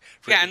there.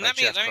 Yeah, and written by let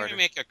me Jeff let Carter. me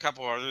make a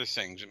couple other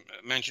things.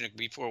 Mention it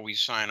before we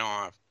sign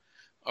off.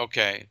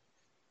 Okay,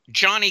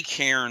 Johnny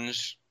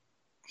Cairns,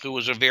 who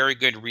was a very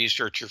good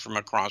researcher from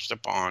across the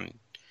pond,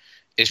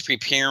 is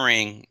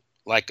preparing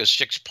like a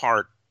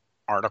 6-part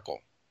article.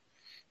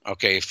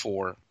 Okay,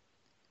 for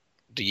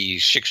the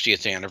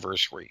 60th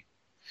anniversary.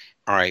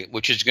 All right,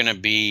 which is going to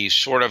be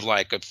sort of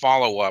like a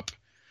follow-up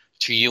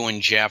to you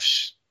and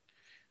Jeff's,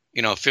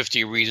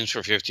 50 reasons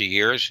for 50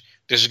 years.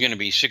 This is going to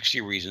be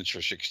 60 reasons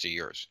for 60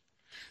 years.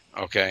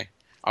 Okay?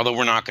 Although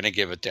we're not going to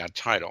give it that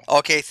title.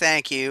 Okay,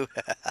 thank you.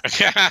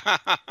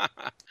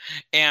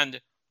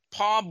 And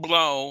Paul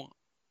Blow,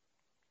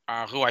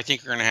 who I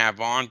think we're going to have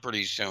on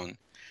pretty soon,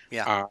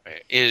 Yeah.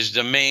 is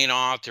the main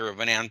author of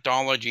an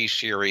anthology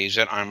series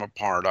that I'm a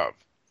part of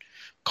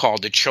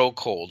called The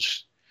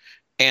Chokeholds.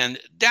 And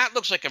that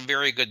looks like a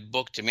very good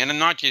book to me. And I'm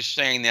not just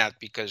saying that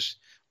because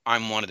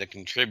I'm one of the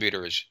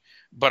contributors,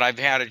 but I've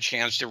had a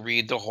chance to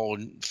read the whole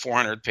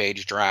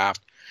 400-page draft.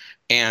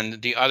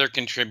 And the other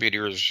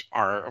contributors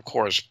are, of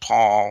course,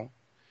 Paul,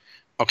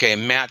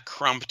 Matt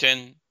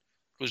Crumpton,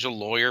 who's a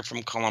lawyer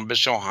from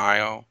Columbus,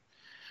 Ohio,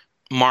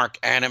 Mark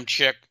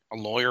Adamczyk, a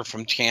lawyer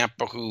from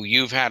Tampa who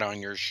you've had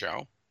on your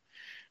show.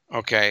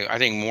 Okay, I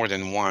think more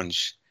than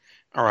once.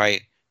 All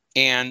right.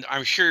 And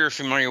I'm sure you're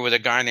familiar with a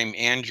guy named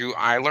Andrew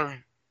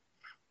Eiler,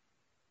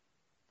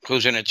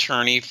 who's an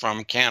attorney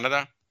from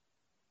Canada.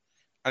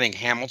 I think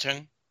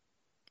Hamilton.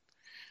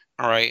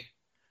 All right.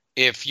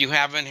 If you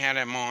haven't had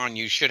him on,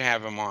 you should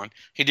have him on.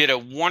 He did a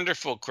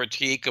wonderful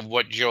critique of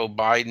what Joe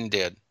Biden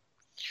did,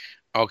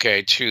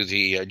 to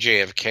the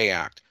JFK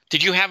Act.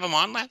 Did you have him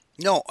on, Len?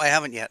 No, I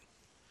haven't yet.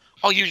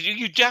 Oh,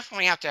 you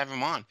definitely have to have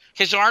him on.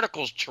 His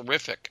article's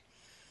terrific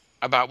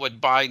about what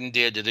Biden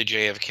did to the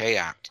JFK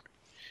Act.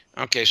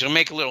 Okay, so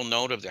make a little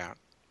note of that.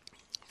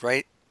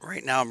 Right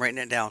now I'm writing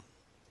it down.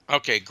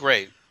 Okay,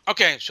 great.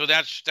 Okay, so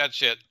that's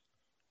it.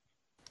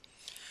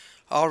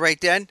 All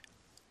right then.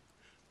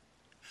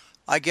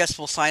 I guess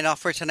we'll sign off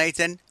for tonight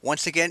then.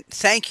 Once again,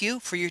 thank you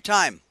for your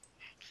time.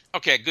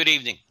 Okay, good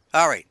evening.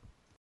 All right.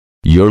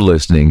 You're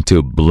listening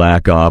to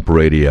Black Op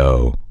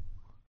Radio.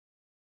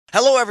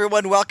 Hello,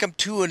 everyone. Welcome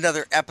to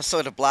another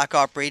episode of Black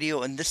Op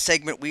Radio. In this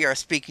segment, we are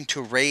speaking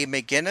to Ray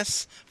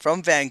McGinnis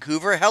from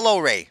Vancouver. Hello,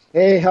 Ray.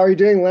 Hey, how are you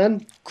doing,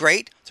 Len?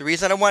 Great. The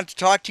reason I wanted to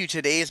talk to you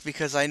today is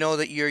because I know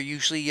that you're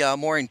usually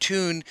more in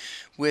tune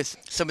with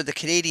some of the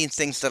Canadian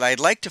things that I'd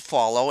like to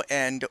follow.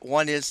 And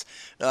one is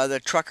the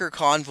trucker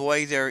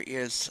convoy. There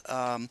is,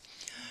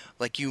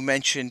 like you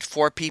mentioned,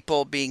 4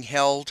 people being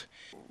held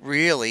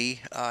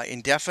really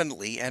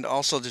indefinitely. And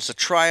also there's a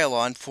trial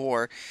on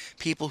for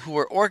people who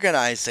are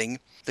organizing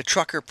the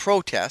trucker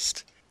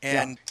protest,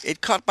 and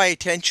it caught my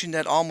attention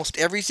that almost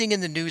everything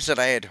in the news that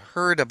I had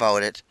heard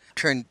about it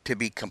turned to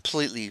be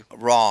completely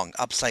wrong,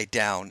 upside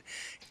down.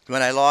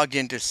 When I logged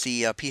in to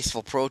see a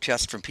peaceful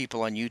protest from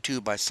people on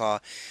YouTube, I saw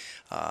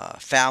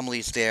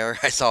families there.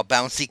 I saw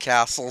bouncy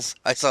castles.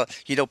 I saw,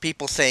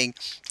 people saying,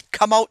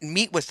 "Come out and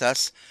meet with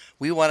us.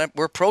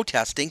 We're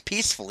protesting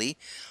peacefully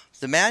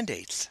the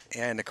mandates."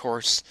 And of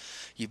course,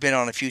 you've been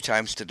on a few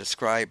times to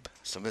describe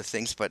some of the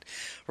things, but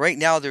right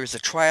now there's a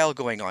trial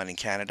going on in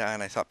Canada,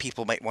 and I thought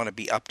people might want to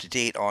be up to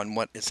date on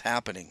what is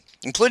happening,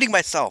 including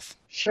myself.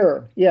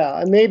 Sure. Yeah,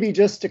 and maybe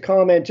just to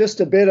comment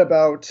just a bit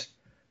about,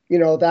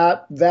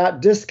 that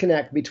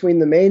disconnect between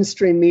the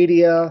mainstream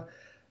media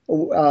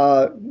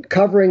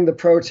covering the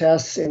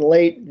protests in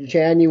late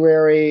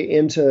January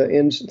into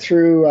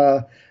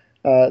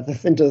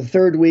the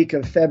third week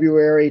of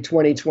February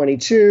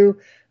 2022.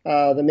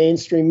 The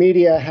mainstream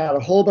media had a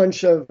whole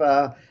bunch of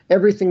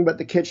everything but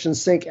the kitchen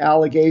sink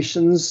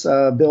allegations,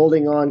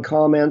 building on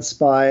comments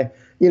by,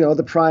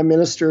 the Prime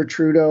Minister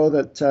Trudeau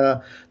that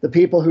the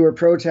people who were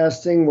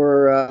protesting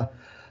were a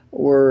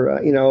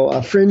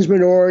fringe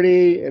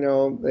minority.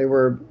 They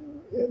were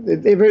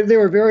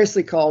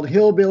variously called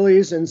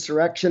hillbillies,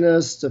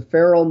 insurrectionists, a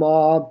feral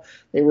mob.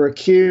 They were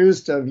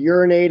accused of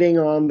urinating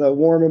on the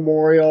War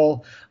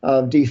Memorial,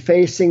 of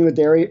defacing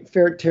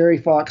the Terry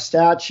Fox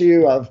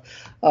statue,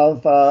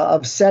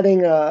 of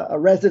setting a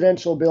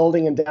residential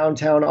building in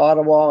downtown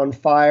Ottawa on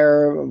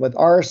fire with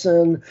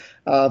arson,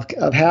 of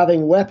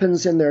having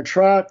weapons in their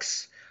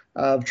trucks,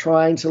 of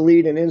trying to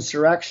lead an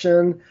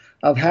insurrection,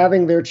 of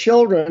having their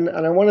children.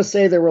 And I want to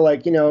say there were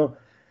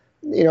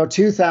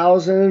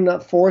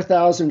 2,000,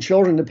 4,000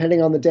 children,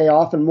 depending on the day,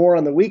 often more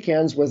on the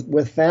weekends,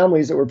 with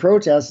families that were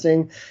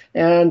protesting,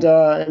 and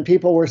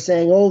people were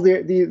saying,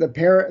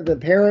 the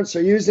parents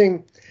are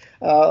using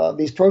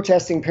these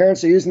protesting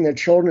parents are using their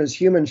children as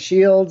human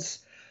shields.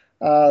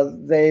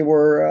 They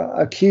were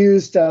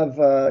accused of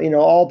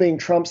all being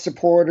Trump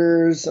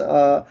supporters,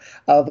 of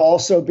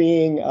also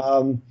being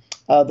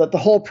that the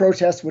whole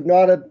protest would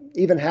not have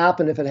even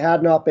happen if it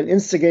had not been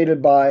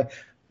instigated by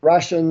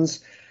Russians.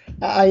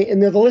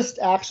 And the list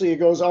actually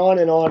goes on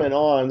and on and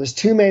on. There's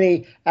too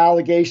many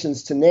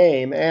allegations to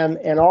name,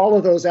 and all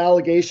of those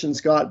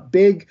allegations got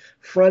big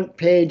front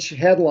page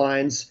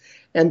headlines,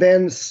 and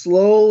then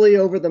slowly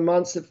over the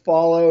months that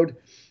followed,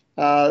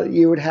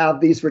 you would have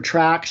these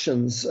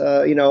retractions,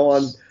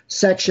 on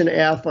Section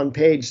F on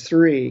page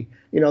 3.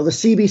 The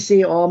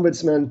CBC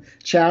ombudsman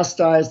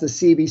chastised the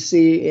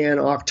CBC in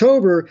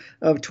October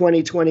of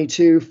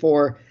 2022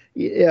 for,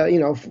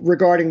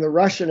 regarding the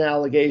Russian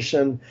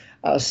allegation,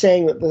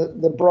 saying that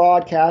the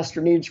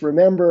broadcaster needs to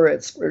remember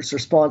its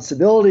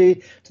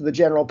responsibility to the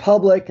general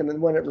public, and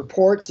then when it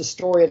reports a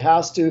story, it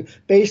has to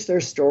base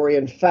their story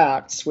in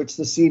facts, which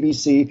the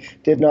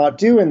CBC did not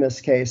do in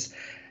this case.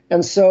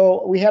 And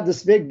so we have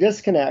this big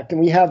disconnect, and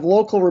we have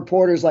local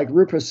reporters like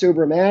Rupa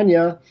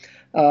Subramanya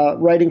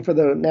writing for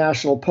the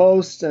National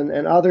Post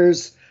and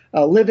others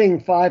living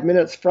 5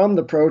 minutes from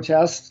the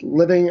protest,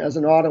 living as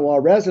an Ottawa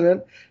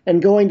resident,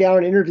 and going down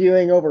and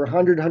interviewing over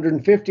 100,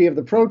 150 of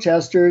the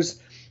protesters,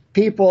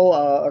 people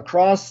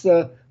across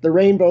the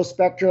rainbow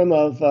spectrum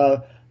of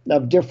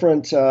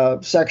different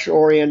sexual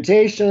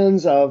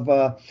orientations,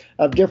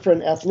 of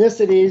different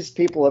ethnicities,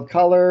 people of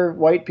color,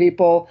 white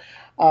people,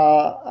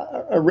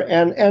 and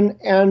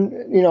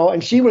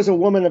she was a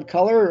woman of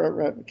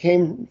color,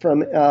 came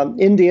from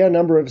India a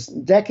number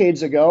of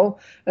decades ago,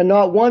 and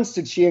not once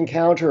did she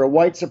encounter a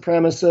white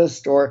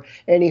supremacist or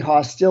any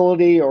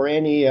hostility or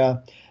any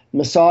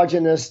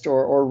misogynist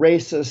or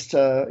racist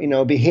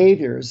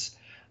behaviors.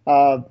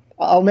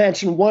 I'll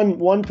mention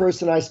one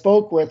person I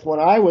spoke with when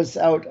I was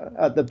out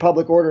at the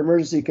Public Order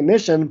Emergency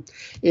Commission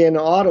in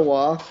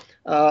Ottawa,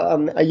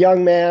 a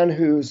young man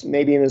who's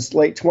maybe in his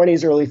late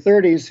 20s, early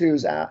 30s,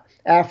 who's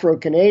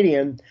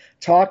Afro-Canadian,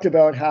 talked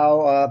about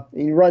how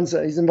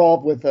he's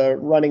involved with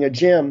running a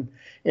gym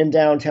in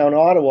downtown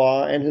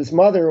Ottawa, and his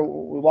mother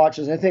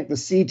watches, I think, the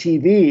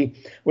CTV,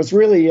 was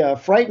really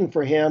frightened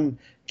for him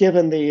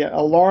given the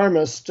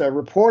alarmist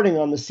reporting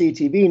on the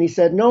CTV. And he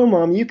said, "No,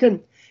 Mom, you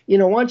can, why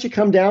don't you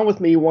come down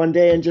with me one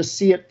day and just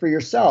see it for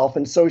yourself?"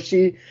 And so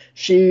she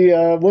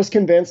was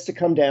convinced to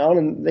come down,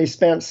 and they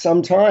spent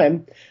some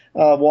time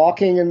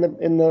walking in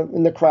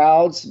the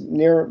crowds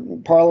near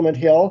Parliament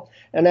Hill.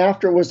 And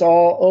after it was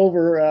all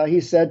over,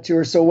 he said to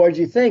her, "So what did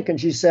you think?" And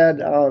she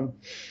said, I'm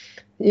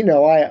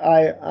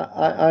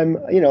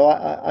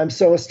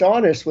so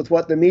astonished with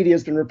what the media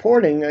has been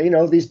reporting.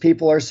 These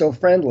people are so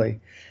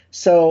friendly.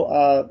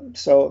 So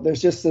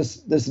there's just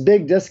this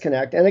big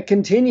disconnect, and it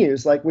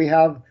continues. Like, we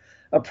have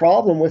a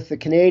problem with the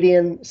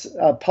Canadian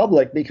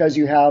public because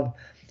you have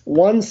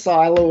one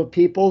silo of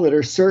people that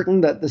are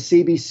certain that the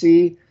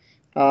CBC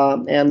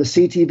and the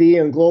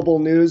CTV and Global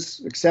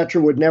News,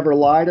 etc., would never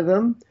lie to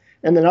them.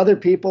 And then other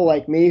people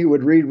like me who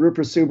would read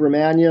Rupa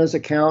Subramania's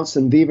accounts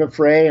and Viva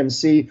Frei and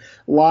see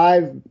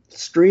live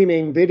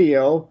streaming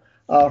video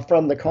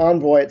from the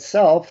convoy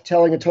itself,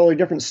 telling a totally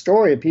different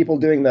story of people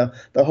doing the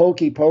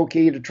hokey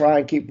pokey to try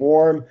and keep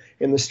warm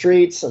in the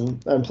streets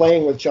and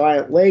playing with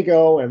giant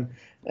Lego and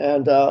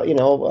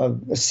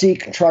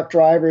Sikh truck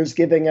drivers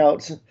giving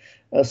out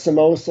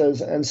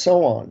samosas and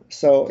so on.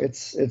 So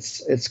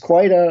it's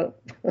quite a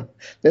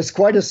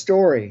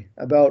story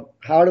about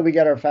how do we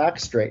get our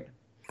facts straight.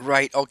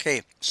 Right.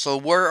 Okay. So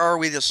where are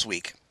we this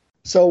week?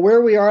 So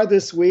where we are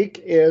this week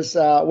is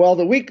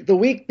the week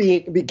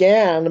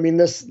began. I mean,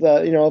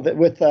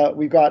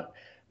 we've got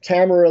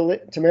Tamara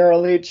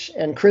Lich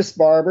and Chris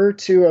Barber,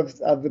 two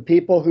of the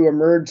people who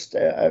emerged,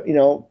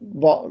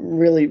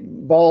 really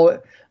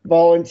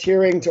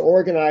volunteering to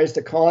organize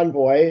the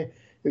convoy,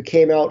 who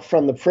came out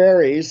from the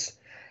prairies,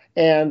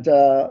 and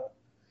the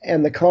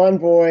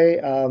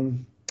convoy.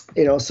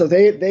 So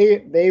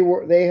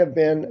they have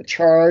been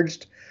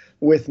charged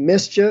with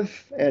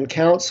mischief and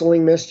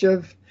counseling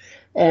mischief.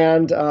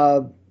 And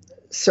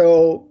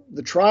so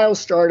the trial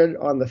started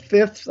on the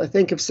 5th, I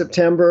think, of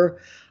September.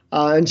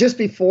 And just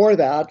before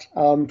that,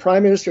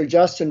 Prime Minister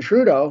Justin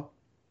Trudeau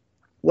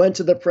went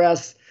to the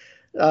press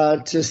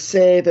to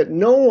say that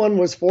no one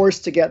was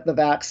forced to get the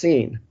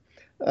vaccine.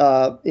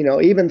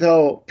 Even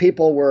though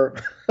people were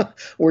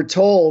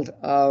told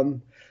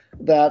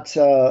that,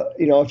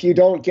 if you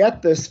don't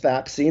get this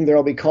vaccine,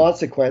 there'll be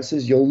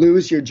consequences. You'll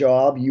lose your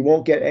job. You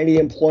won't get any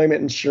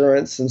employment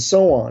insurance and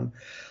so on.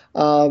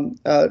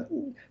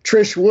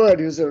 Trish Wood,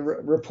 who's a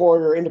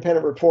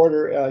independent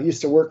reporter,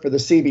 used to work for the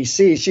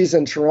CBC. She's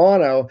in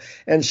Toronto,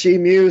 and she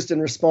mused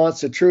in response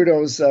to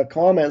Trudeau's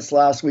comments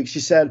last week. She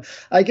said,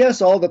 "I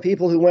guess all the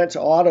people who went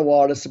to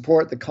Ottawa to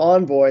support the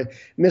convoy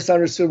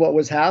misunderstood what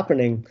was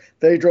happening.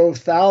 They drove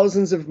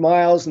thousands of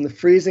miles in the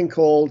freezing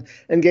cold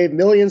and gave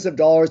millions of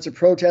dollars to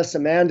protest a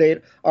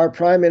mandate our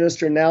prime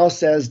minister now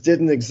says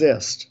didn't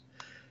exist."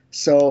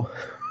 So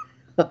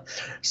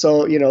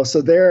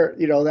there,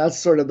 that's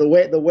sort of the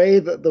way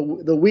that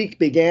the week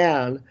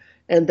began,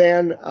 and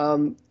then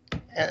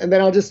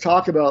I'll just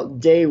talk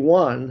about day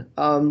one.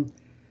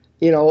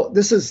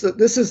 This is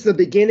the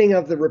beginning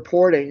of the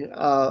reporting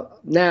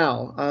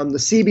now. The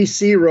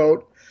CBC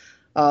wrote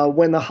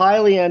When the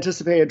highly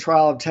anticipated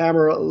trial of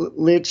Tamara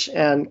Lich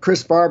and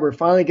Chris Barber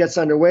finally gets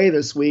underway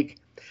this week,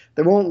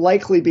 there won't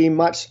likely be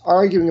much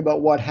arguing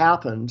about what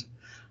happened.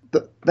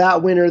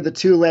 That winter, the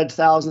two led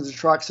thousands of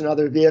trucks and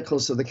other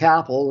vehicles to the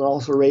Capitol and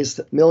also raised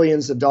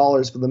millions of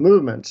dollars for the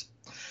movement.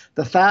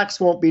 The facts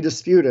won't be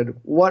disputed.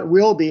 What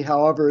will be,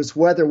 however, is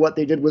whether what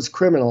they did was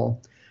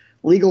criminal.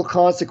 Legal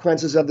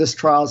consequences of this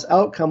trial's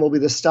outcome will be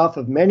the stuff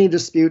of many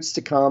disputes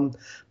to come,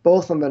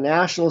 both on the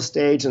national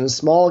stage and in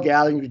small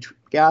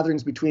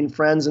gatherings between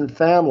friends and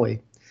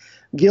family.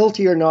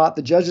 Guilty or not,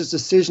 the judge's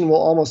decision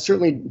will almost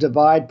certainly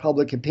divide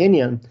public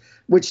opinion,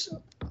 which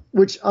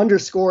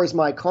underscores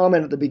my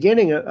comment at the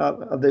beginning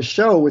of this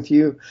show with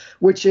you,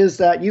 which is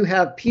that you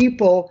have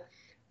people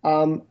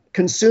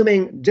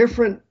consuming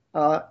different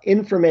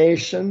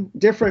information,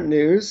 different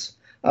news.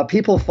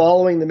 People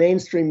following the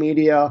mainstream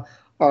media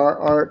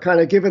are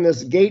kind of given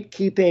this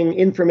gatekeeping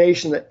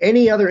information that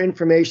any other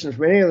information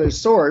from any other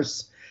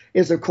source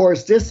is, of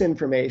course,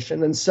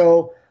 disinformation,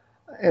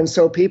 and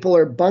so people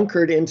are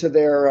bunkered into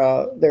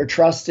their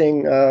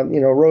trusting,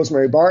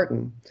 Rosemary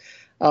Barton.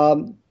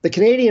 The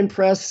Canadian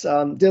press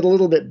did a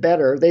little bit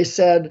better. They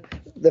said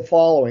the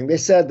following. They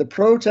said the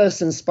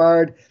protests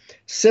inspired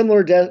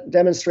similar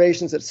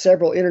demonstrations at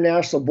several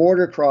international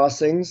border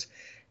crossings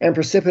and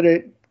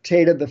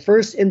precipitated the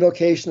first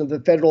invocation of the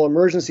Federal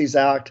Emergencies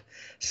Act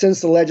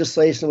since the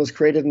legislation was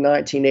created in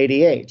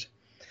 1988.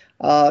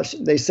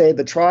 They say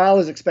the trial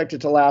is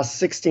expected to last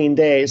 16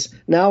 days.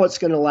 Now it's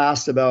going to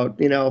last about,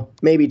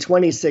 maybe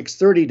 26,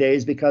 30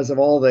 days because of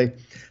all the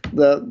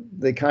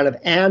kind of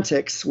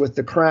antics with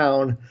the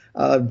Crown,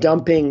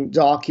 dumping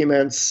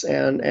documents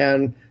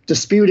and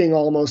disputing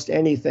almost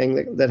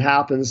anything that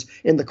happens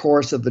in the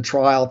course of the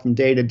trial from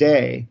day to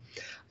day.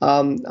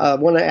 I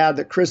want to add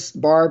that Chris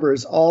Barber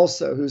is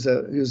also, who's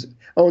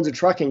owns a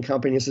trucking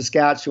company in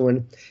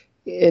Saskatchewan,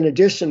 in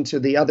addition to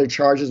the other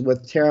charges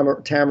with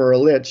Tamara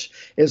Lich,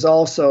 is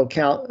also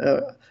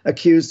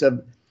accused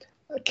of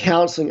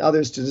counseling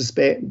others to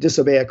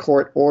disobey a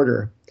court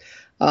order.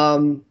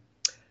 And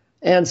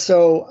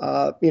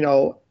so,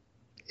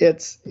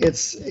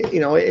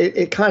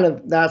 it kind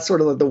of, that's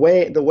sort of the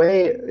way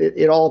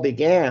it all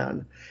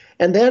began.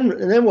 And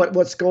then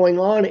what's going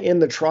on in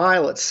the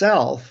trial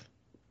itself?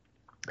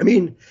 I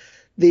mean,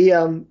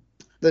 the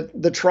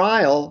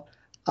trial,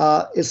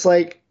 it's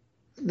like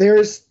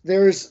there's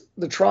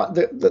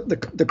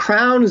the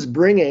Crown is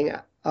bringing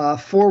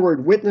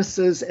forward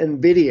witnesses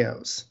and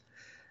videos.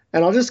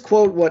 And I'll just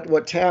quote what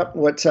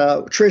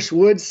Trish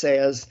Wood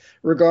says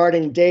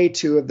regarding day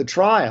 2 of the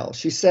trial.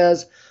 She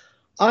says,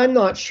 "I'm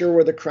not sure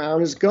where the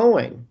Crown is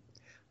going.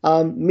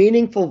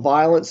 Meaningful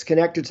violence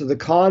connected to the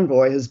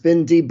convoy has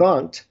been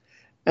debunked,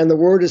 and the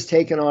word has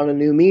taken on a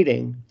new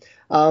meaning.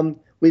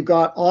 We've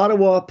got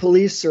Ottawa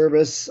Police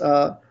Service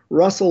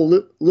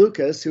Russell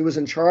Lucas, who was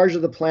in charge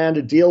of the plan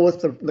to deal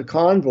with the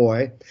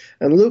convoy,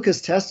 and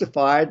Lucas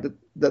testified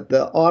that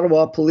the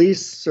Ottawa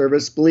Police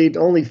Service believed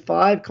only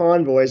 5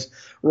 convoys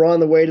were on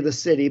the way to the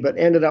city, but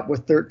ended up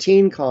with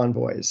 13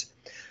 convoys.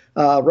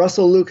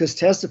 Russell Lucas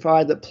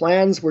testified that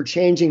plans were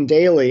changing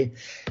daily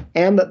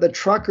and that the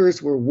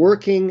truckers were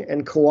working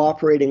and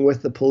cooperating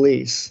with the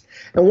police.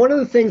 And one of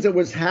the things that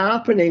was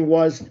happening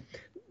was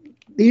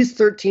these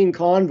 13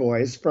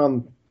 convoys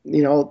from,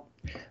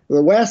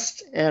 the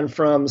West and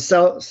from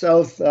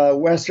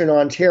southwestern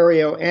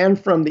Ontario and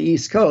from the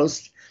East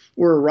Coast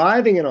were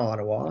arriving in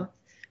Ottawa.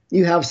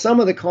 You have some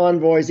of the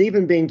convoys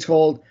even being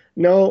told,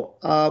 no,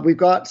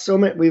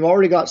 we've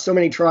already got so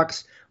many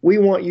trucks. We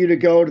want you to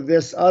go to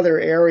this other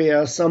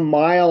area some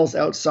miles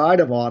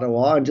outside of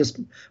Ottawa and just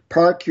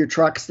park your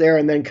trucks there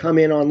and then come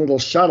in on little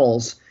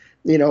shuttles,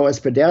 as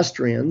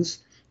pedestrians.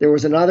 There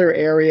was another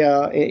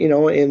area,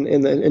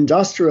 in the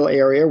industrial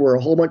area where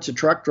a whole bunch of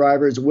truck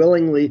drivers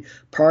willingly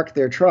parked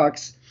their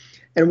trucks.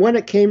 And when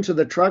it came to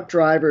the truck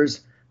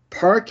drivers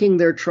parking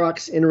their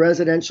trucks in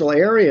residential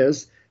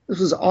areas, this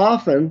was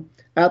often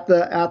at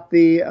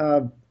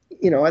the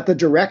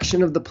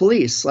direction of the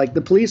police. Like the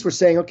police were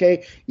saying,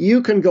 okay,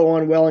 you can go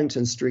on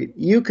Wellington Street,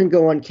 you can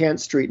go on Kent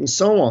Street, and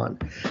so on.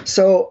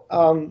 So,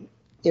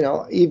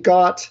 you've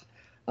got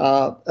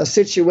a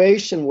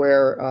situation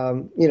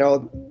where,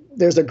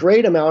 there's a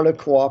great amount of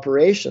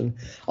cooperation.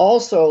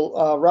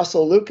 Also,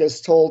 Russell Lucas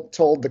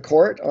told the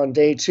court on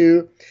day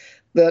 2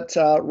 that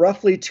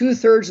roughly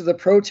 2/3 of the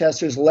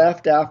protesters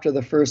left after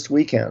the first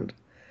weekend.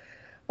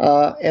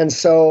 And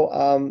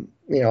so,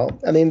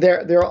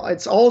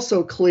 it's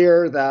also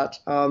clear that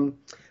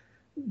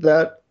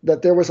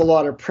that there was a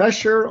lot of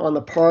pressure on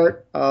the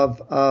part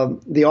of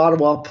the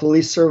Ottawa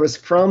Police Service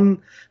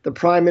from the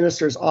Prime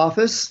Minister's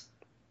office,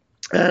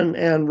 and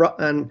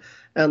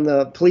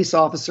the police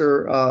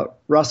officer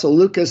Russell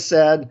Lucas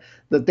said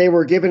that they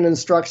were given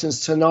instructions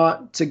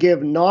to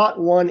give not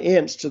 1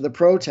 inch to the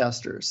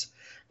protesters.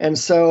 And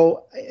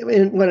so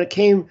when it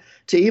came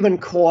to even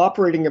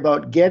cooperating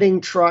about getting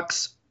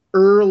trucks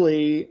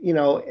early,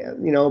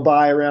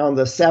 by around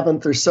the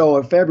 7th or so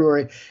of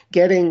February,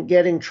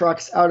 getting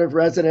trucks out of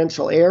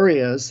residential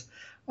areas,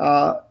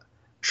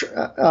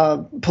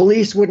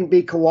 police wouldn't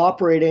be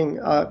cooperating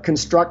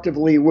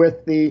constructively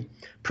with the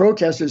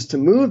protesters to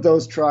move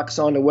those trucks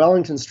onto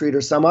Wellington Street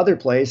or some other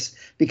place,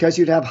 because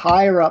you'd have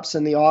higher ups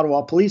in the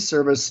Ottawa Police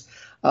Service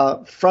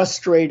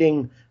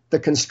frustrating the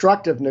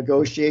constructive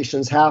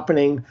negotiations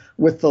happening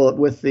with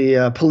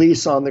the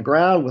police on the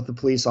ground, with the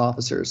police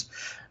officers.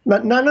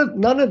 But none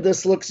of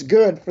this looks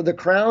good for the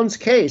Crown's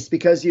case,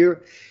 because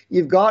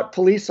you've got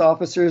police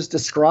officers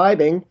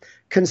describing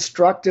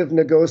constructive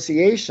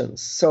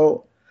negotiations.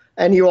 So,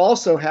 and you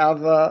also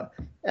have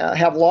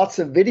lots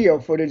of video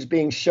footage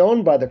being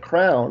shown by the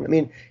Crown. I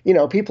mean,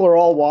 people are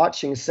all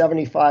watching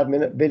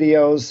 75-minute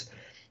videos,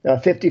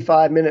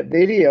 55-minute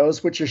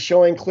videos, which are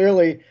showing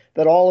clearly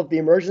that all of the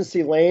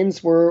emergency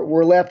lanes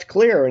were left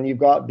clear, and you've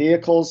got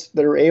vehicles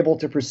that are able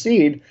to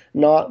proceed,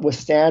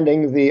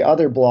 notwithstanding the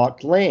other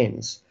blocked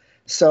lanes.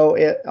 So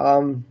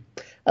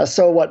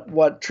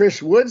what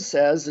Trish Wood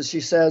says is,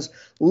 she says,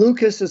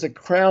 Lucas is a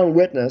Crown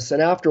witness,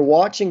 and after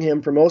watching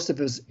him for most of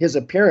his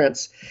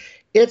appearance,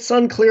 it's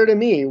unclear to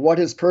me what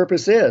his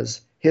purpose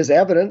is. His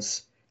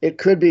evidence, it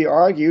could be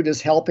argued,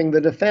 is helping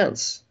the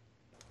defense.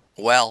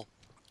 Well,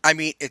 I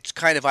mean, it's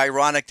kind of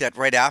ironic that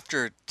right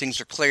after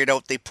things are cleared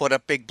out, they put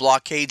up big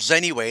blockades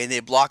anyway, and they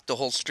blocked the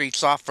whole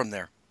streets off from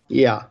there.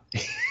 Yeah,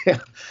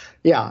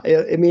 yeah.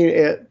 I mean,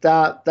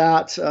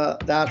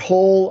 that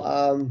whole,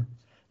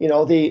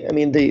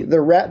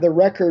 the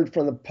record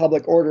from the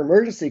Public Order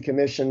Emergency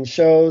Commission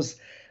shows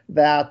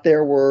that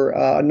there were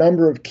a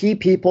number of key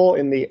people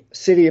in the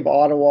city of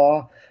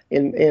Ottawa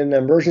in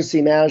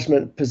emergency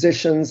management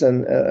positions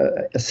and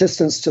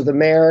assistants to the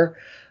mayor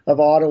of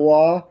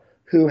Ottawa,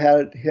 who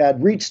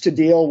had reached a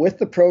deal with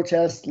the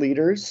protest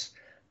leaders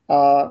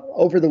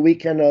over the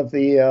weekend of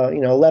the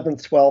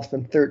 11th, 12th,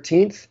 and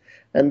 13th,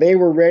 and they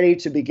were ready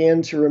to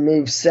begin to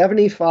remove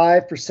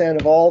 75%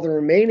 of all the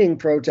remaining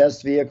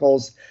protest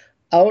vehicles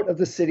out of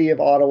the city of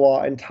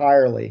Ottawa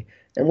entirely.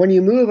 And when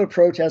you move a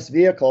protest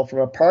vehicle from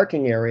a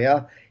parking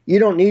area, you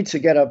don't need to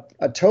get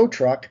a tow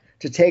truck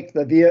to take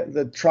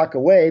the truck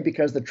away,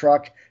 because the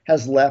truck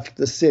has left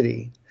the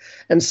city.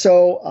 And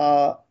so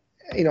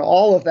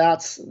all of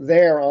that's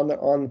there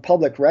on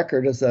public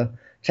record as a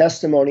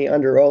testimony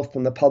under oath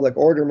from the Public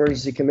Order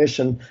Emergency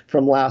Commission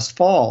from last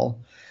fall.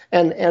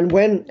 And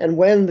when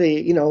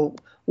the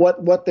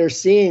what they're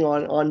seeing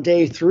on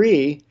day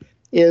 3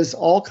 is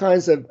all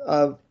kinds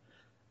of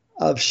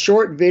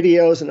short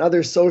videos and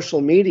other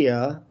social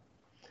media,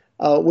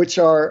 which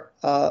are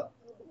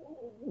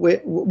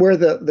where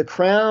the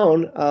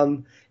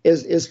Crown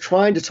is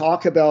trying to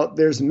talk about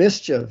there's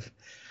mischief.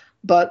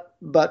 But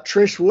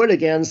Trish Wood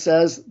again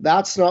says,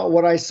 that's not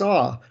what I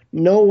saw.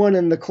 No one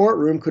in the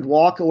courtroom could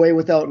walk away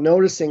without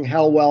noticing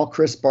how well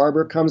Chris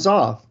Barber comes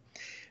off.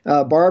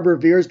 Barber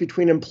veers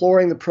between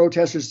imploring the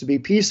protesters to be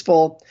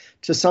peaceful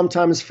to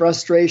sometimes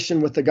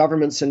frustration with the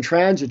government's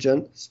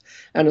intransigence,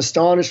 and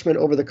astonishment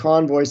over the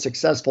convoy's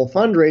successful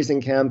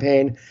fundraising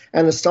campaign,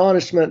 and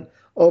astonishment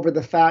over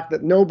the fact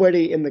that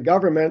nobody in the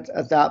government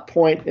at that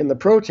point in the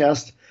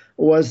protest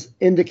was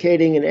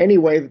indicating in any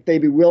way that they'd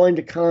be willing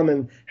to come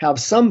and have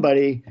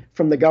somebody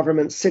from the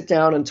government sit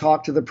down and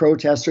talk to the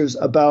protesters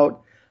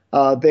about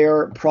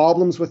their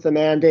problems with the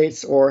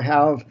mandates, or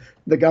have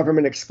the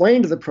government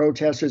explain to the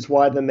protesters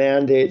why the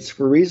mandates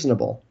were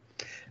reasonable.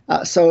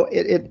 So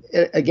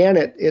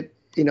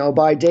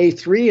by day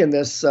 3 in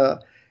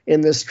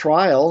this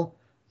trial,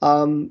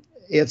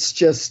 it's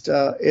just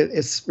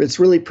it's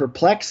really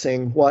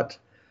perplexing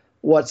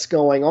what's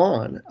going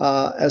on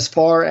as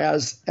far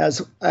as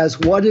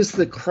what is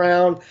the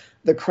Crown.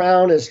 The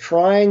Crown is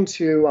trying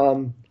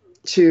to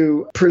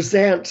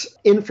present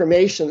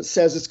information that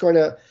says it's going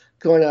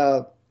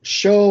to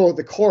show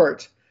the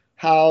court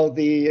how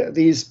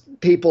these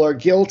people are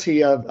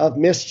guilty of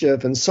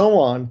mischief and so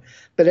on.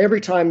 But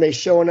every time they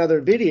show another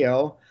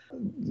video,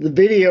 the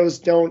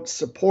videos don't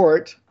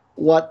support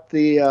what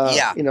the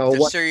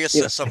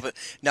seriousness of it.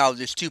 Now,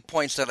 there's 2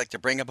 points I'd like to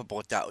bring up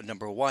about that.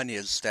 Number one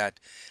is that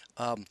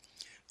on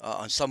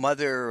some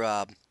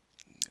other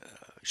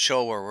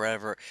show or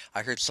wherever,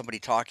 I heard somebody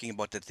talking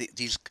about that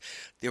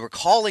they were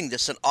calling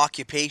this an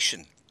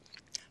occupation.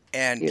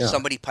 And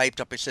somebody piped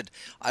up and said,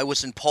 I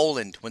was in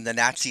Poland when the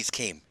Nazis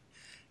came,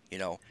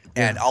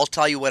 and I'll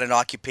tell you what an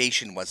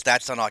occupation was.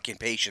 That's an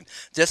occupation.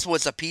 This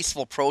was a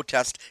peaceful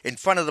protest in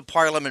front of the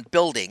Parliament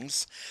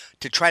buildings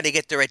to try to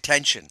get their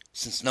attention,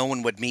 since no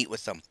one would meet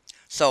with them.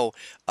 So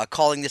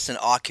calling this an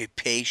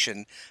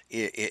occupation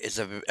is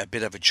a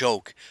bit of a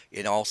joke,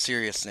 in all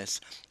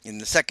seriousness.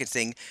 And the second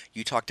thing,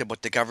 you talked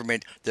about the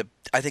government.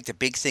 I think the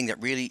big thing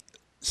that really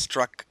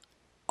struck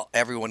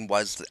everyone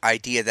was the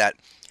idea that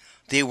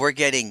they were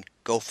getting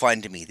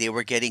GoFundMe. They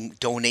were getting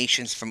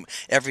donations from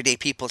everyday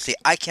people. Say,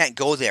 I can't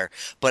go there,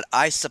 but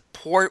I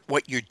support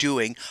what you're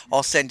doing.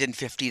 I'll send in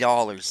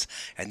 $50.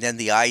 And then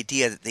the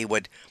idea that they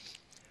would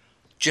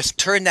just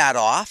turn that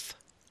off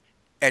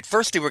at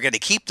first they were going to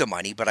keep the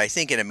money, but I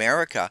think in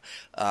America,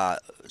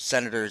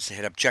 senators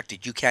had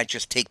objected. You can't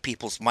just take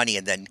people's money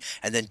and then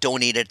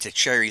donate it to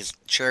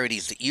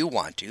charities that you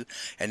want to.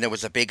 And there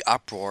was a big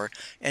uproar.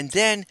 And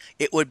then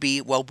it would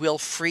be, well, we'll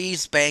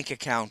freeze bank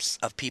accounts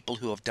of people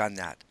who have done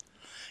that.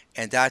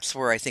 And that's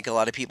where I think a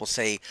lot of people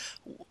say,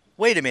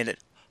 wait a minute,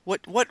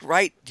 what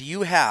right do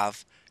you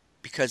have,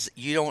 because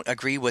you don't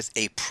agree with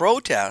a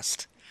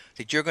protest,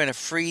 that you're going to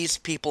freeze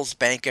people's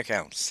bank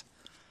accounts?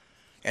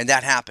 And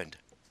that happened.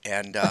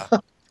 And,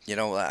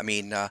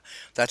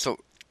 that's what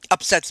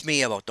upsets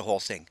me about the whole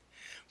thing,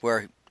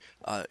 where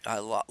I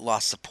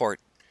lost support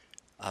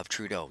of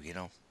Trudeau,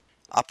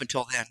 up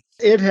until then.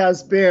 It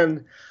has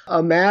been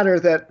a matter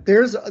that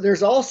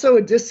there's also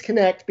a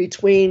disconnect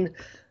between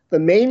the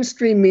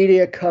mainstream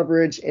media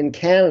coverage in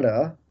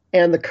Canada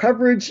and the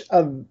coverage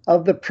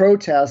of the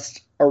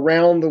protest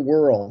around the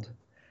world.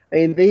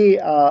 I mean, the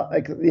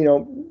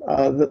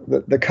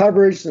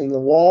coverage in the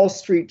Wall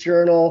Street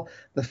Journal,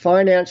 the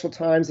Financial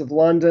Times of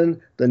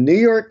London, the New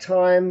York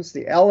Times,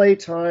 the LA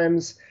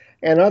Times,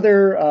 and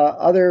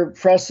other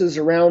presses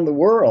around the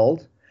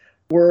world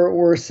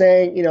were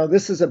saying,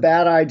 this is a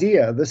bad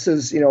idea. This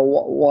is,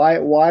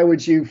 why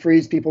would you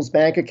freeze people's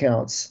bank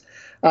accounts?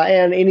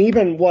 And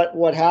even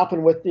what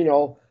happened with,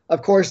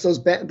 of course,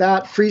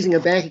 that freezing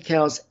of bank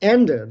accounts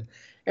ended.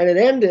 And it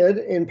ended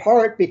in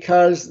part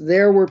because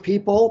there were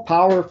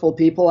powerful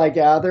people, I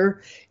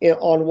gather,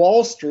 on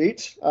Wall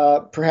Street,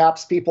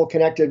 perhaps people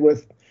connected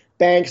with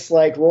banks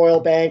like Royal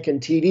Bank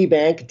and TD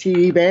Bank.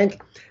 TD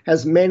Bank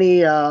has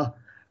many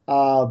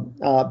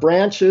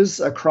branches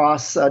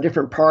across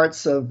different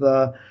parts of,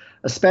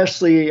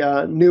 especially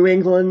New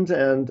England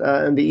and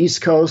the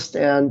East Coast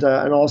and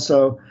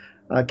also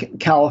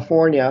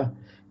California.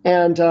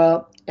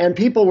 And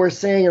people were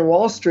saying in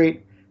Wall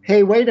Street,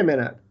 hey, wait a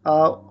minute.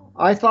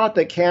 I thought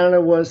that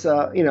Canada was,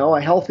 a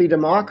healthy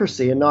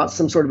democracy and not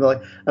some sort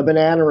of a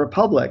banana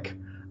republic.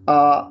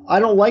 I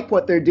don't like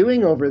what they're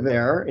doing over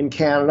there in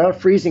Canada,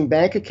 freezing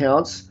bank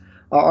accounts.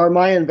 Are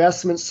my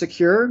investments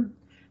secure?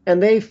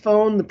 And they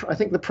phoned, I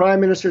think, the Prime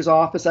Minister's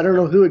office. I don't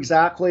know who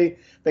exactly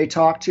they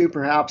talked to,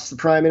 perhaps the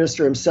Prime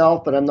Minister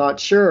himself, but I'm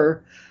not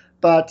sure.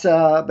 But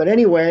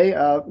anyway,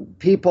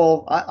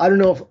 people, I don't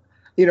know if,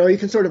 you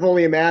can sort of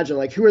only imagine,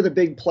 like, who are the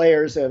big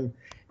players in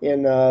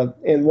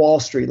Wall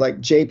Street, like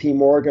J.P.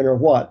 Morgan or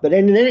what. But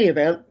in any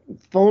event,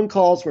 phone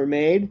calls were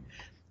made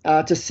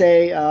to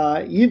say,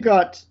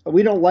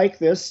 we don't like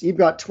this. You've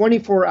got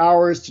 24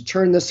 hours to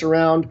turn this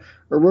around,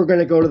 or we're going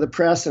to go to the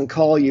press and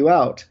call you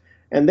out.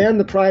 And then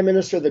the Prime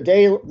Minister, the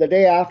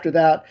day after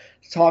that,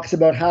 talks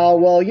about how,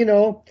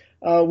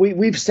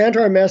 we've sent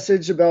our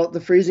message about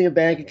the freezing of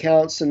bank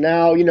accounts, and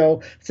now,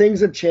 things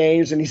have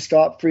changed, and he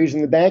stopped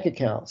freezing the bank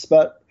accounts.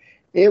 But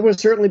it was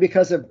certainly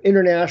because of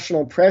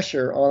international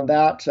pressure on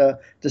that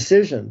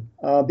decision,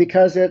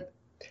 because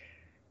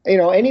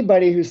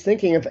anybody who's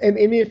thinking of,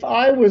 if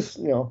I was,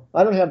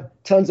 I don't have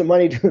tons of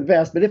money to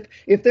invest, but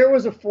if there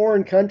was a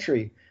foreign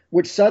country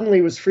which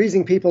suddenly was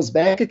freezing people's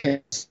bank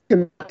accounts,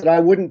 that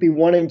I wouldn't be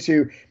wanting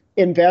to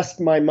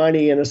invest my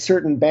money in a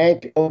certain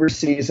bank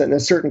overseas in a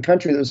certain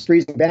country that was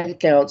freezing bank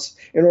accounts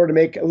in order to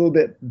make a little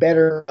bit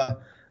better,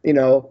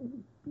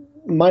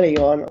 money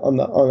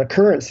on the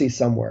currency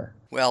somewhere.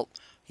 Well,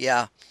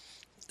 yeah.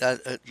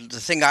 The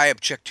thing I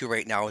object to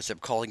right now is I'm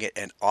calling it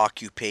an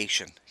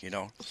occupation,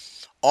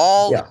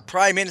 All the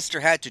Prime Minister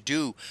had to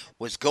do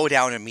was go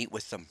down and meet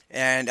with them.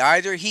 And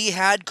either he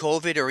had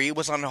COVID, or he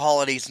was on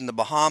holidays in the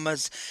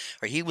Bahamas,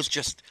 or he was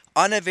just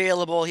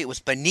unavailable. It was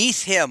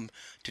beneath him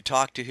to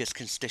talk to his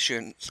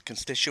constituents,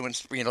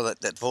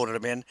 that voted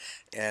him in.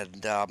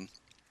 And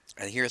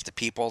here's the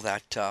people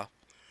that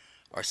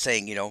are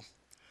saying,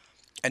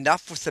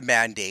 enough with the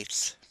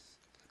mandates,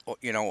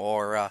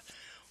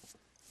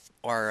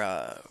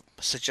 or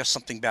suggest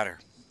something better.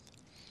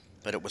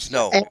 But it was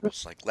no. It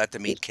was like, let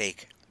them eat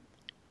cake.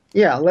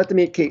 Yeah, let them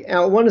eat cake.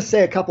 I want to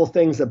say a couple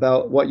things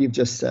about what you've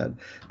just said.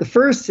 The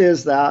first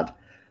is that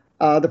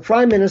the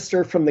Prime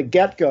Minister from the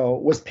get-go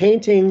was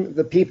painting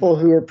the people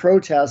who were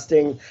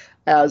protesting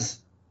as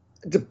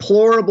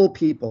deplorable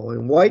people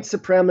and white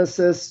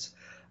supremacists.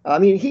 I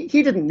mean,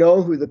 he didn't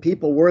know who the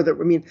people were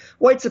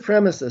white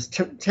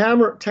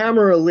supremacists.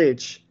 Tamara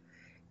Lich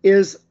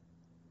is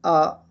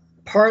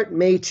part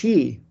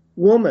Métis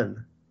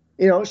woman.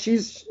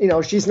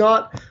 She's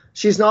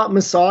not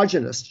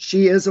misogynist.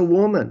 She is a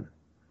woman.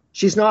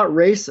 She's not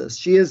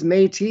racist. She is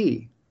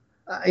Métis.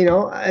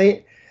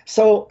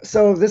 So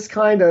this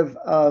kind of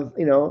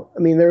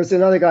there's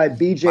another guy,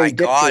 BJ. My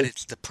God,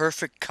 it's the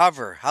perfect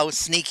cover. How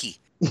sneaky.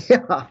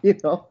 Yeah,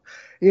 it'd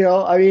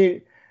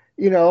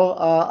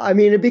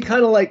be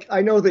kind of like,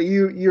 I know that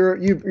you're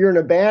in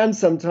a band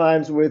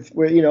sometimes with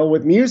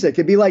music.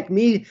 It'd be like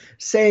me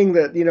saying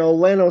that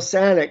Leno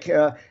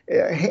Sanik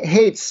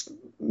hates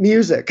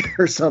music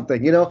or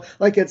something.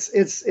 Like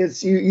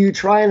it's you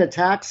try and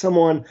attack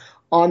someone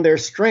on their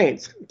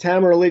strengths.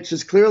 Tamara Lich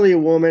is clearly a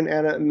woman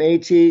and a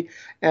Métis,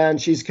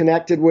 and she's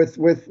connected with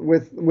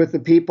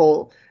the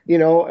people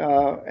in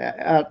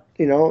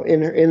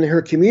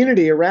her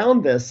community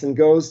around this, and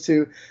goes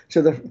to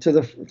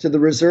the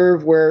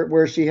reserve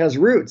where she has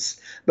roots.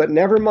 But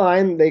never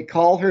mind, they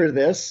call her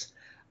this.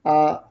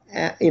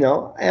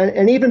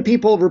 And even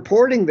people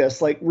reporting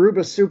this, like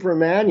Ruba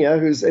Subramania,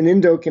 who's an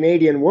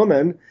Indo-Canadian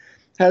woman,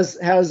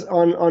 has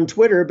on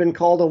Twitter been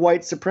called a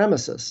white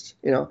supremacist.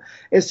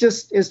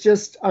 It's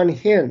just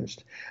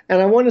unhinged.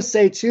 And I want to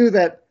say too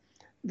that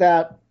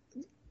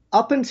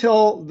up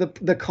until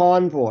the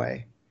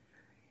convoy,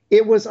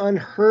 it was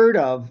unheard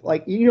of.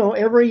 Like,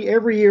 every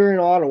year in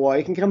Ottawa,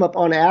 you can come up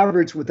on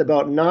average with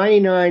about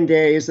 99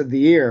 days of the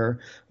year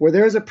where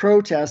there's a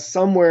protest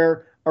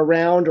somewhere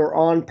around or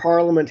on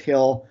Parliament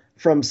Hill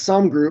from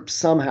some group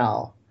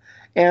somehow.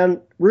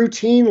 And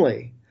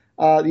routinely,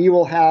 you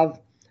will have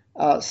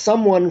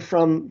someone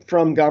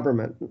from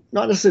government,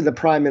 not necessarily the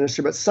prime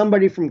minister, but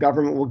somebody from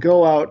government will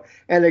go out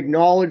and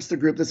acknowledge the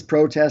group that's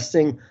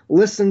protesting,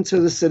 listen to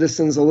the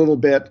citizens a little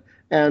bit,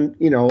 and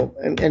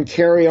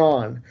carry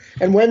on.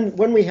 And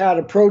when we had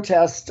a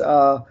protest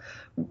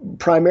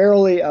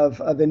primarily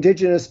of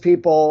Indigenous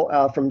people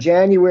from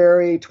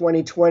January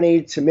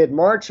 2020 to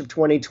mid-March of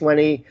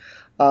 2020,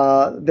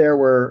 there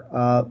were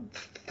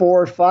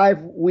 4 or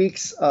 5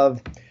 weeks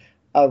of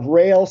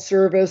rail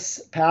service.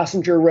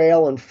 Passenger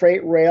rail and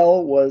freight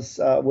rail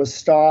was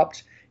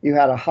stopped. You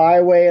had a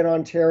highway in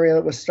Ontario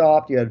that was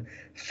stopped. You had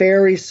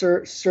ferry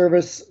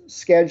service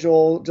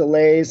schedule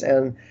delays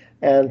and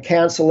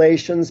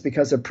cancellations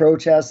because of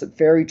protests at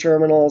ferry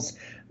terminals,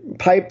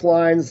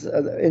 pipelines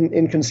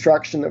in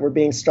construction that were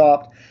being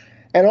stopped.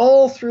 And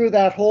all through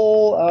that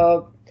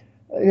whole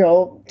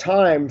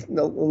time,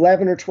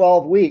 11 or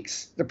 12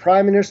 weeks, the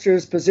Prime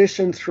Minister's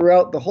position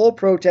throughout the whole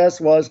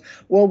protest was,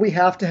 well, we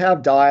have to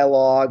have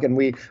dialogue, and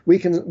we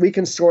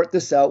can sort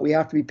this out. We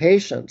have to be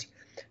patient.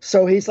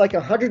 So he's like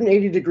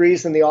 180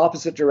 degrees in the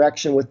opposite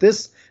direction with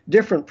this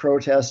different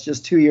protest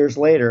just 2 years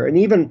later. And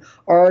even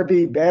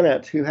R.B.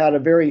 Bennett, who had a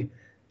very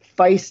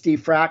feisty,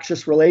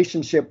 fractious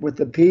relationship with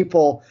the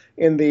people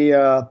in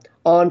the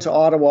On to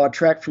Ottawa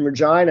trek from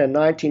Regina in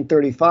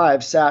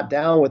 1935, sat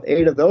down with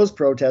 8 of those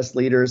protest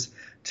leaders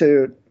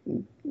to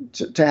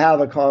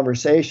have a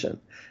conversation.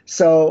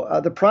 So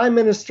the Prime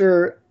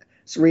Minister's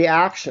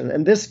reaction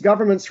and this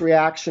government's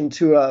reaction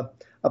to a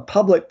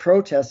public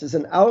protest is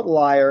an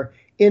outlier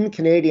in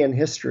Canadian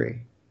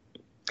history.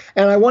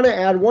 And I want to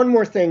add one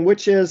more thing,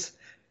 which is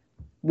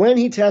when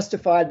he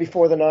testified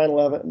before the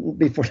 9/11,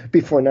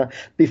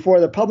 before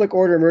the Public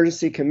Order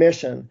Emergency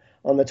Commission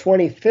on the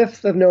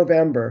 25th of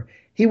November,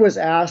 he was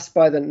asked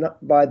by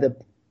the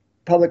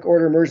Public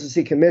Order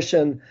Emergency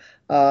Commission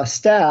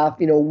staff,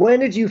 when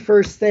did you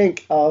first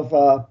think of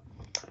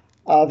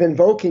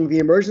invoking the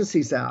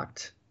Emergencies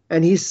Act?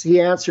 And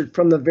he answered,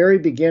 from the very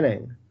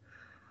beginning.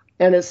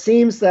 And it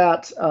seems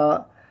that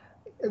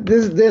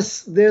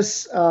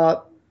this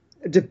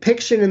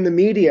depiction in the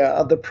media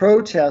of the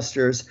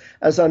protesters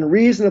as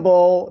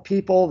unreasonable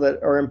people that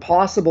are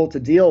impossible to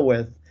deal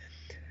with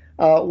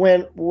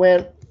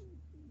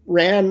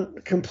ran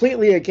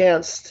completely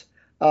against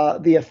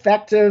the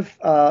effective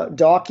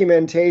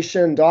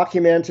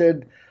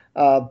documented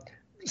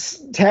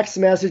text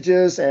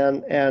messages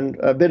and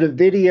a bit of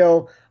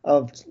video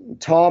of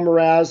Tom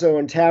Marazzo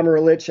and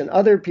Tamara Lich and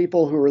other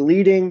people who were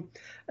leading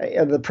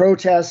the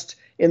protest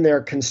in their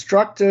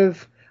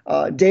constructive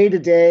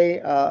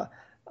day-to-day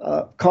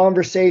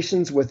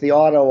conversations with the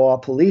Ottawa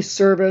Police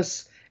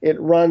Service. It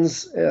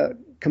runs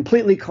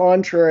completely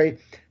contrary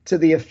to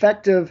the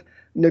effective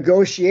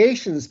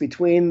negotiations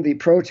between the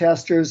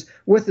protesters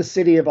with the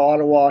city of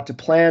Ottawa to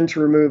plan to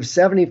remove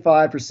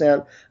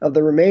 75% of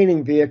the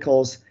remaining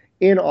vehicles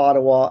in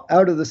Ottawa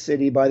out of the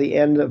city by the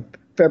end of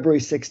February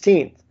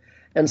 16th.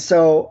 And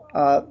so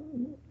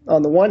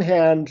on the one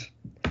hand,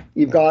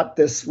 you've got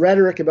this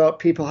rhetoric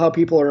about how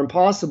people are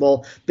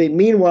impossible, but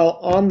meanwhile,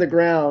 on the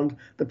ground,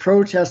 the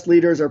protest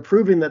leaders are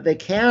proving that they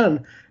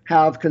can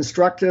have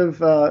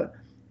constructive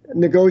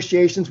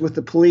negotiations with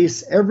the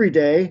police every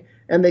day,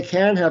 and they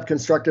can have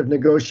constructive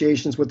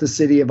negotiations with the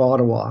city of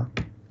Ottawa.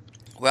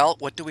 Well,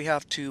 what do we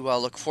have to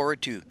look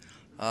forward to?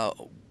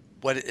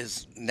 What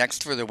is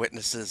next for the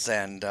witnesses,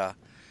 and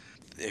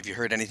have you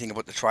heard anything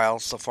about the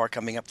trials so far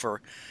coming up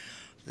for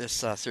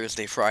this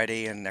Thursday,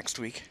 Friday, and next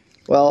week?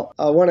 Well,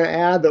 I want to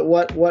add that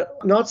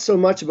what not so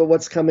much about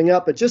what's coming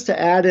up, but just to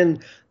add in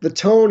the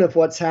tone of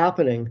what's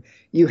happening.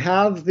 You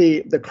have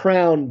the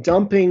Crown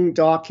dumping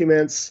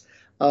documents,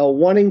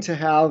 wanting to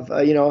have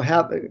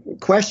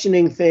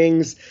questioning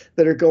things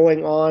that are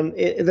going on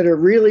that are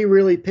really,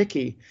 really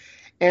picky.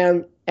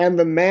 And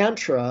the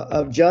mantra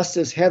of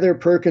Justice Heather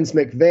Perkins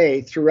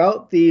McVeigh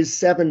throughout these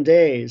 7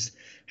 days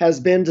has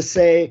been to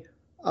say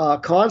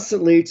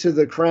constantly to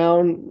the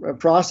Crown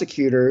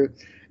prosecutor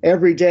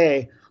every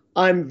day,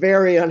 I'm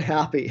very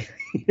unhappy.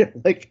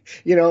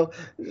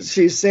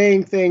 She's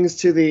saying things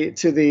to the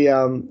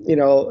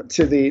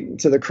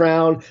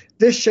Crown.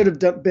 This should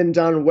have been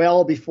done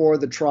well before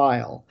the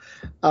trial,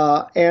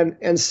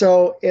 and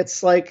so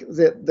it's like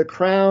the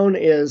Crown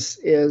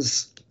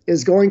is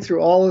going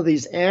through all of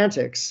these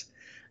antics,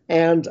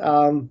 and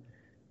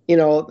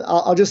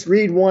I'll just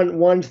read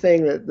one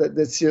thing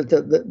that's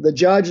the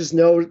judge has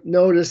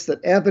noticed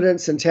that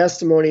evidence and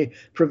testimony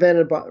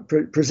presented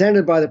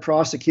by the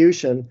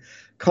prosecution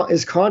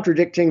is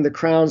contradicting the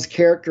Crown's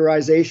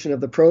characterization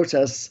of the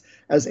protests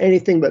as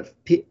anything but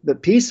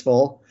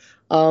peaceful.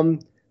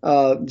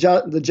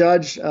 The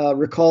judge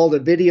recalled a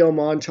video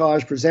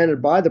montage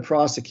presented by the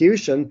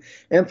prosecution,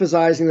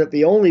 emphasizing that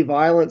the only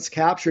violence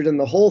captured in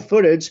the whole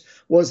footage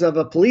was of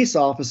a police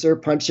officer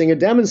punching a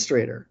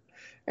demonstrator.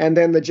 And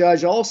then the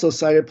judge also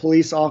cited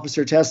police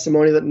officer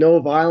testimony that no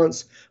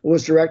violence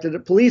was directed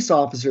at police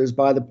officers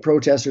by the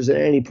protesters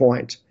at any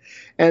point.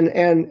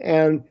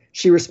 And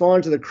she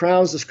responded to the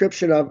Crown's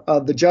description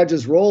of the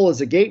judge's role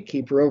as a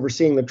gatekeeper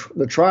overseeing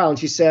the trial. And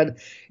she said,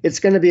 it's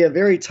going to be a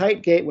very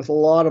tight gate with a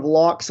lot of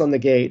locks on the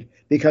gate,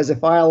 because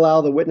if I allow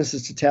the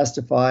witnesses to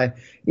testify,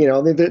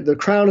 the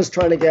Crown is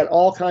trying to get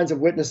all kinds of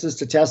witnesses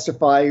to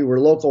testify who were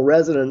local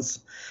residents.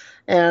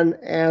 And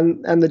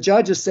the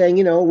judge is saying,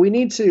 we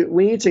need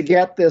to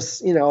get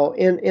this,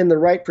 in the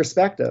right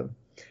perspective.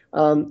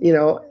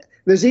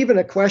 There's even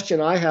a question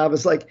I have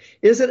is like,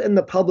 is it in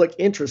the public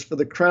interest for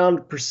the Crown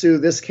to pursue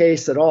this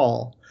case at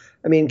all?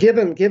 I mean,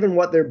 given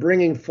what they're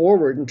bringing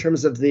forward in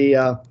terms of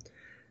the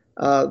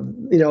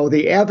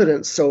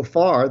evidence so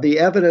far, the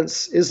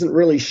evidence isn't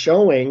really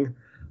showing,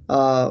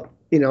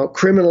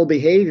 criminal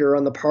behavior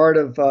on the part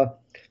of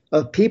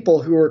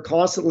people who are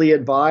constantly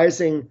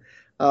advising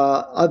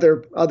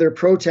other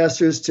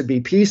protesters to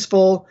be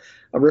peaceful,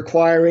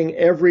 requiring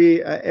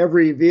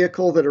every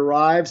vehicle that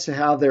arrives to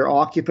have their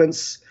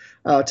occupants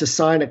to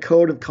sign a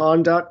code of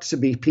conduct to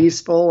be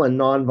peaceful and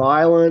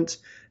nonviolent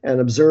and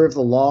observe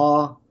the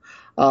law.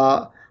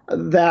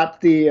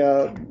 That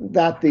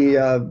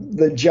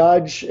the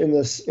judge in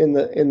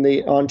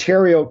the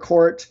Ontario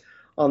court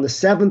on the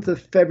 7th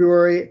of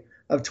February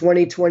of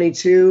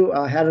 2022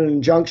 had an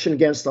injunction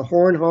against the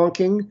horn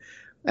honking,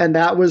 and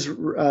that was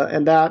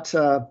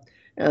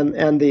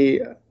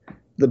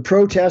the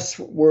protests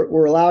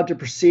were allowed to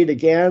proceed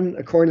again,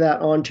 according to that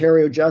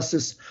Ontario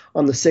justice,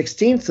 on the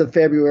 16th of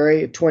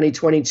February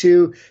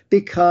 2022,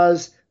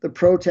 because the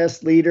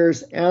protest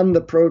leaders and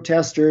the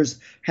protesters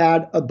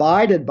had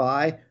abided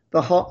by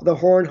the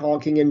horn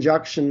honking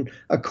injunction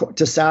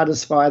to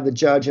satisfy the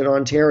judge in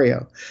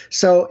Ontario.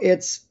 So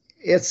it's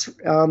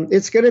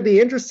going to be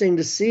interesting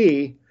to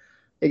see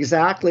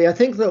exactly. I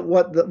think that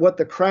what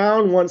the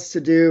Crown wants to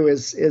do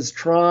is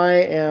try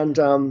and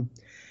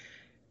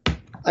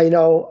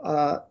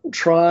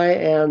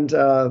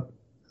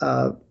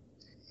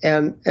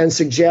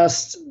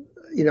suggest,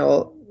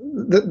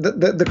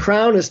 the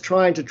Crown is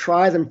trying to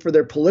try them for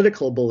their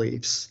political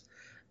beliefs,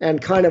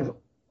 and kind of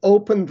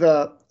open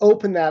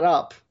that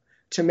up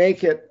to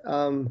make it,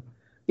 that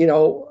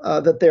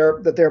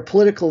their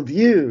political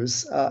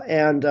views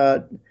and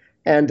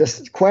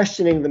just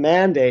questioning the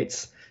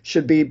mandates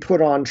should be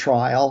put on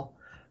trial,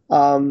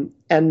 and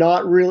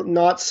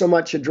not so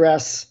much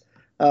address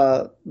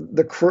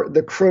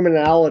the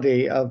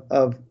criminality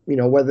of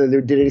whether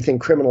they did anything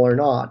criminal or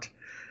not.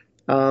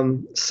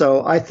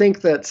 So I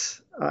think that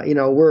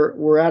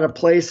we're at a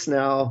place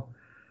now,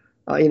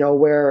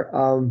 where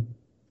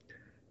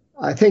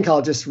I think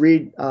I'll just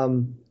read. I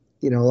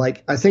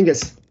think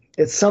it's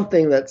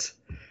something that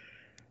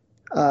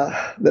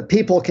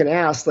people can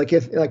ask. Like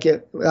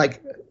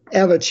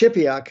Eva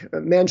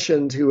Chipiuk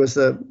mentioned, who was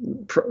a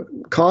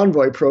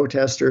convoy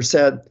protester,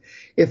 said,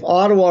 if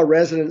Ottawa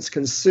residents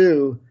can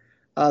sue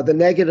the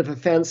negative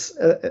effects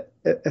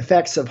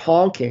of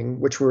honking,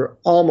 which were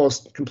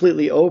almost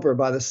completely over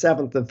by the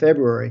 7th of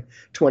February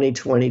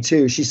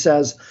 2022. She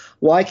says,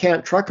 why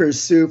can't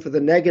truckers sue for the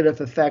negative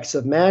effects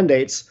of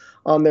mandates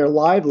on their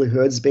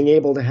livelihoods, being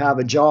able to have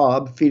a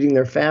job, feeding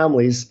their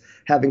families,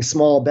 having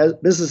small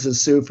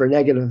businesses sue for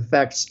negative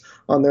effects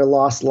on their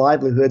lost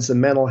livelihoods and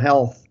mental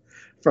health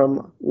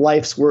from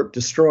life's work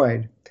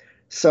destroyed?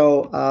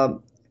 So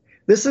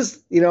this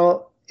is,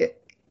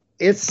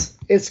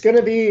 it's going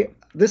to be.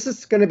 This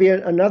is going to be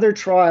another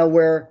trial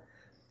where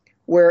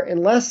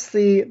unless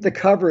the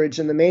coverage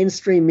in the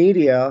mainstream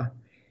media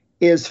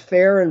is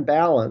fair and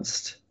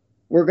balanced,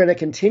 we're going to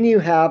continue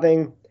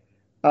having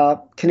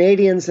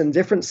Canadians in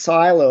different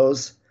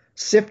silos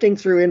sifting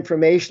through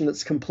information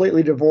that's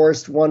completely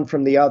divorced one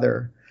from the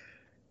other.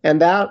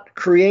 And that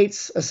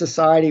creates a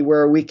society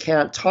where we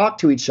can't talk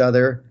to each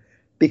other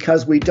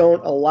because we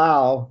don't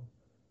allow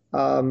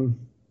an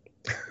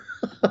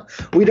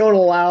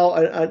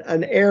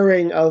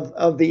airing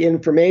of the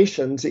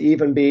information to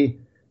even be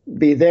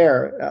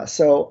there.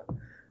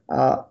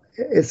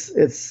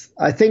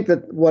 I think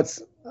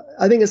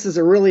this is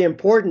a really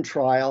important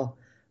trial,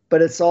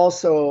 but it's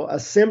also a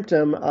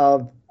symptom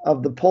of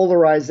the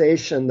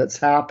polarization that's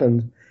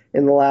happened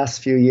in the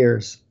last few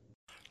years.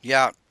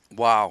 Yeah.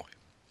 Wow.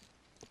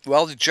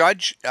 Well, the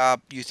judge,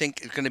 you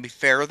think is going to be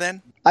fair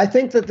then? I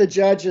think that the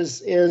judge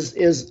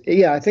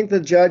I think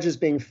the judge is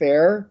being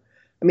fair.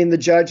 I mean, the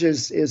judge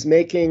is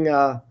making,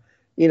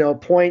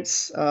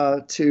 points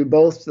to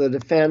both the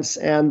defense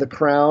and the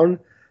Crown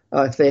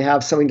if they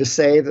have something to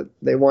say that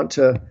they want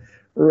to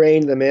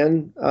rein them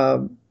in.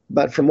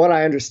 but from what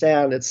I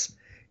understand, it's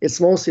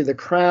mostly the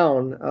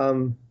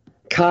Crown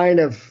kind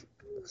of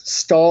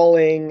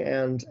stalling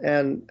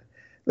and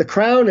the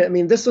Crown. I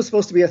mean, this was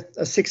supposed to be a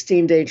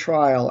 16-day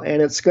trial,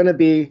 and it's going to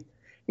be,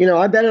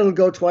 I bet it'll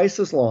go twice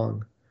as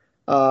long,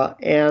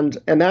 and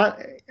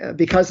that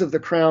because of the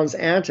Crown's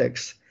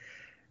antics,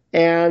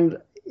 and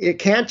it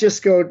can't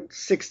just go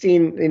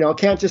 16. It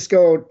can't just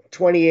go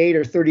 28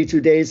 or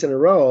 32 days in a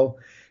row,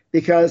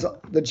 because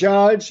the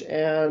judge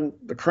and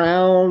the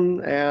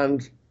Crown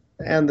and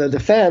the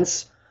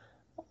defense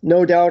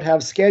no doubt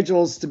have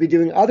schedules to be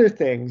doing other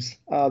things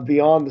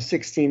beyond the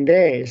 16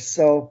 days.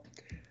 So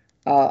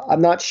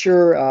I'm not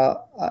sure.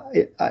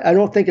 I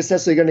don't think it's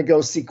necessarily going to go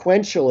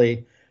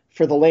sequentially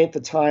for the length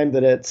of time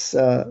that it's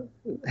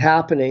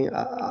happening.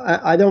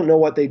 I don't know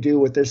what they do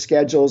with their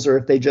schedules, or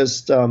if they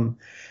just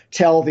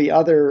tell the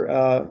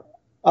other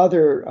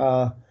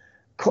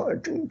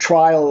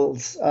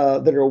trials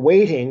that are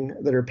waiting,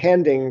 that are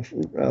pending,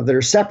 that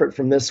are separate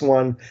from this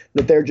one,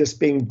 that they're just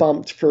being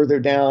bumped further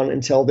down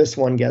until this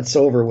one gets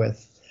over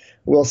with.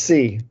 We'll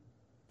see.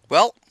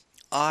 Well,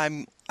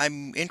 I'm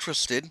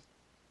interested.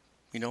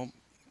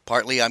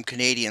 Partly I'm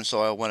Canadian,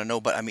 so I want to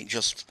know. But I mean,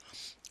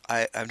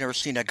 I've never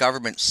seen a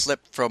government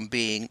slip from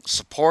being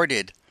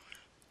supported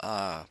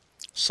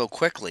so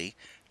quickly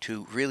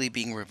to really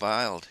being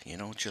reviled.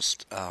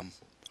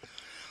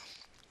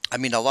 I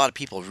mean, a lot of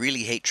people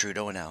really hate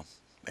Trudeau now,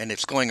 and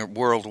it's going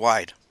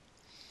worldwide.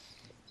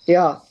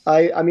 Yeah,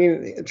 I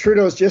mean,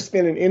 Trudeau's just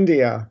been in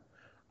India,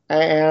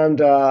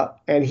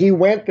 and he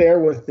went there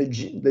with the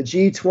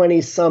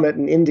G20 summit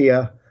in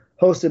India,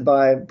 hosted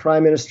by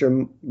Prime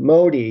Minister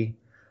Modi.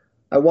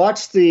 I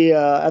watched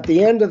at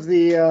the end of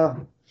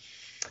the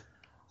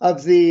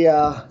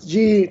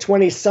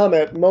G20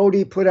 summit,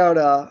 Modi put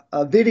out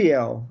a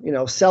video,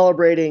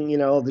 celebrating,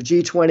 the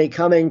G20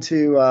 coming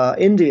to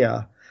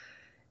India.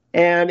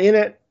 And in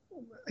it,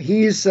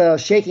 he's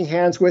shaking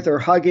hands with or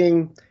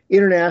hugging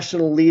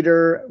international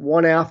leader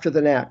one after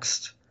the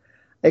next,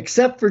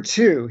 except for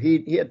two.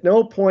 He at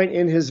no point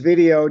in his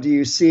video do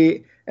you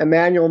see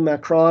Emmanuel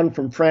Macron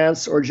from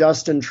France or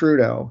Justin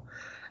Trudeau.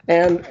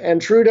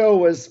 And Trudeau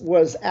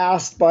was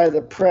asked by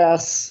the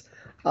press,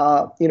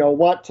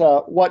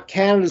 what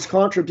Canada's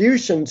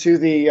contribution to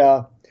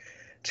the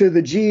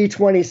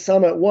G20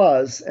 summit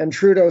was, and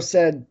Trudeau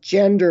said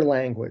gender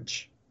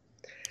language.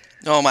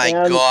 Oh my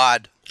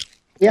God.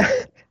 Yeah,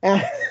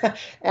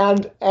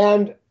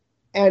 and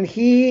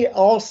he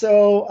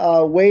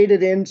also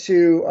waded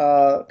into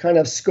kind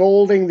of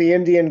scolding the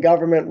Indian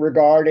government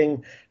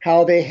regarding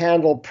how they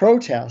handle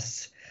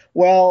protests.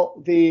 Well,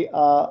 the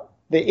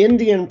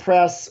Indian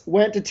press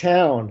went to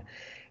town,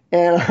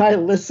 and I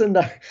listened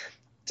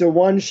to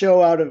one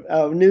show out of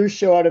a news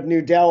show out of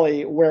New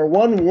Delhi, where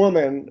one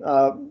woman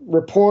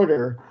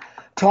reporter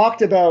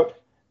talked about,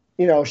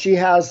 she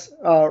has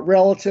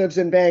relatives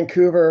in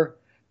Vancouver.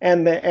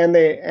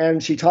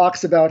 And she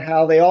talks about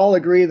how they all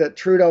agree that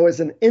Trudeau is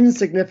an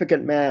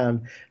insignificant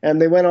man,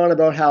 and they went on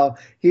about how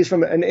he's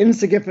from an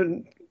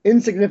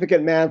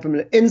insignificant man from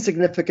an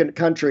insignificant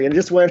country, and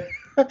just went.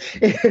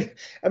 It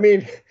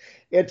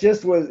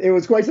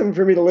was quite something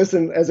for me to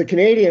listen as a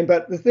Canadian.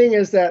 But the thing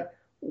is that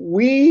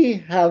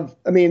we have,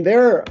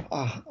 they're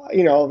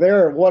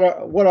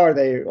what are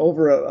they,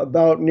 over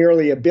about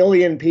nearly 1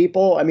 billion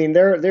people? I mean,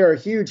 they're a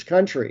huge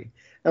country,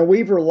 and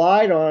we've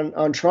relied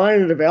on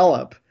trying to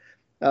develop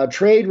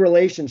trade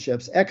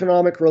relationships,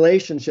 economic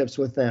relationships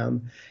with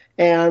them,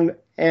 and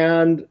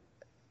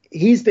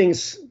he's being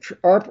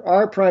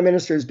our prime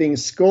minister is being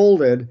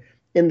scolded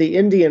in the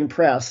Indian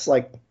press,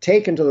 like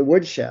taken to the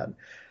woodshed,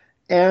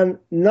 and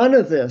none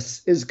of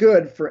this is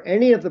good for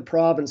any of the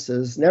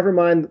provinces. Never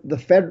mind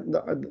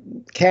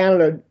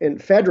Canada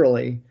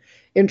federally,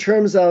 in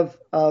terms of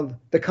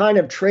the kind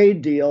of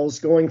trade deals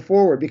going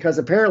forward, because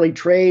apparently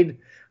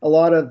a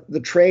lot of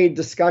the trade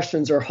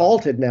discussions are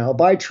halted now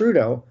by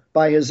Trudeau,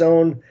 by his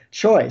own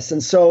choice.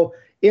 And so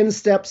in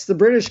steps the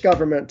British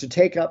government to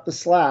take up the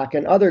slack,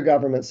 and other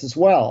governments as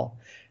well.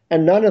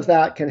 And none of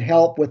that can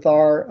help with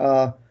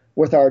our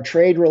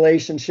trade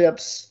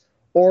relationships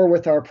or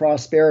with our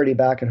prosperity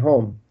back at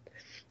home.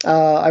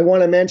 I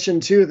want to mention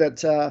too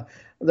that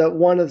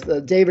one of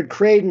the David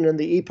Krayden in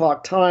the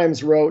Epoch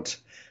Times wrote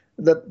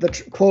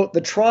that quote,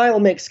 "The trial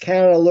makes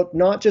Canada look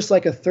not just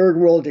like a third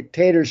world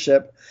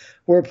dictatorship,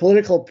 where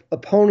political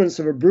opponents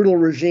of a brutal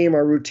regime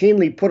are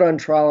routinely put on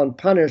trial and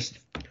punished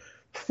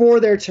for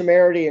their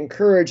temerity and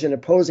courage in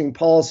opposing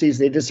policies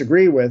they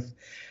disagree with.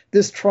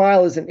 This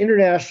trial is an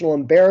international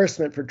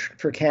embarrassment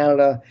for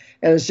Canada,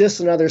 and is just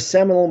another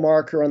seminal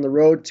marker on the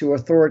road to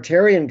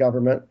authoritarian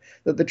government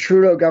that the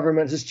Trudeau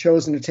government has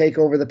chosen to take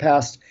over the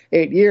past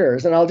 8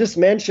 years." And I'll just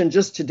mention,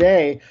 just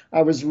today,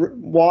 I was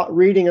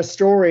reading a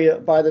story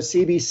by the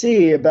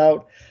CBC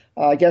about,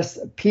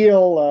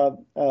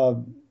 Peel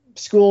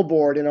School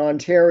Board in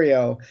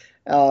Ontario,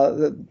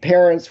 The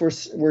parents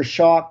were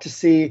shocked to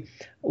see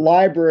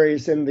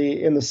libraries in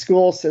the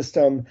school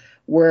system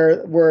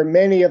where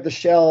many of the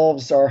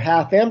shelves are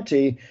half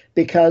empty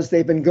because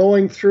they've been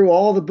going through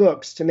all the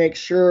books to make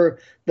sure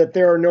that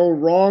there are no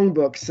wrong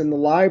books in the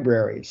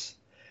libraries.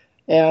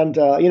 And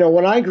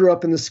when I grew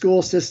up in the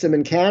school system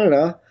in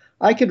Canada,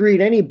 I could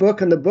read any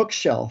book on the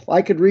bookshelf.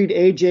 I could read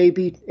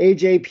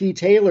A.J.P.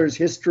 Taylor's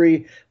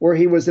history, where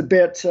he was a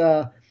bit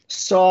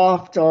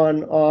soft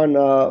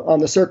on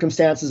the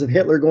circumstances of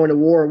Hitler going to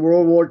war in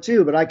World War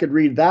II, but I could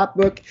read that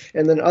book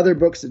and then other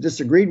books that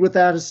disagreed with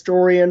that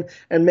historian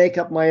and make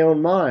up my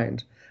own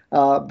mind.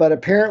 But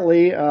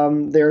apparently,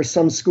 there are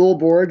some school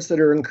boards that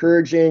are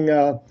encouraging,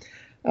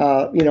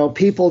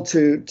 people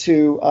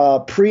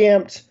to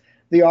preempt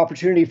the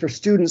opportunity for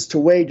students to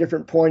weigh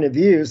different point of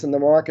views in the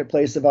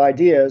marketplace of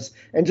ideas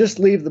and just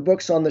leave the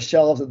books on the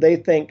shelves that they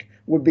think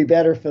would be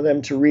better for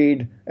them to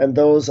read, and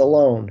those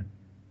alone.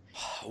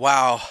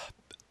 Wow.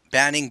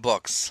 Banning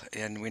books,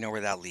 and we know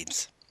where that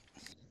leads.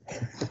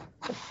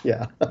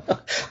 Yeah.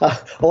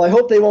 Well, I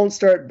hope they won't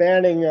start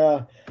banning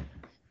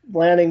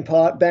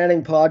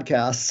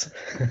podcasts.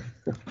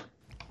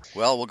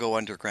 Well, we'll go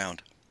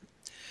underground.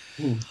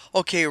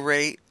 Okay,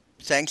 Ray,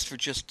 thanks for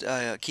just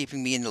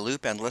keeping me in the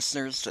loop, and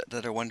listeners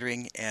that are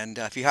wondering. And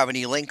if you have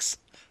any links,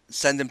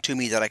 send them to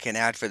me that I can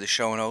add for the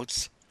show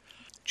notes.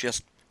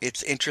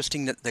 It's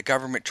interesting that the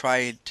government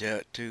tried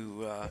to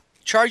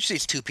charge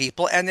these two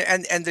people, and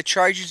the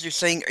charges you're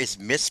saying is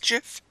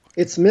mischief?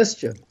 It's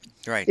mischief.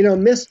 Right.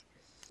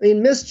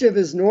 Mischief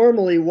is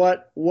normally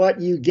what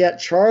you get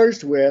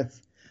charged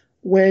with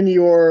when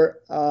you're,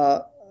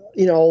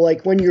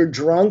 like when you're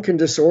drunk and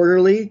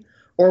disorderly,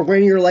 or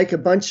when you're like a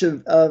bunch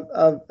of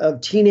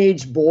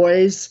teenage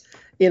boys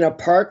in a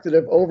park that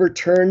have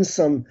overturned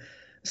some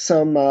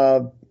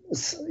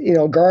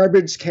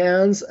garbage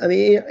cans. I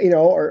mean,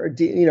 or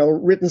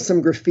written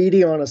some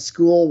graffiti on a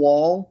school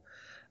wall.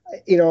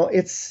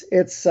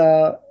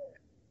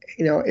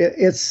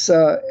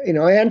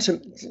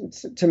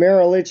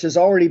 Tamara Lich has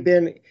already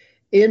been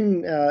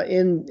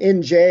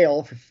in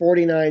jail for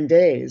 49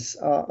 days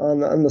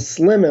on the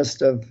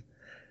slimmest of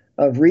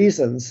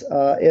reasons.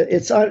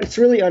 It's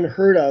really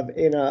unheard of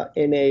in a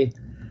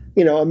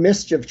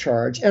mischief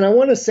charge. And I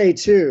want to say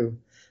too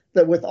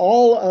that with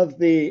all of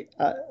the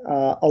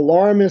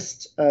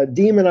alarmist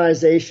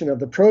demonization of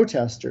the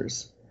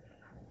protesters,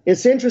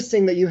 it's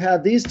interesting that you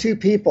have these two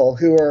people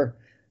who are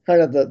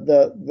kind of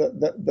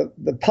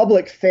the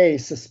public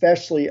face,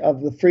 especially of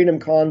the Freedom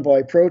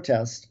Convoy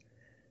protest.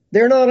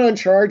 They're not on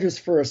charges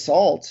for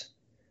assault.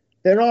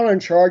 They're not on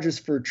charges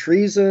for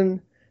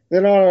treason.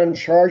 They're not on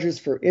charges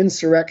for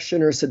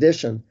insurrection or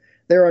sedition.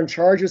 They're on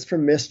charges for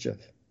mischief.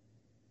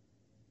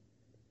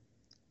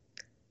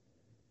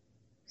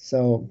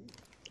 So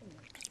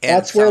and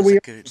that's where we.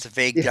 It's a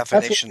vague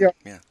definition.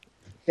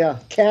 Yeah,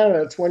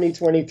 Canada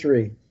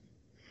 2023.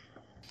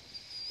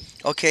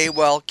 Okay,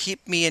 well,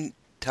 keep me in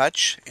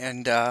touch,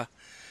 and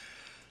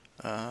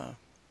I'm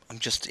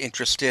just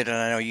interested, and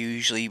I know you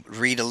usually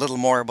read a little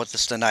more about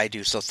this than I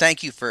do, so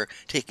thank you for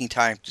taking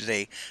time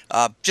today.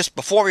 Just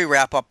before we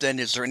wrap up then,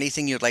 is there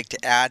anything you'd like to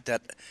add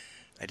that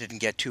I didn't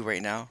get to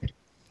right now?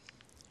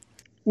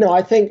 No,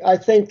 I think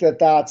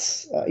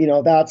that's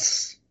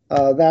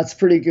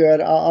pretty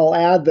good. I'll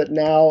add that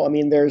now, I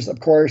mean, there's of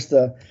course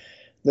the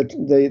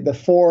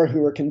four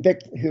who were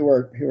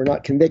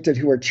not convicted,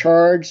 who were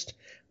charged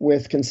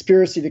with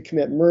conspiracy to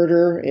commit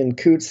murder in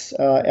Coutts,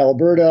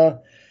 Alberta,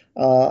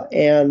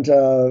 and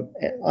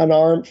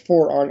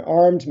four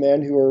unarmed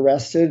men who were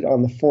arrested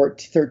on the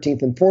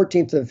 13th and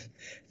 14th of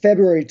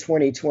February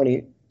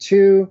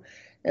 2022,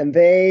 and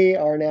they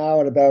are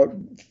now at about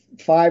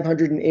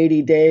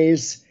 580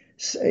 days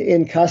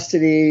in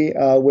custody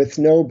with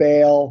no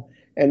bail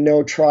and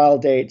no trial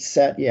date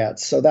set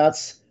yet. So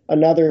that's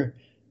another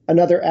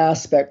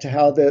aspect to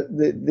how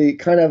the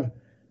kind of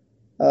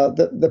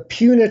the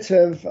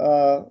punitive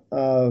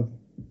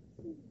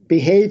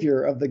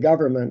behavior of the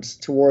government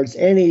towards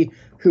any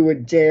who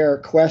would dare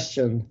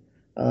question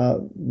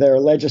their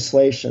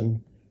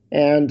legislation,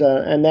 and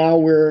now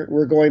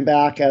we're going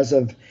back as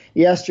of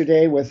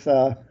yesterday with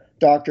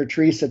Dr.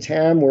 Theresa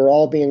Tam. We're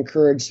all being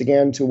encouraged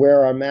again to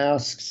wear our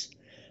masks,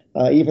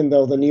 even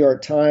though the New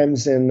York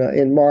Times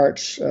in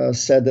March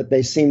said that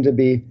they seem to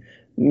be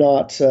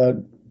not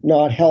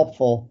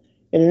helpful.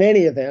 And in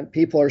any event,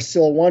 people are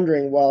still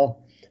wondering, well,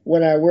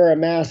 when I wear a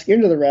mask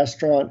into the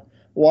restaurant,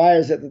 why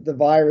is it that the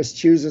virus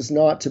chooses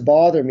not to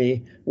bother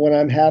me when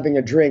I'm having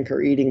a drink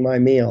or eating my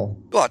meal?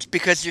 Well, it's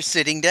because you're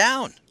sitting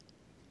down.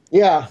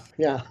 Yeah.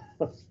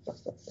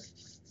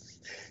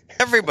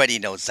 Everybody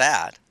knows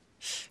that.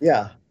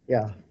 Yeah.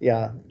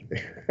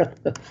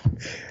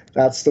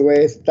 That's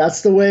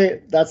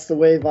the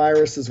way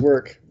viruses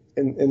work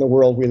in the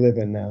world we live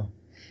in now.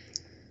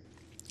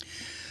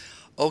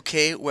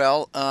 Okay,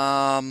 well,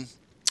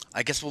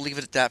 I guess we'll leave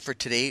it at that for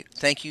today.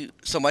 Thank you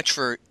so much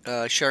for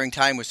sharing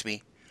time with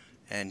me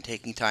and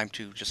taking time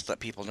to just let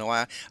people know.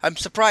 I'm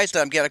surprised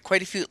that I'm getting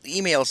quite a few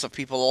emails of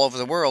people all over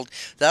the world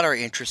that are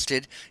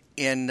interested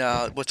in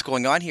what's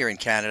going on here in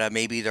Canada.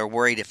 Maybe they're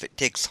worried if it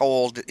takes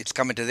hold, it's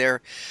coming to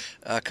their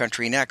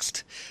country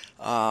next.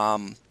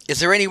 Is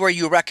there anywhere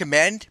you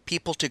recommend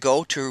people to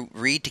go to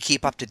read to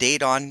keep up to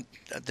date on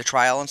the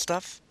trial and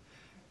stuff?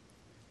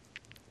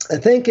 I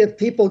think if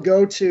people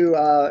go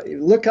to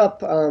look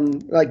up,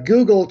 like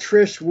Google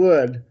Trish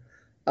Wood,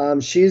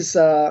 she has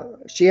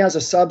a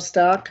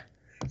Substack,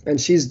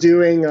 and she's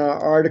doing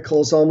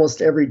articles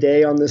almost every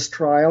day on this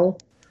trial.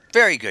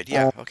 Very good.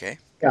 Yeah. Okay.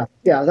 Yeah.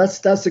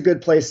 That's a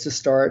good place to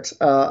start.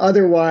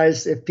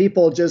 Otherwise, if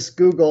people just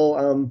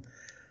Google,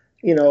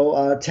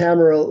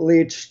 Tamara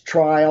Lich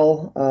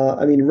trial,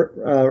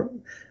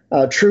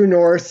 True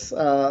North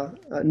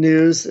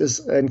News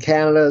in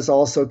Canada is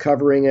also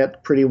covering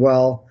it pretty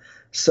well.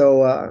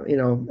 So,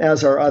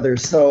 as are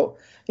others. So,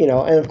 and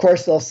of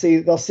course they'll see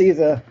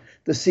the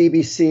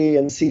CBC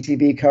and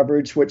CTV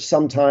coverage, which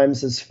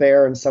sometimes is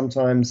fair and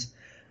sometimes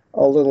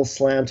a little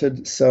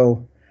slanted.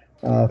 So,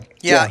 and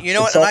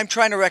I'm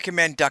trying to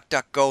recommend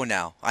DuckDuckGo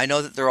now. I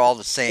know that they're all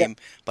the same,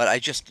 but I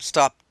just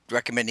stopped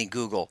recommending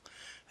Google.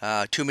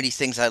 Too many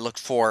things I look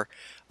for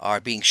are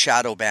being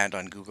shadow banned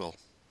on Google.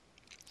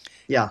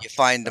 Yeah. You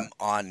find them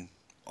on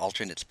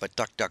alternates, but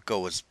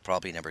DuckDuckGo is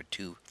probably number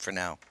 2 for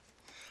now,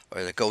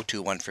 or the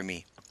go-to one for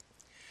me.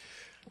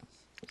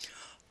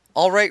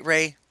 All right,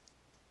 Ray.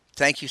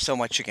 Thank you so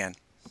much again.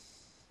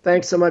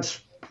 Thanks so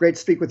much. Great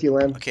to speak with you,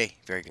 Len. Okay,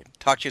 very good.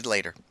 Talk to you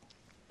later.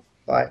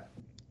 Bye.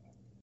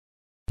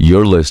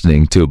 You're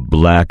listening to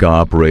Black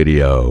Op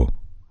Radio.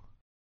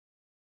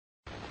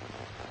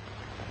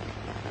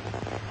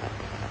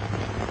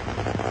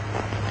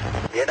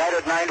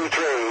 United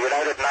 93,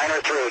 United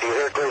 903, do you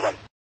hear Cleveland?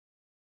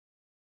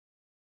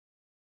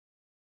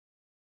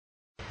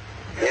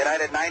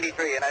 United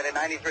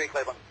 93,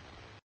 Cleveland.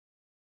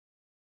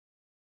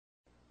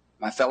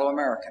 My fellow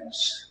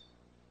Americans,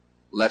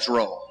 let's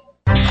roll.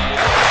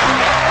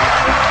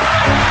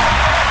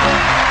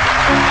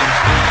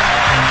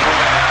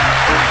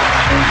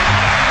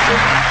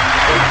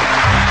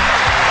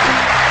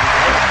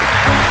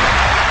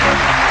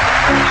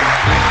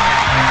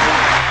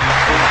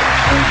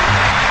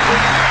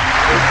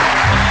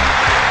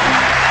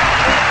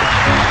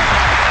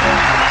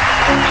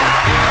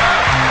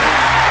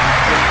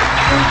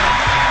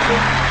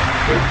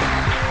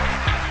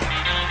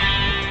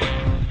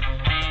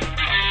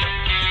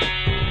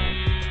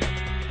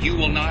 You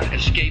will not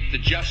escape the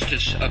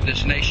justice of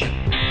this nation.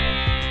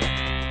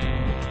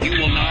 You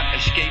will not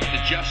escape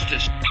the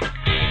justice.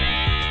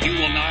 You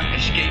will not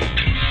escape.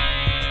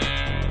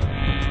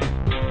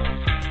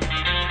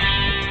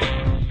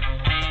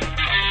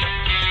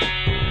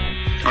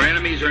 Our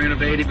enemies are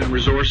innovative and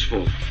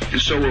resourceful, and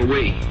so are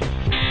we.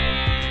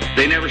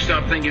 They never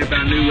stop thinking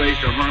about new ways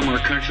to harm our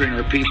country and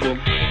our people,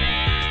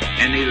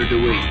 and neither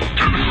do we.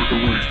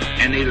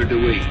 And neither do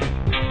we.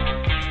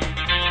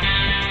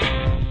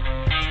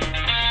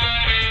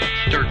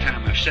 Third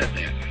time I've said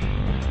that.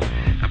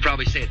 I'll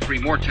probably say it 3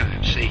 more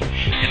times. See,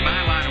 in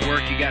my line of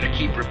work, you got to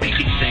keep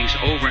repeating things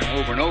over and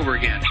over and over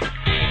again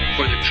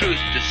for the truth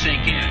to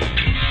sink in.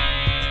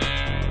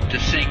 To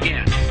sink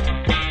in.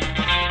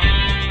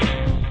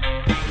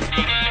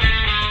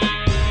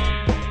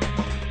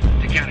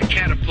 To kind of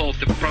catapult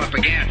the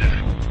propaganda.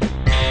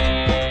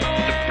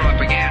 The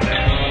propaganda.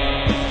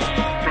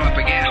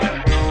 Propaganda.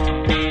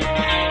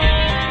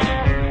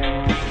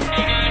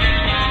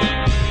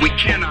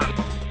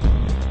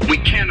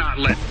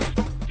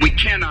 We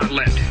cannot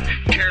let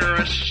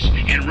terrorists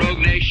and rogue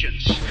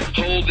nations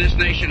hold this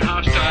nation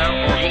hostile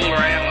or hold our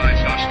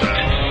allies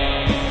hostile.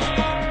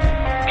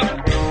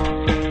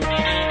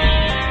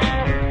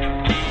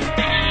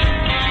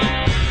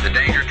 The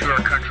danger to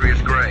our country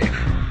is grave.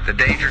 The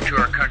danger to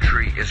our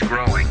country is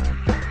growing.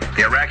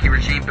 The Iraqi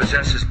regime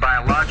possesses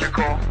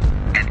biological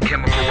and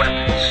chemical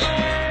weapons.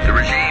 The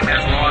regime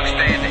has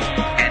long-standing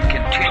and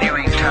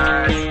continuing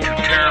ties to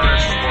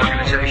terrorist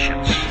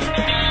organizations.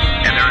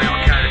 And there are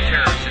Al-Qaeda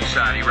terrorists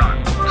inside Iraq.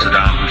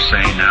 Saddam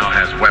Hussein now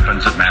has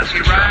weapons of mass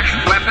destruction.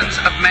 Weapons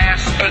of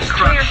mass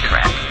destruction. Clear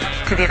threat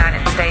to the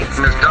United States.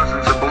 There's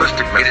dozens of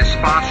ballistic missiles. It has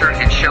sponsored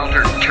and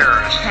sheltered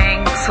terrorists.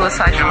 Paying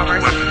suicide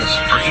bombers. Weapons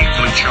are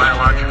equally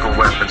biological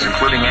weapons,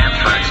 including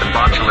anthrax and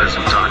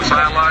botulism toxins.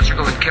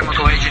 Biological and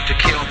chemical agent to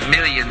kill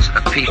millions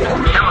of people.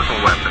 Chemical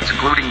weapons,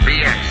 including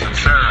BX and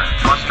sarin,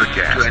 mustard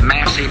gas, to a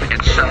massive and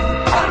sudden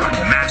horror.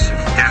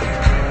 Massive death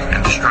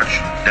and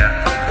destruction. Death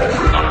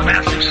on a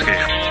massive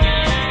scale.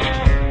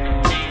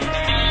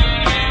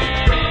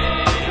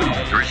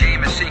 The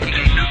regime is seeking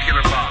a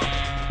nuclear bomb.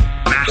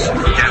 Massive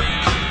death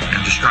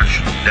and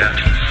destruction. Death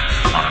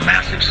on a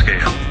massive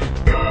scale.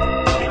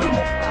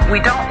 We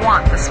don't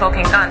want the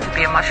smoking gun to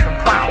be a mushroom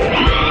cloud.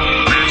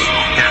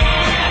 Massive death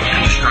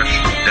and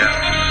destruction. Death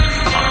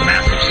on a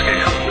massive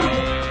scale.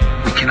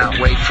 We cannot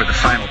wait for the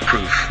final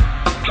proof.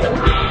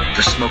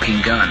 The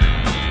smoking gun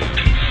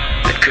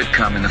that could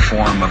come in the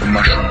form of a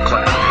mushroom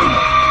cloud.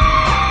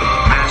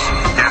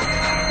 Massive death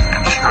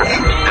and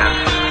destruction. Death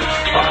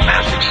on a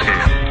massive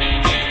scale.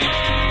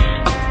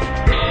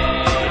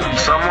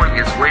 Someone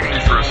is waiting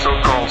for a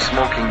so-called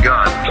smoking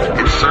gun.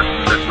 It's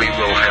certain that we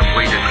will have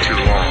waited too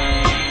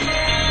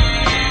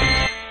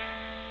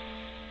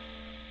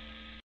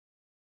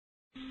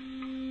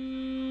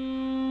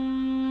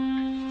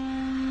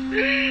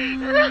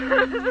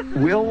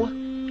Will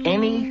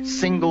any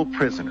single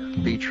prisoner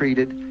be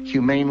treated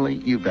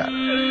humanely? You bet.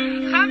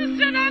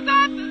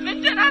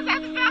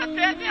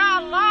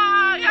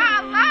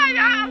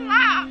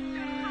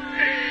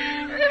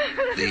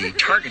 The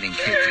targeting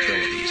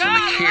capabilities and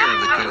the care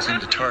that goes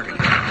into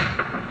targeting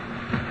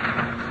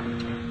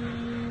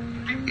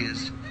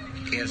is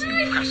as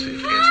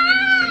impressive as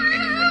anything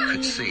anyone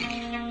could see.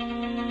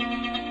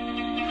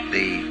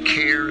 The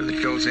care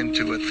that goes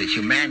into it, the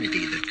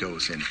humanity that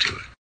goes into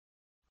it.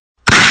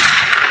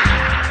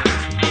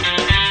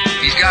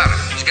 He's got him.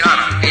 He's got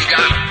him. He's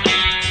got him.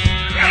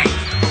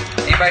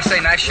 Anybody say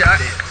nice shot?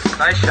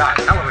 Nice shot.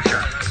 Hell of a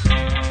shot.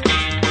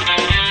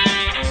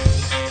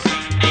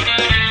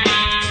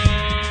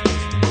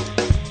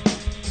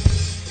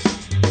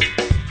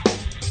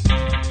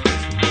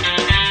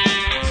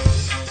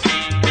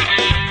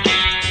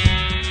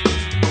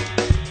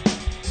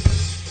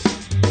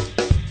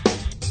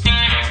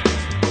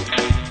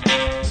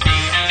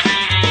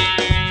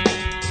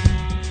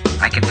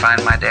 I can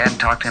find my dad and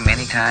talk to him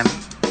any time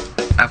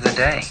of the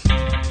day.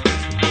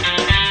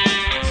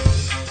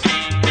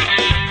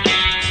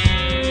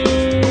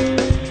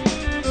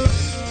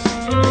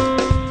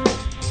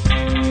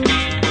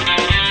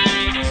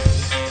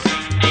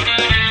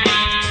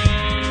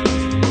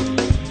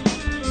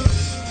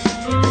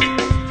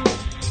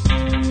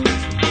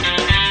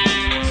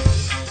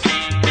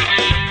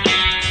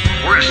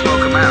 We're gonna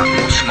smoke him out.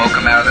 We'll smoke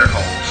him out of their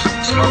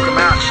holes. Smoke him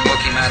out, smoke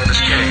him out of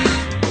his cave.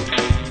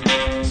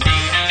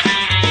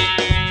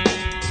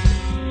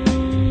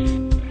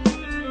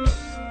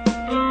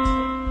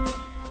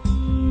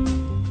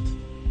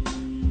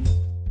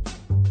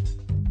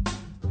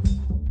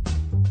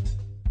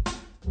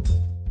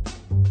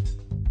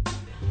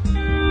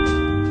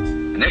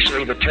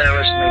 Initially, the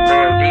terrorists may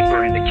burrow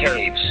deeper into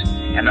caves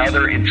and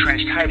other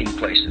entrenched hiding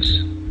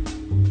places.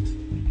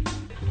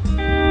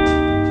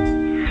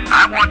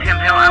 I want him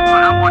held.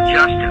 I want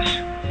justice.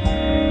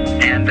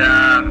 And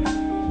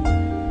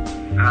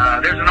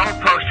there's an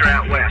old poster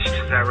out west,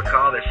 as I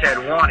recall, that said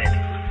 "Wanted,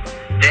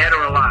 dead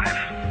or alive."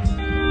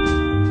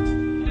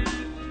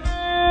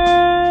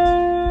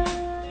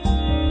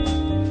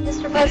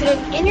 Mr.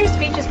 President, in your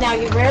speeches now,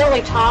 you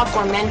rarely talk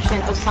or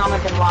mention Osama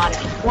bin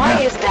Laden. Why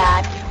is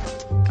that?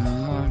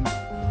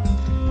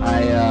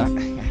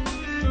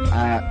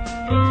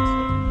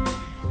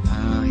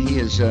 He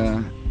is,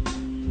 who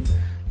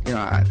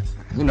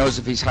knows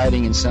if he's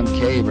hiding in some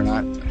cave or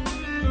not.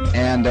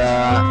 And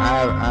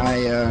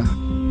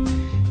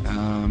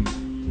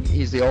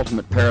he's the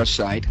ultimate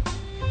parasite.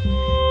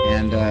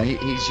 And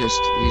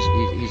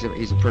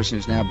he's a person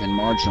who's now been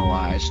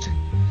marginalized.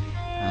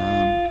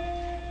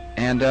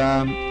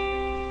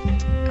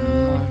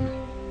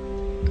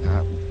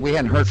 We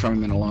hadn't heard from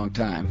him in a long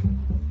time.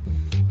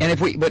 And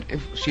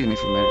excuse me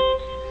for a minute.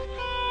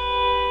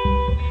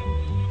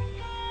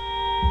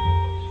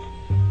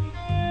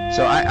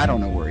 So I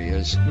don't know where he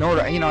is. Nor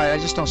do I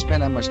just don't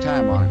spend that much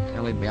time on it.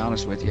 I'll be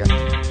honest with you.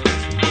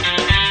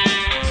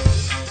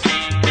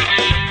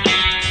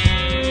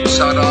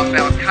 Saddam,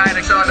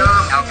 Al-Qaeda,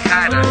 Saddam,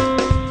 Al-Qaeda.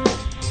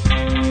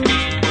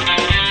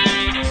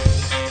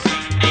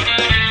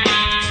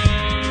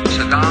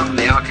 Saddam,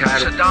 the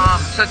Al-Qaeda.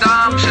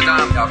 Saddam,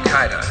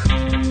 Al-Qaeda.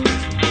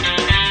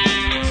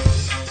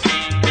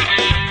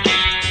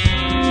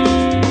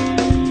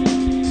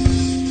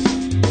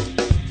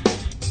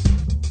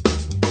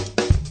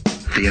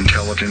 The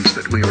intelligence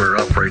that we were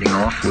operating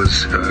off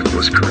was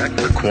correct.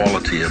 The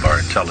quality of our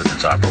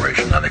intelligence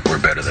operation, I think we're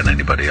better than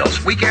anybody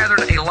else. We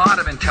gathered a lot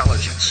of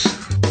intelligence.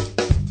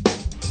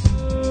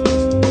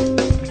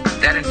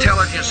 That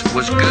intelligence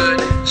was good,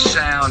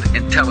 sound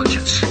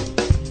intelligence.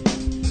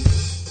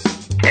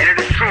 And it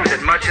is true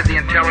that much of the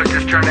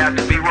intelligence turned out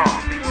to be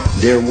wrong.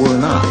 There were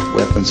not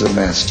weapons of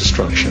mass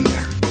destruction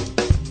there.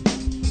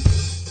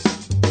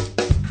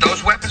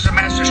 Those weapons of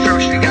mass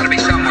destruction have got to be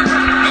somewhere.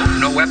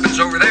 No weapons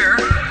over there.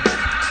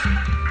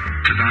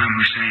 Saddam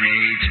Hussein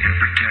aids and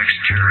protects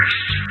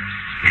terrorists,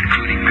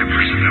 including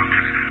members of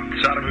Al-Qaeda.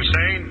 Saddam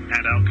Hussein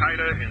and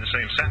Al-Qaeda in the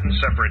same sentence,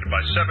 separated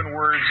by 7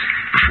 words.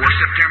 Before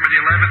September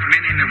the 11th,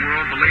 many in the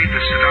world believed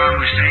that Saddam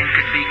Hussein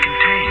could be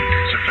contained.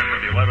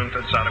 September the 11th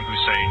and Saddam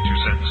Hussein, 2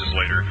 sentences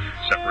later,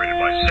 separated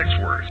by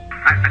 6 words.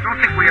 I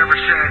don't think we ever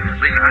said, at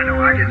least I know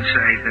I didn't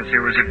say, that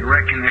there was a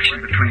direct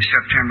connection between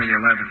September the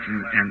 11th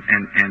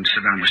and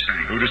Saddam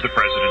Hussein. Who does the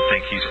president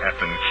think he's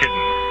effing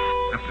kidding?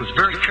 I was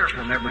very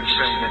careful never to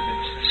say that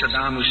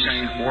Saddam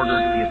Hussein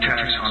ordered the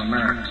attacks on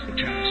America.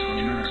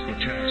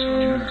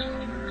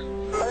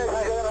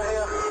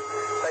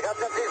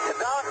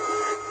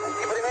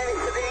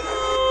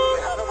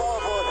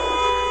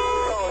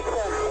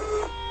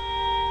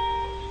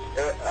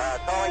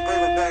 Calling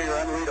Cleveland Center, you're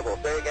unreadable.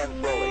 Say again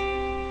slowly.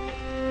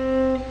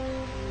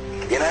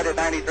 United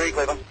 93,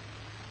 Cleveland.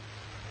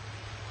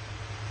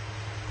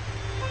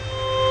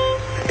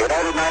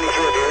 United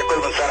 93, dear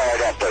Cleveland Center,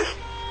 again, please.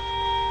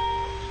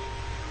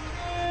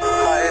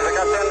 If I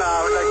got in,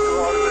 I would like to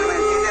order the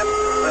main team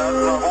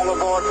on the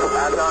board and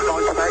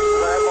going to back to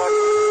the airport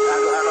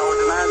and I would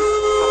demand to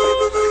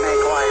remain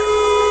quiet.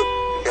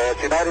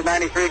 United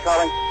 93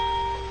 calling.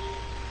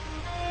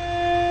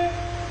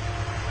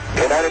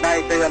 United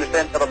 93,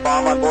 understand, got a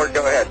bomb on board,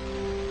 go ahead.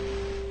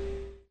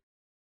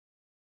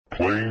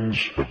 Planes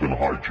have been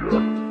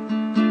hijacked.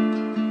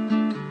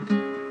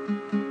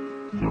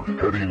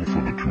 They're heading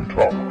for the two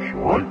towers,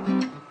 all right?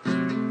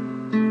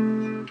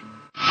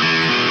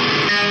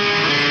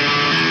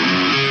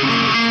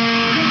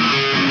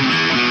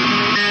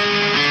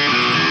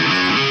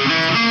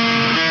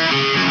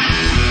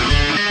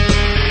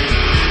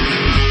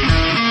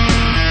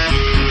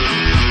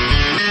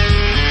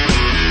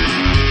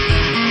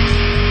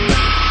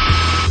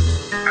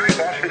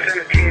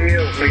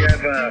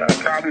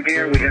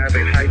 Here we have a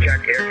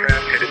hijacked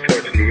aircraft headed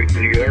towards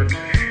New York,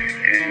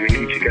 and we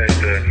need you guys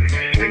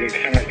we need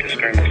someone to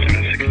scramble some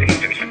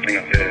F-16s or something to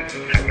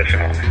help us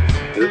out.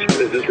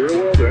 Is this real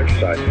world or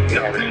exercise?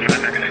 No, this is not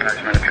an exercise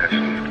manifest.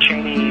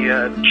 Cheney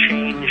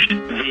changed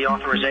the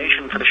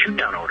authorization for the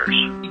shoot-down orders.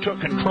 He took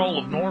control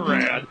of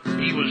NORAD.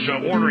 He was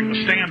ordering the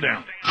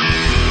stand-down.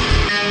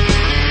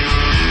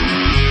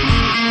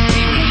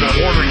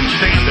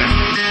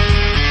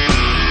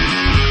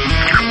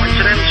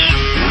 Coincidence?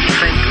 We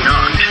think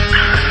not.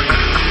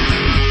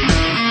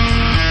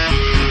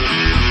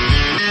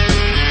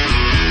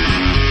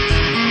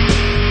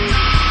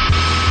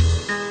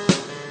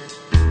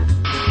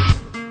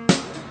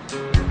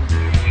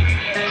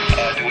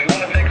 Do we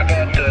want to think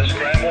about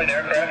scrambling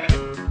aircraft?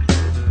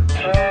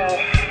 Oh,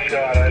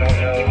 God, I don't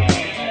know.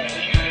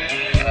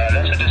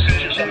 That's a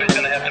decision somebody's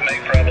going to have to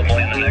make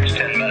probably in the next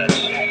 10 minutes.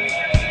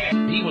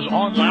 He was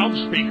on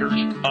loudspeakers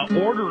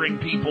ordering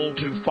people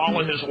to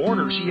follow his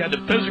orders. He had to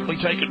physically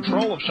take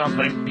control of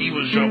something. He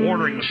was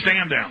ordering the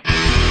stand-down.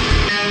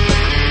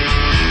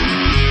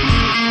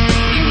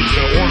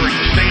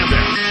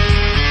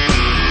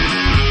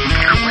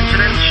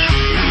 Coincidence?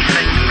 We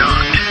think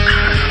not.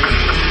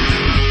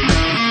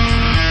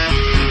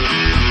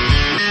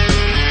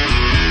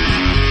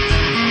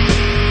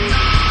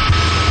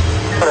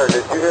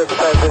 Did you hear the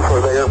transmission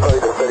with the airplane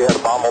that said he had a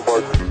bomb on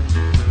board?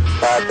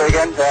 Say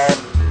again,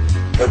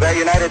 was that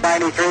United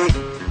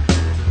 93?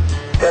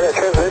 Yeah, that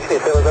transmission he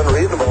said was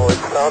unreasonable. It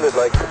sounded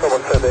like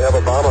someone said they have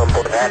a bomb on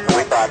board. That's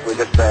what we thought. We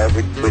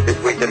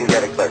didn't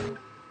get it clear.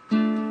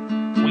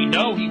 We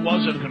know he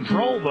was in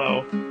control,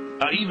 though.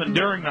 Even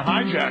during the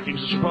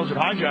hijackings, the supposed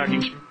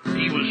hijackings,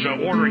 he was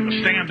ordering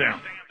the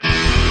stand-down.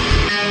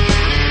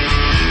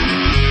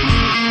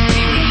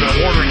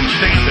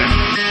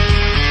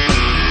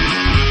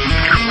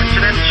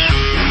 Coincidence?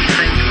 We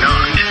think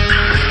not.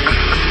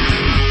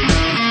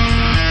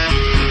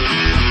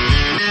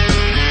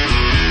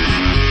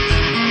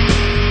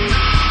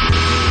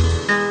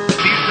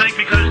 Do you think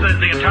because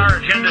the entire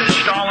agenda is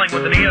stalling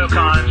with the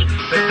neocons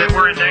that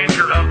we're in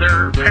danger of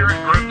their parent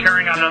group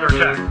carrying out another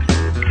attack?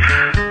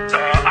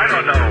 I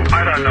don't know. I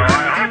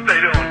hope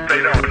they don't.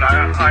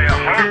 I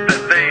hope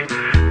that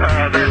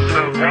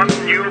that one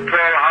new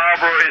Pearl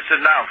Harbor is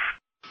enough.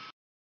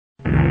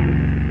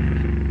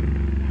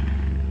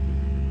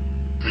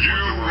 You,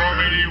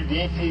 Rummy,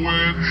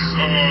 Wolfowitz,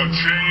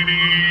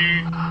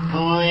 Cheney,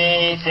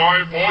 Pearl,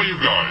 Fife, all you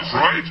guys,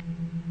 right?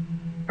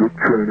 Dick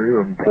Cheney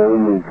and Paul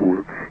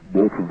Wolfowitz,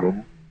 both of them.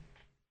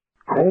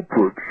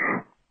 Culprits,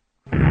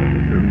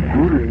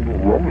 including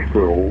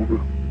Rumsfeld,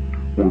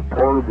 were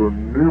part of a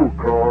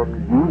neocon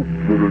group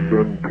that had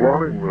been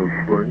plotting this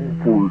thing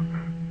for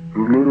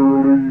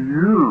literally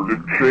years.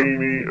 Dick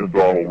Cheney and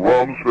Donald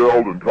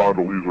Rumsfeld and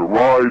Condoleezza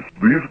Rice,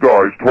 these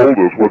guys told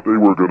us what they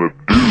were going to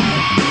do.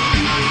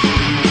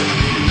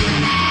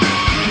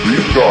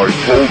 These guys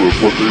told us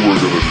what they were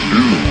going to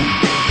do.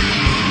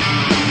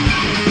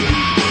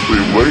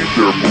 They laid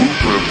their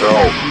blueprint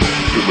out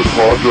in the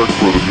Project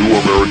for the New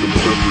American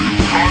Century.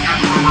 Project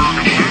for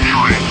American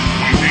Century.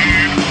 We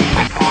need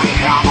a Pearl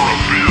Harbor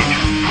event.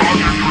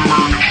 Project for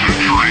American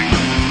Century.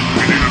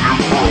 We need a new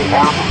Pearl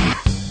Harbor.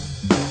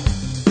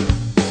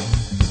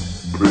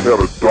 They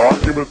had a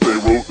document they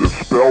wrote that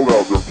spelled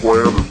out their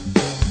plan.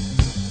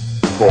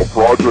 It's called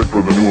Project for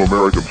the New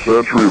American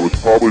Century. It was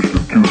published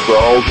in 2000.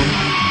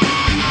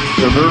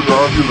 And their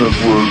document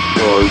was,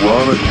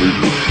 ironically,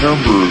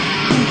 September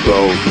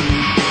 2000.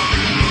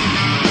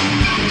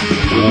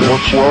 Within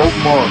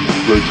 12 months,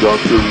 they got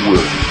their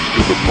wish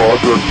in the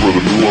Project for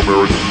the New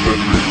American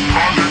Century.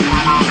 Project for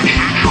American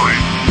Century.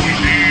 We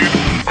need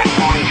a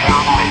Pearl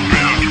Harbor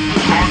event.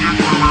 Project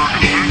for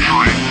American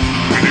Century.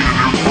 We need a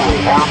new Pearl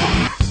Harbor.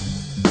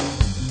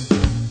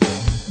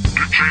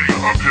 Dick Cheney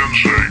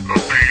appended a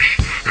piece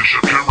in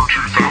September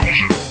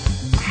 2000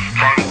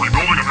 titled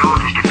Rebuilding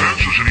America's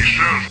Defenses, and he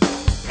says,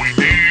 we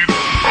need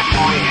a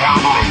Pearl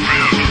Harbor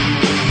event.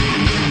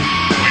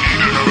 We need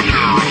to have a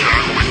terror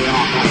attack on the border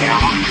of Pearl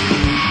Harbor.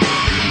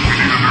 We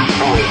need a new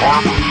Pearl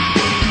Harbor.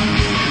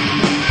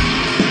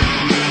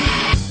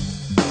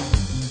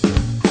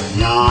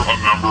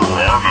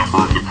 We're a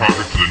member of the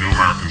Project for the New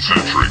American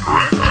Century,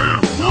 correct?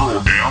 We're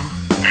okay,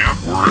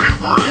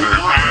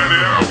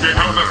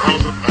 how's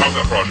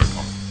that project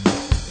come?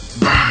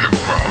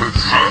 Well,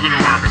 it's the New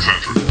American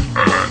Century.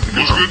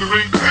 Looks good to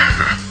me.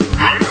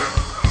 Right?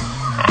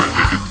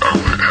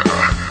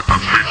 I'm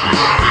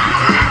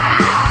speechless.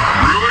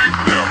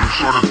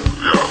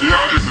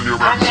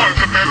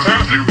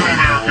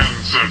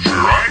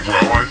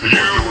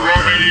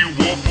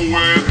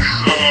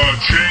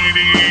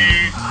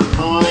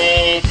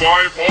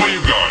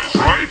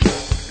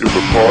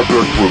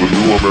 Project for the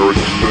New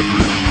American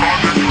Century.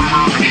 Project for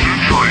American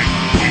Century.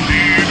 We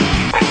need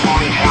a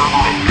Pearl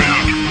Harbor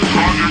event.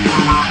 Project for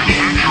American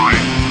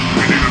Century.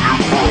 We need a new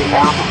Pearl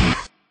Harbor.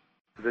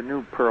 The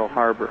new Pearl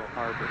Harbor.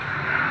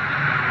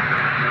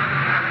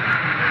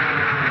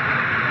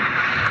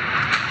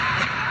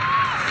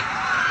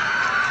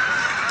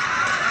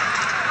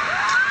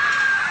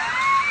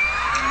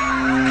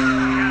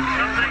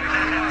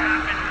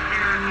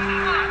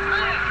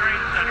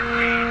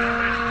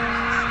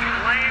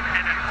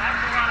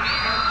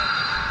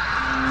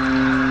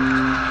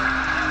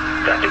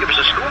 I think it was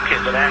a school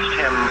kid that asked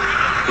him,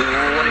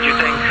 what did you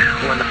think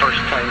when the first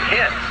plane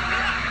hit?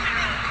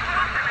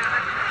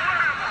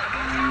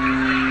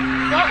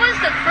 What was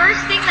the first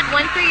thing that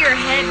went through your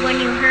head when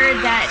you heard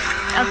that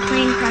a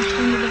plane crashed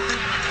into the...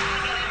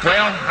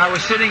 Well, I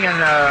was sitting in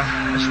a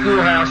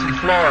schoolhouse in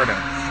Florida.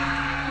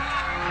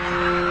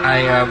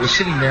 I was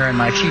sitting there and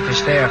my chief of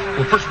staff,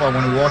 well, first of all,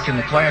 when we walked in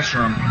the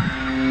classroom,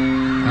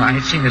 I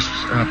had seen this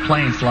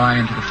plane fly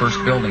into the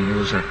first building. There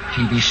was a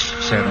TV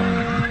set on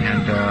it,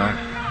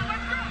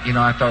 and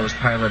I thought it was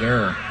pilot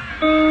error.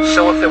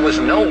 So if there was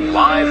no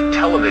live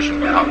television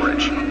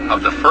coverage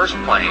of the first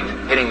plane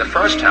hitting the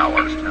first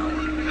tower,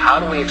 how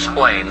do we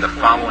explain the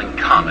following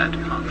comment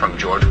from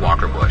George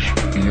Walker Bush?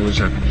 And there was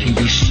a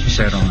TV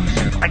set on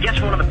it. I guess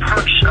one of the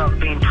perks of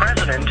being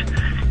president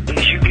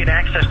is you get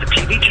access to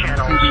TV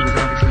channels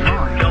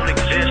that don't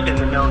exist in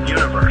the known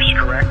universe,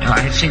 correct? I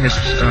had seen this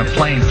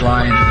plane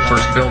fly into the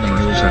first building.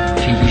 There was a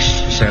TV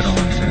set on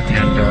it,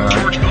 and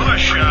George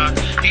Bush,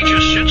 he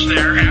just sits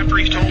there after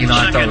he's told the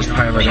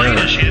second plane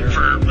is hit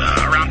for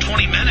around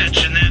 20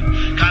 minutes, and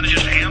then kind of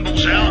just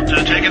ambles out,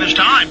 taking his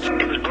time.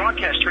 It was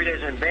broadcast 3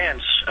 days in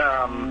advance,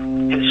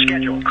 his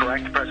schedule,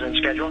 correct? The president's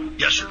schedule?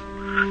 Yes, sir.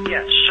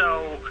 Yes,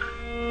 so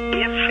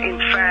if, in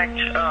fact,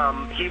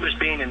 he was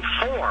being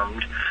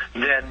informed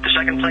that the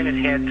second plane had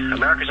hit,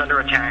 America's under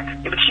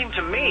attack, it would seem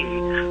to me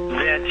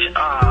that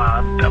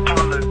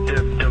upon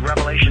the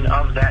revelation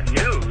of that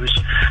news,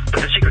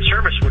 that the Secret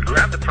Service would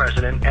grab the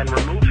president and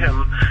remove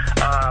him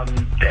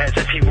as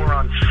if he were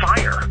on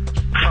fire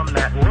from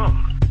that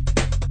room.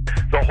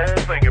 The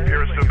whole thing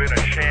appears to have been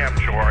a sham,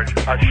 George,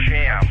 a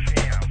sham.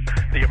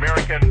 The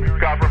American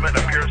government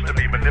appears to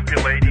be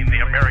manipulating the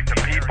American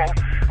people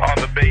on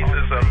the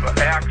basis of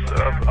acts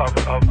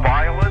of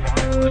violence.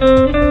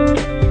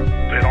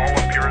 It all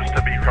appears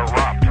to be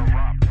corrupt.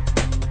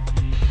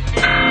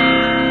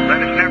 Let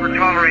us never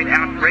tolerate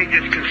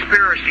outrageous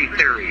conspiracy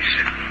theories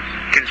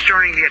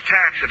concerning the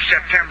attacks of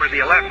September the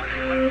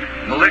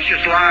 11th.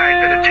 Malicious lies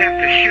that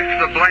attempt to shift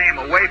the blame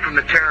away from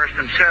the terrorists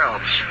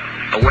themselves,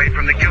 away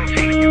from the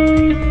guilty,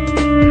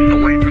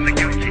 away from the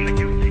guilty.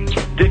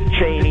 Dick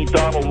Cheney,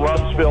 Donald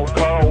Rumsfeld,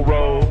 Karl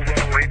Rove,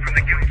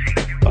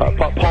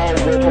 Paul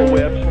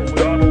Wolfowitz,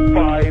 Donald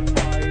Fife,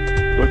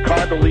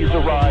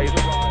 Condoleezza Rice,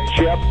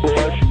 Jeb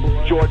Bush,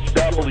 George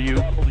W.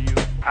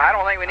 I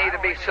don't think we need to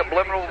be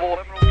subliminal.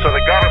 So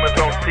the government's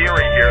own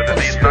theory here that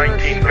these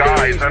 19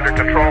 guys under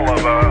control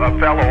of a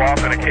fellow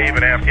off in a cave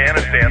in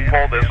Afghanistan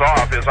pulled this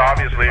off is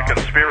obviously a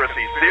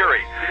conspiracy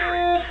theory.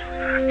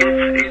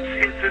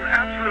 It's an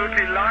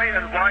absolutely lie,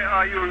 and why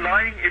are you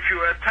lying if you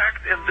are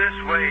attacked in this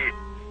way?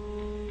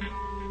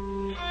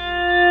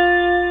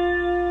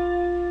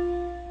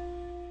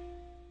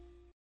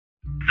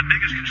 The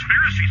biggest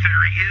conspiracy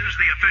theory is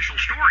the official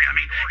story. I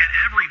mean, at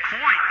every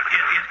point,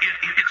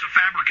 it's a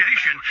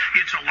fabrication.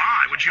 It's a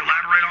lie. Would you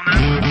elaborate on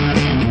that?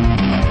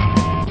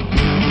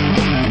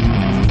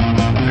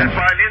 That's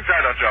why an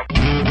insider job.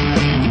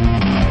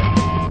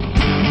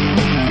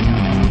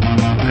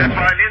 That's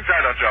why an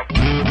insider job.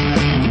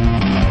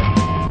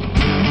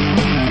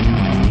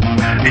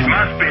 It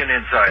must be an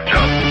inside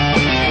job.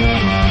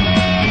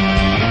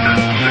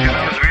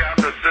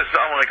 Das ist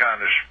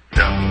amerikanisch.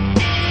 Ja.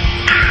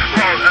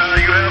 Well,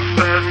 you have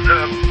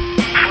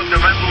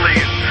fundamentally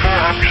 4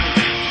 options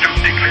to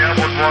declare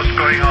what was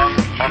going on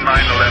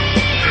 9/11.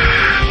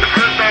 The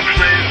first option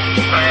is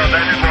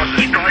that it was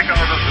a strike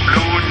out of the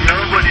blue.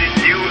 Nobody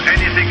knew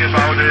anything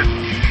about it.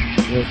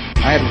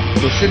 I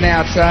was sitting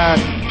outside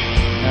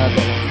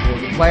the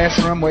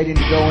classroom waiting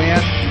to go in,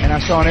 and I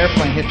saw an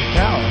airplane hit the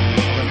tower.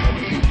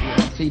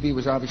 The TV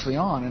was obviously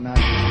on, and I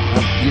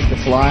used to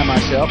fly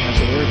myself, and I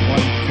said, there's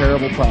one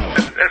terrible pilot.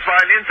 That's why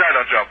an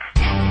insider job.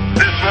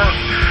 This was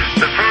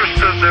the first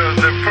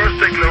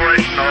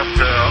declaration of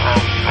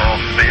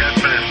the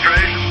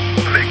administration.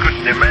 They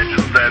couldn't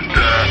imagine that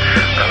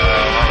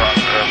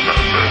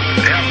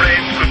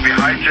airplanes could be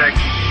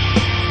hijacked.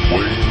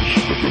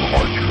 Planes have been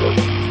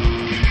hijacked.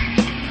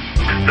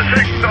 The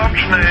second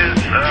option is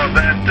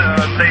that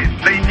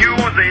they knew,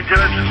 the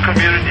intelligence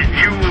community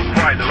knew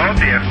quite a lot,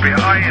 the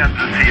FBI and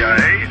the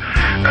CIA,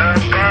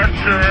 but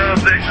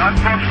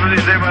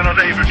unfortunately they were not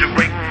able to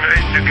bring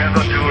it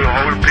together to a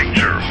whole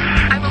picture.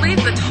 I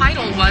believe the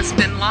title was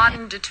Bin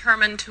Laden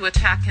Determined to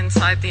Attack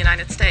Inside the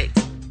United States.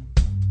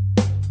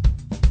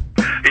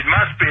 It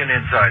must be an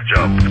inside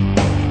job.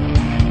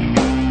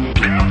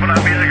 Wir haben von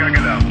Amerika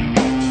gelernt.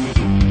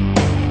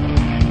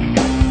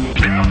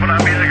 Wir haben von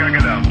Amerika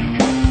gelernt.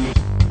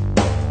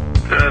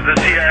 the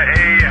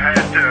CIA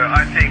had,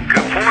 I think,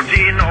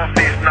 14 of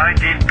these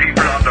 19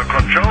 people under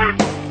control.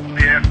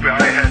 The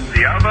FBI had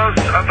the others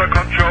under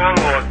control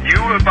or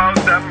knew about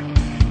them.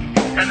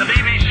 And the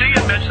BBC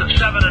admits that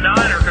 7 and 9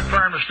 are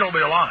confirmed to still be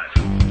alive.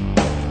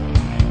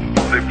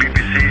 The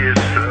BBC is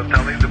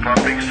telling the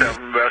public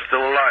 7 were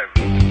still alive.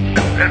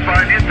 That's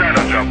why an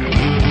insider job.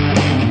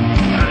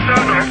 The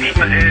third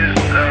option is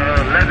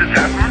let it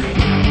happen.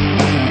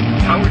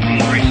 Howard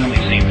Dean recently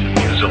seemed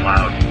to use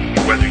aloud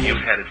whether you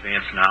had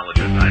advanced knowledge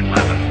of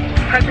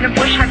 9/11. President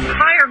Bush had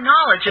prior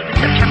knowledge of the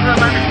September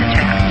 11th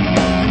attack.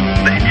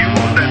 They knew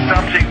that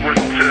something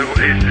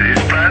is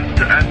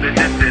planned and they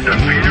didn't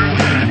interfere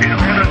in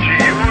order to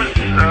use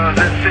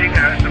this thing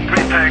as a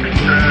pretext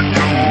to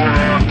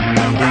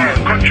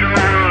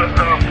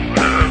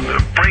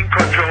bring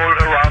control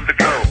around the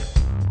globe.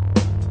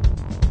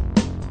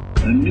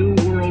 A new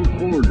world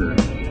order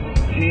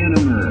can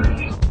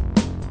emerge.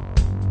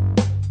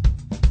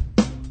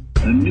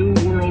 A new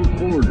world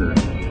order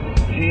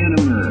can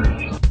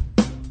emerge.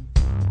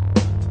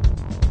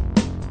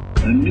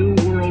 A new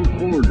world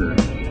order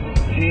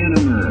can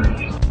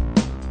emerge.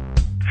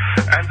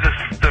 And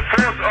the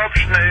fourth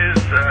option is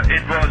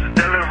it was a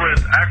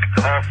deliberate act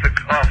of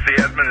the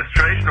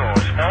administration, or a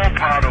small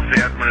part of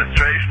the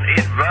administration,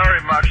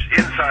 very much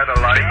insider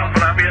line.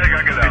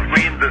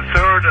 Between the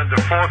third and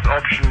the fourth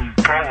option,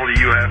 probably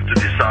you have to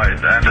decide.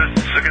 And das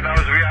ist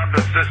genauso wie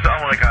anders, das ist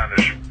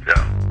amerikanisch. Ja.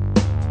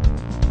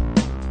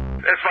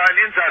 Es war ein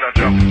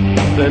Insider-Job.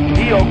 The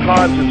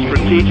neocons in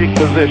strategic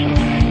positions.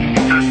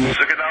 Das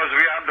ist genauso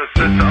wie anders,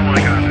 das ist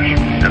amerikanisch.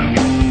 Ja.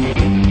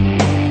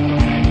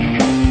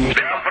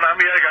 Wir haben von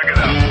Amerika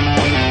gedacht.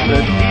 The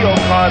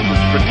neocons in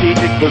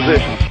strategic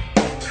positions.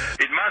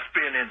 It must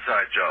be an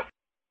inside job.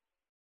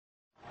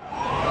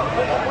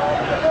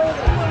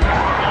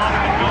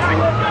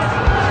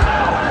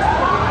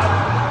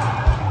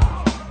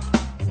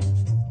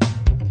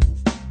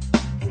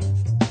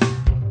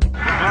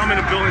 Bomb in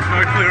the building's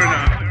not clear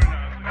enough.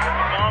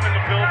 Bomb in the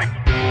building.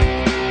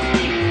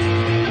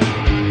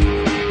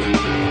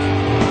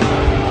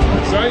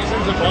 Sorry, you said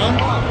it's a bomb?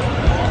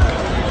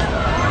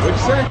 What'd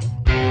you say?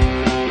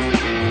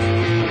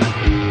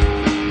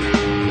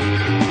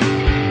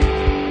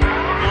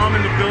 Bomb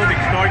in the building.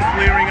 Start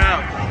clearing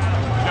out.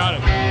 Got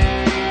it.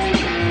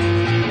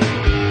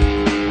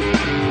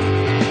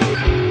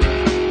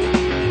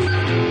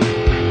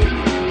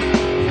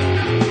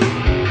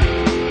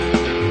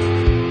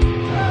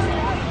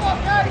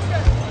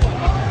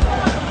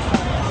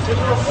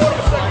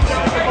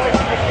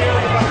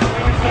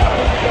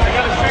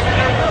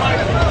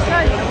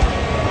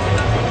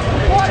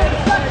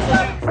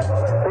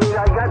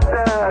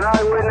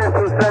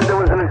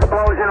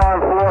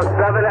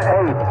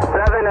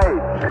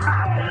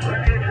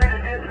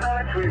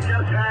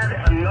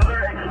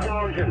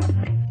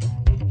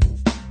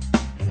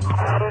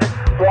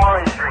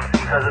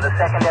 Because of the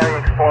secondary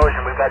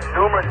explosion. We've got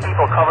numerous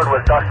people covered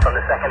with dust from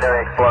the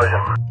secondary explosion.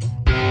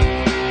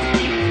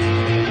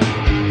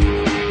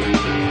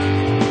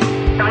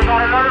 We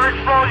got another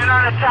explosion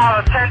on the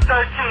tower,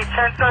 1013,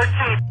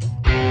 1013.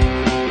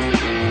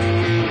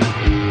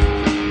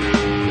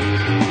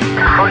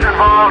 Who's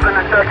involved in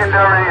the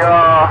secondary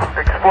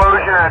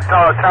explosion at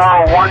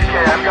Tower 1K?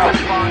 I've got a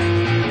spot.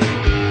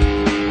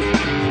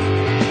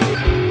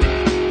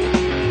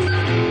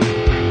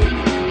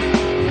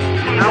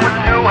 Number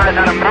 2 has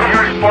had a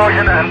major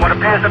explosion and what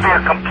appears to be a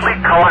complete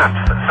collapse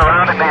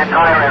surrounding the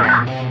entire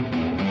area.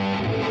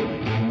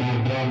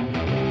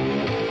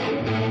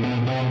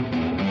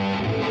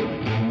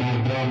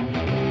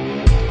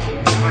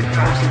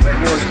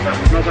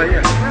 Nobody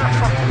here.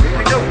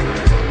 We do.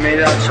 We made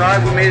it outside.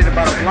 We made it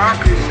about a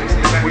block.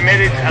 We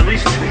made it at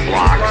least 2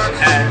 blocks,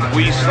 and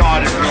we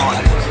started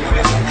running.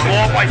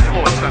 Floor by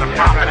floor, instead of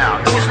popping out.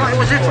 It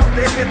was if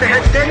they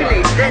had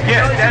detonated.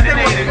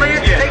 Detonated.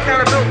 Take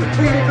down a building.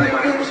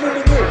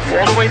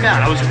 All the way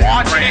down. I was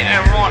watching it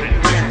and running.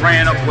 Just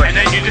ran up with. And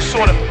then you just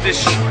sort of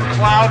this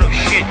cloud of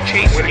shit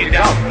chasing you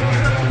down.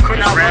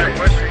 Couldn't run.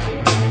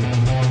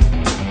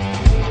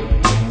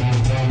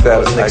 I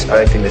wasn't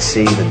expecting to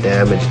see the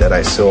damage that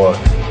I saw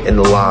in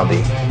the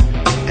lobby,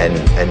 and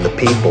the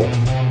people,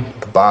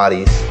 the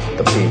bodies,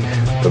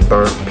 the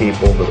burnt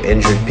people, the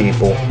injured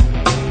people.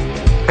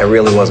 I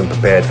really wasn't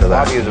prepared for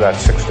that. The lobby is about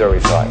 6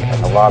 stories high,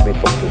 and the lobby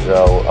looked as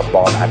though a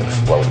bomb had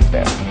exploded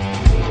there.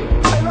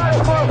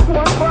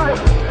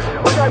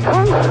 We got 2.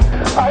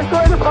 I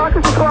saw the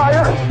pockets of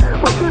fire.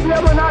 We should be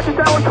able to knock it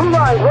down with 2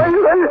 lines.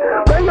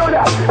 Radio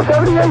that.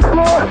 78th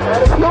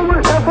floor.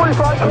 Number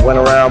 1045. I went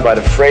around by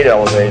the freight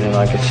elevator, and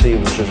I could see it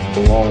was just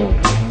blown.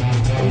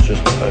 It was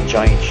just a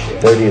giant shit.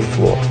 30th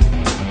floor.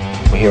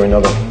 We hear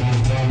another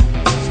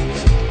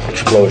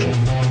explosion.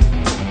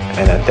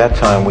 And at that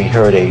time, we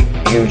heard a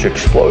huge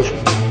explosion.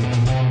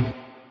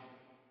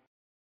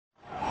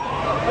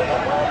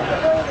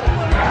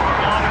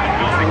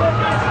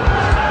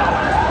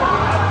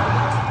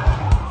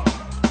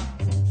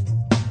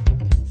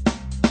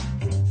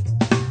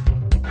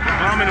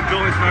 Bomb in the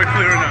building's not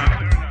clear enough.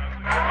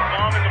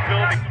 Bomb in the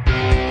building.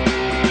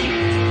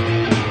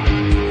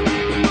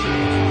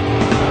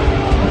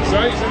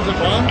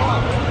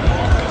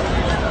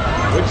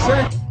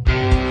 100%.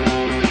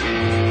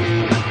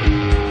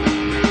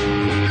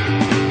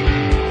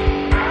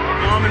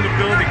 Bomb in the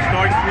building.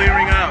 Start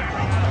clearing out.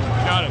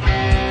 Got it.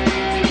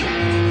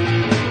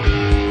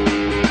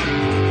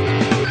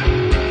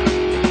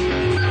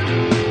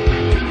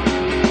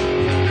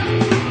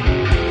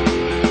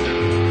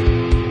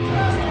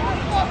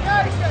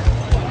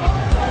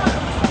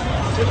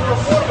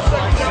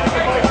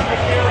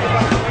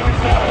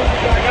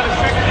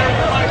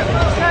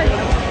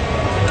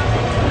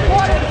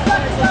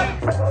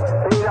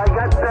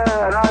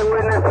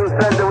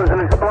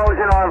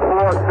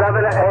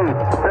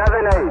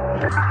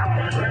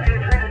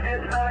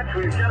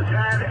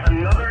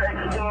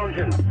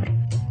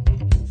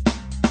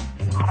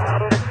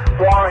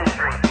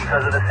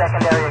 Because of the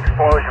secondary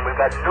explosion. We've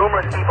got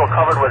numerous people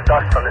covered with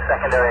dust from the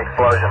secondary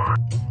explosion.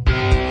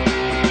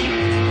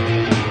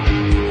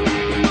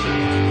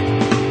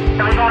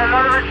 We got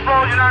another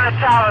explosion on the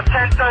tower,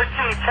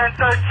 1013,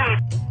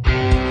 1013.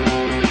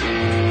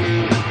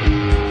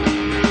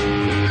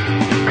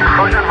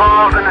 Who's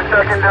involved in the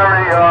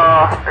secondary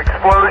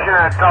explosion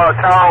at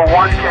Tower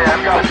 1K?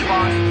 I've got a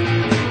spot.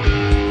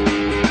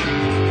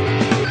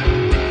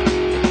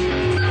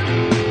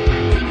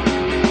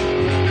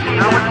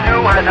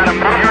 Has had a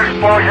major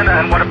explosion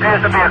and what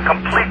appears to be a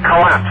complete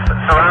collapse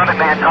surrounding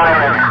the entire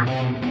area.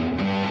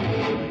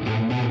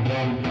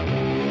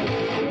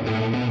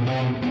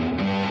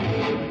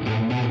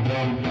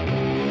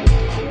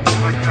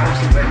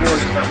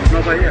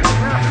 Nobody here.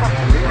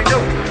 What we do?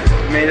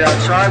 We made it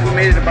outside. We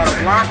made it about a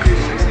block.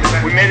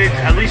 We made it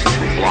at least 2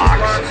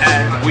 blocks,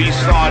 and we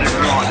started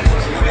running.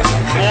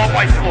 Floor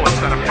by floor,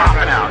 instead of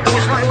popping out. It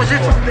was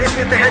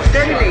if they had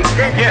detonated.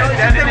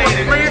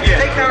 Detonated.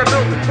 Take down a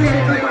building.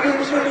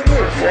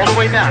 All the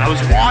way down. I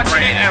was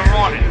watching it and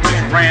running.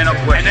 Just ran up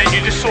with. And then you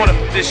just sort of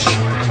this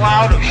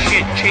cloud of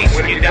shit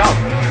chasing you down.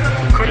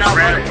 Couldn't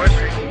ran it.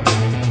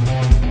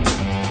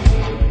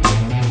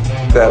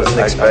 I wasn't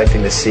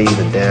expecting to see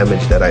the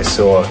damage that I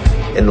saw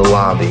in the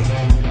lobby,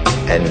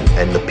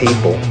 and the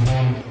people,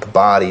 the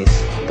bodies,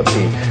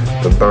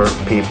 the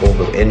burnt people,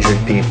 the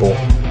injured people.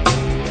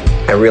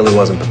 I really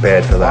wasn't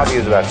prepared for that. The lobby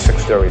is about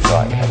 6 stories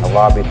high, and the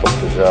lobby looked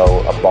as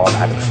though a bomb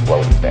had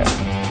exploded there.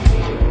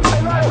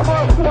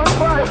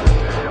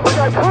 We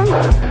got 2.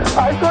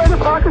 I joined the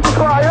pockets of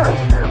fire.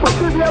 We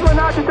should be able to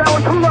knock it down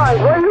with 2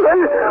 lines.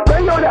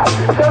 Radio that.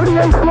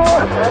 78th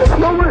floor.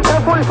 Number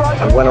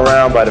 1045. I went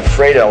around by the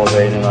freight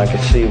elevator, and I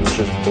could see it was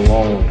just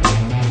blown.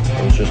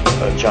 It was just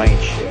a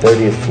giant shit.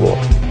 30th floor.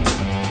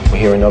 We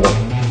hear another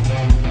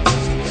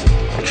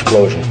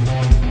explosion.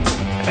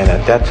 And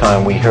at that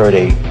time, we heard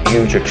a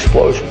huge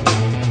explosion.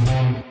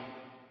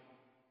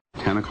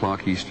 10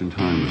 o'clock Eastern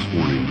Time this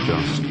morning,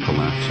 just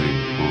collapsing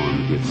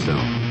on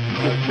itself.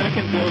 The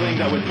second building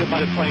that was hit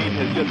by the plane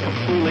has just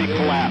completely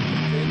collapsed.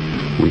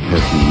 We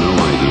have no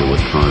idea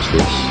what caused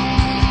this.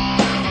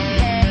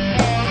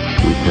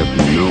 We have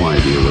no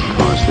idea what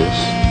caused this.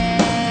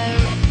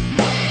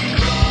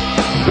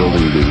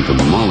 Building being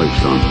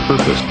demolished on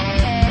purpose.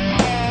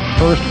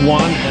 First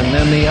one and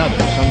then the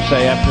other. Some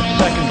say after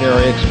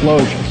secondary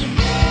explosions.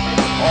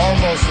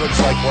 Almost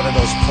looks like one of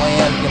those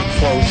planned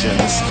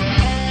implosions.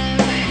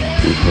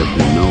 We have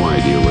no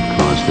idea what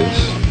caused this.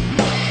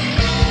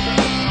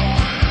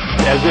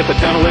 As if a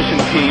demolition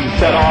team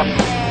set off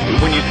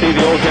when you see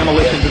the old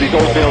demolitions of these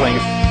old buildings.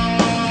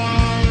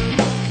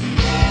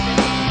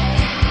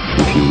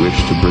 If you wish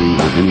to bring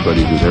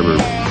anybody who's ever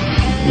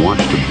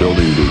watched a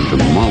building being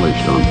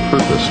demolished on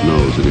purpose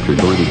knows that if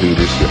you're going to do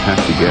this, you have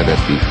to get at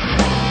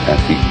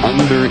the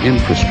under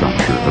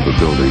infrastructure of a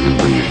building and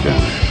bring it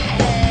down.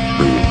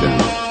 Bring it down.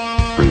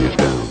 Bring it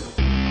down.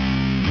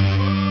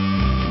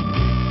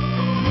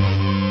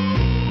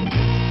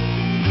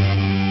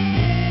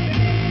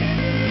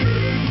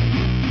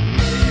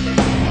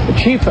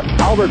 Chief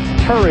Albert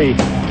Turry,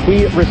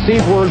 he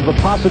received word of the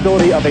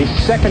possibility of a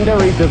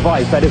secondary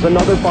device, that is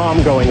another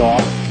bomb going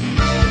off.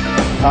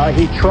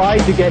 He tried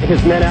to get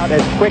his men out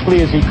as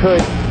quickly as he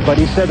could, but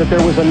he said that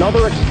there was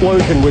another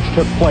explosion which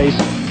took place.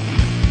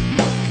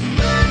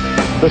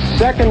 The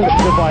second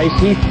device,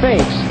 he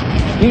thinks,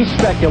 he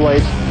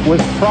speculates,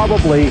 was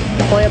probably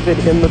planted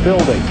in the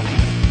building.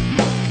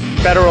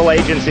 Federal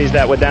agencies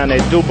that were down there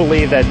do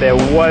believe that there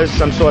was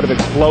some sort of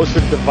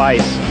explosive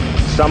device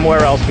somewhere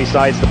else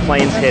besides the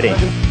planes hitting.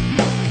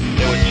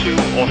 There were 2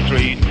 or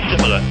 3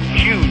 similar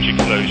huge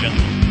explosions,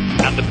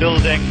 and the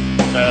building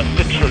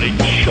literally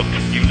shook.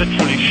 You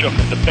literally shook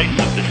at the base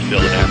of this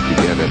building. You have to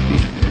get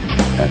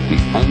at the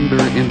under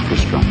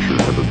infrastructure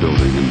of a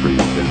building and bring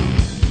it down.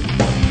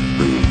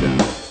 Bring it down.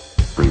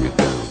 Bring it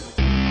down.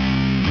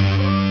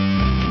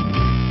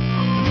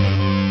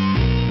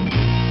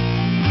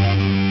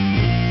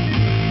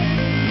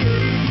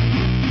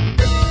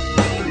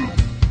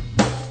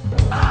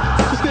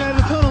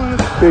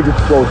 Big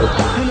explosion.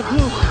 In the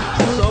blue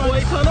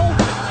subway tunnel?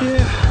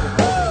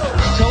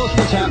 Yeah. Tell us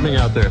what's happening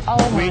out there.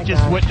 We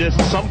just witnessed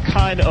some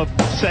kind of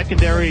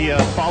secondary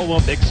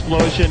follow-up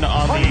explosion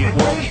on the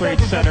World Trade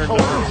Center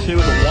 #2, the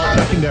one.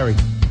 Secondary.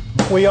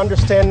 We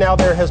understand now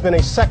there has been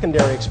a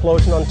secondary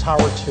explosion on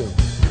Tower 2.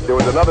 There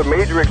was another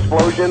major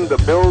explosion. The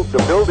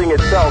building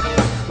itself,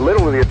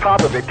 literally the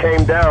top of it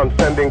came down,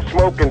 sending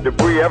smoke and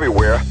debris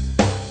everywhere.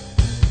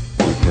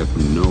 We have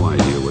no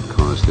idea what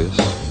caused this.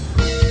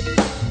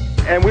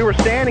 And we were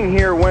standing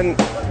here when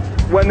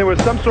there was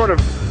some sort of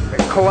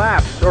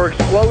collapse or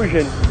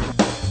explosion.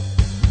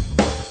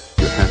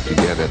 You have to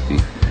get at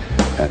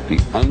the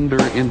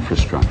under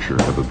infrastructure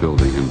of a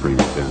building and bring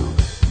it down.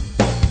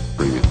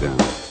 Bring it down.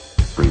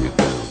 Bring it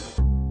down.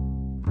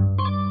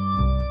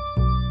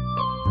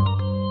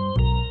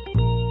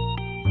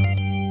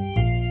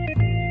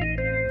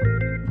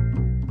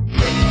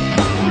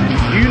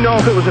 Do you know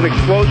if it was an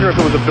explosion or if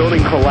it was a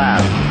building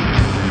collapse?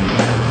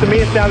 To me,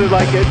 it sounded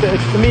like an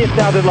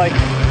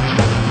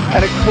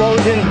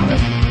explosion.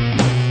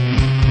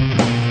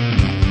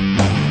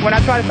 When I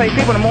try to save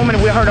people, the moment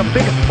we heard a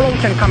big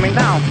explosion coming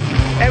down,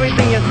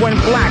 everything just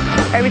went black.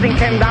 Everything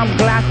came down,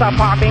 glass started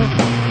popping.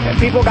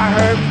 People got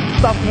hurt,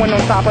 stuff went on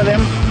top of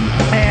them,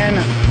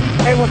 and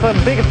it was a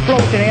big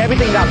explosion. And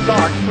everything got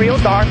dark, real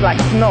dark, like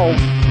snow.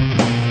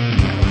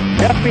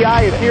 The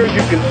FBI is here, as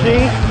you can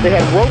see. They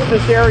had roped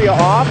this area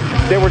off.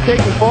 They were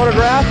taking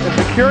photographs and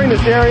securing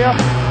this area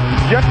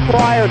just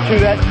prior to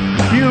that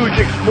huge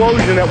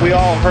explosion that we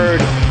all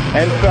heard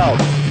and felt.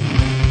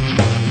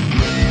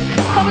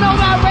 Coming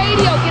over our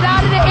radio, get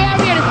out of the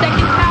area, the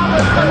second tower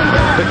is coming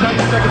down. The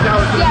second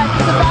tower is yes,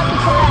 it's about to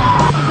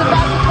collapse. It's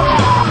about to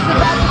collapse. It's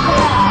about to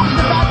collapse.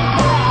 It's about to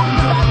collapse.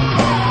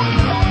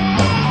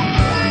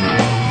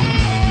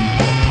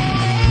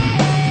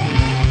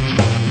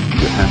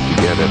 You have to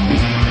get at the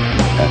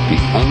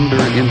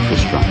under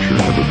infrastructure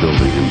of a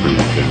building and bring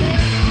it down.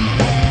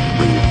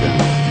 Bring it down.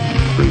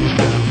 Bring it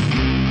down.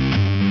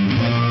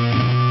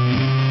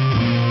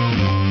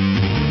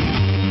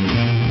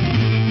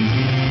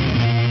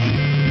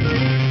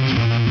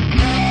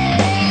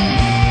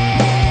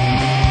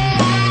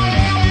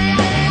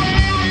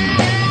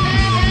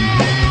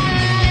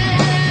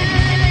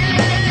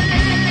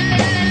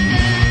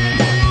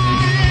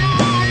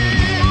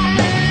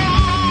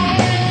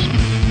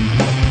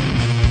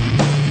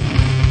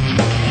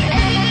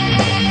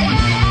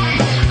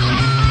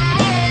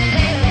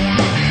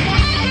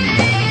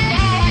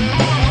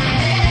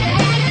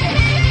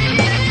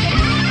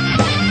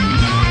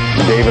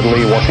 David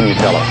Lee, what can you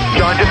tell us?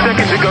 John, just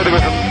seconds ago there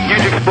was a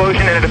huge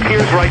explosion, and it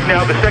appears right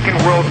now the second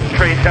World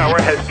Trade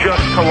Tower has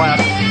just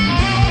collapsed.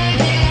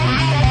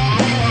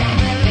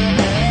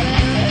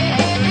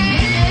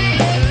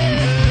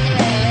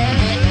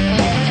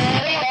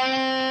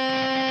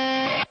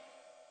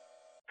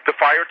 The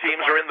fire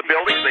teams are in the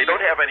buildings. They don't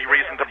have any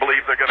reason to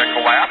believe they're going to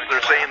collapse.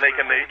 They're saying they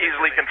can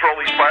easily control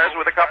these fires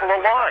with a couple of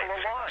lines.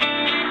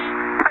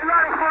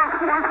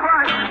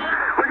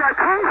 We got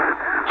tanks.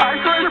 I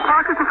joined the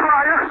pockets of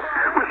fire.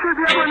 We should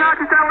be able to knock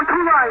it down with 2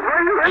 lines.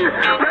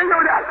 Radio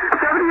that.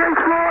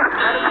 78th floor.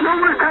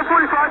 Number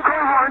 1045.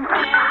 Call Horne.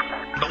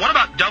 But what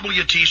about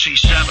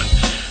WTC-7?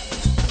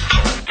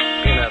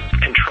 In a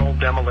controlled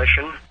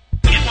demolition.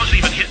 It wasn't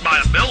even hit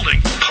by a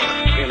building.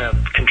 In a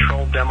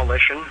controlled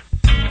demolition.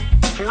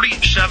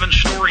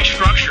 47-story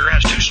structure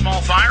has 2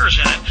 small fires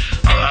in it.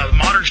 A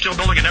modern steel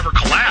building had never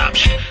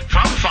collapsed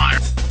from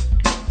fire.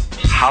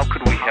 How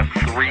could we have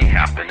 3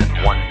 happen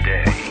in one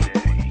day?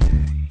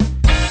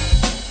 A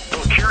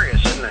little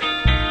curious, isn't it?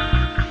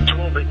 It's a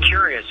little bit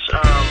curious.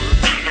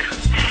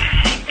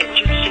 It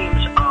just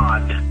seems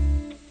odd.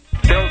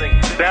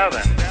 Building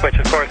 7, which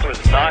of course was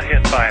not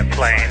hit by a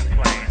plane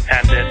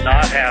and did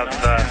not have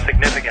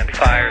significant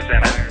fires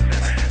in it,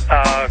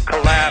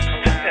 collapsed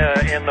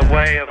in the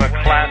way of a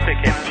classic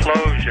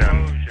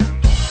implosion.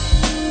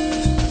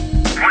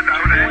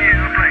 Without any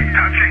airplane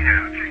touching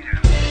it.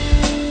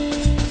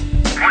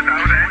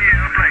 Without any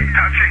airplane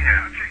touching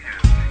it.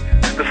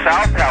 The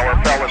South Tower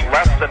fell in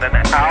less than an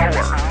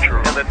hour,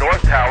 and the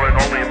North Tower in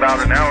only about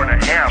an hour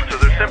and a half, so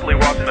there simply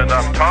wasn't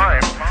enough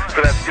time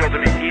for that steel to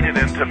be heated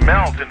and to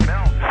melt.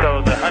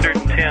 So the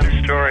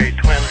 110-story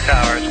twin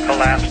towers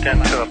collapsed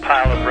into a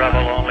pile of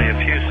rubble only a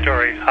few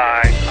stories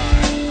high.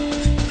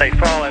 They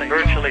fall at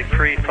virtually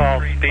free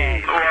fall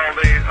speed. Well,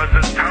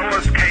 the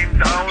towers came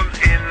down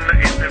in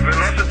the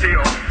velocity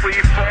of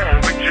free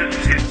fall, which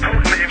is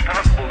totally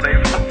impossible. They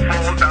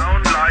fall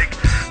down like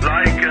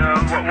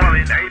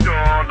in 8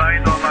 or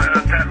 9 or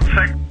 10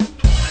 seconds.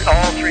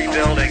 All 3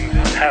 buildings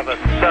have a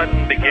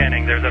sudden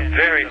beginning. There's a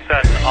very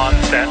sudden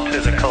onset to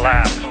the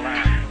collapse.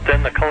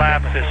 Then the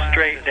collapse is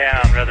straight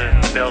down rather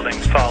than the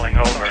buildings falling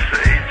over.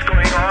 It's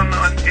going on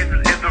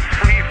in the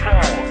free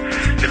fall.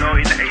 You know,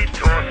 in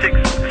 8 or 6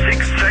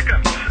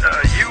 seconds,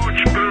 a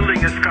huge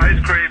building, a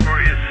skyscraper,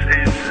 is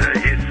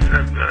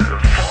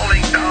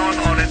falling down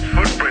on its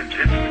footprint.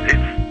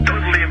 It's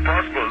totally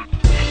impossible.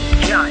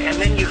 Yeah, and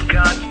then you've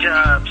got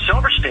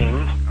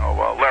Silverstein.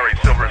 Larry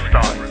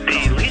Silverstein.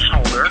 The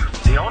leaseholder,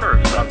 the owner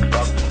of 7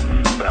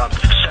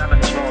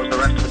 as well as the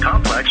rest of the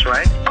complex,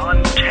 right?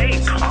 On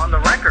tape, on the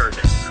record,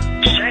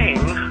 saying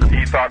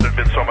he thought there'd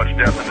been so much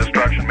death and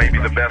destruction, maybe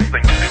the best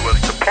thing to do was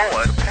to pull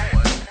it.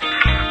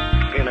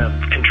 In a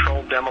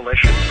controlled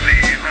demolition.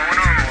 The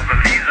owner or the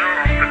leaser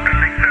of the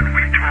building said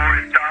we tore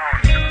it down.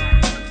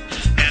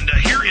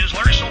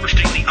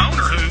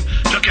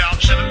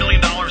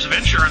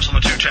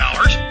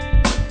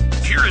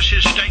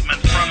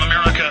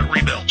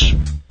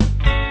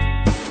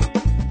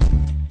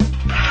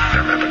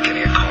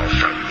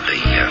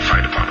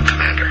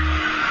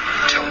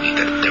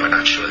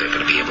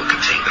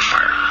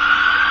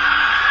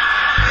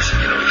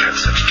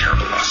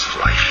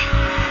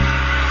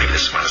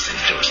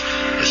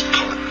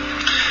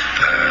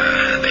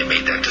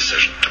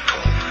 to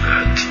pull,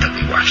 that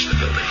we watched the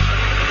building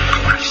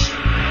collapse.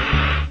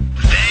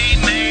 They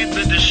made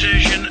the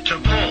decision to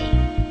pull.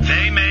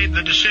 They made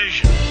the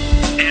decision.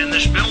 And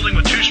this building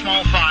with two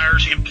small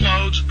fires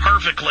implodes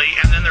perfectly,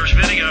 and then there's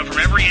video from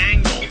every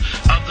angle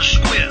of the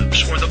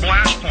squibs or the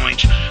blast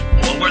points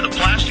where the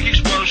plastic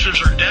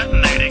explosives are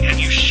detonating, and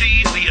you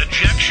see the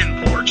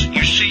ejection ports,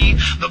 you see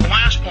the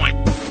blast point.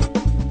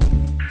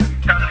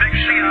 Now, the big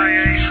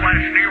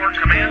CIA/New York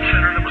command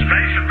center that was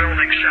based in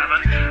Building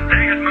 7,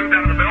 they had moved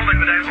out of the building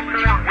the day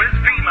before with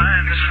FEMA,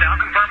 and this is now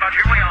confirmed by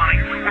Giuliani.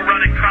 We're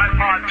running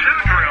Tripod 2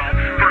 drill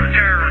for a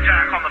terror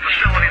attack on the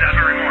facility that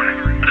very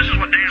morning. This is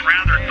what Dan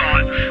Rather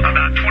thought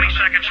about 20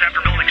 seconds after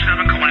Building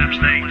 7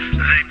 collapsed. They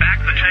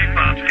backed the tape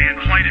up and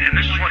played it, and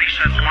this is what he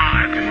said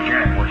live. And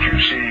again, what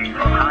you're seeing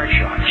are high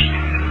shots.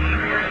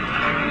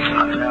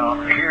 Now,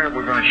 here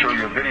we're going to show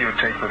you a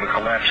videotape of the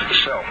collapse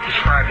itself.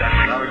 Describe that.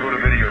 Now we go to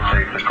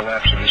videotape, the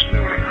collapse of this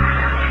building.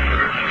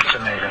 It's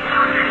amazing.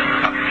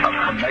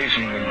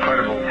 Amazing,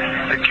 incredible,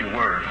 pick your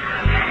word.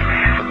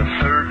 For the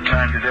third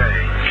time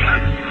today,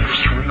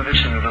 it's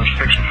reminiscent of those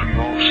pictures we've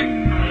all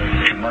seen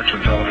too much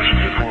on television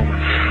before,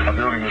 when a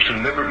building was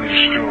deliberately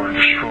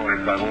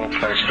destroyed by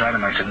well-placed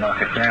dynamite to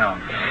knock it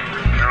down. The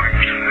building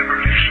was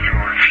deliberately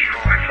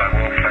destroyed by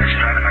well-placed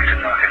dynamite to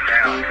knock it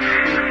down.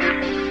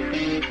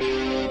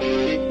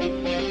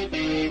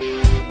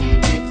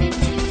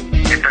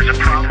 If there's a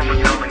problem with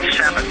Building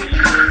 7,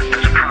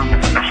 there's a problem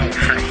with the whole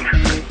thing.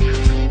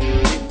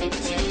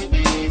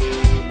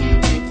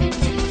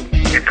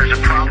 If there's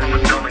a problem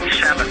with Building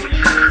 7,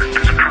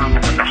 there's a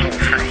problem with the whole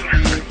thing.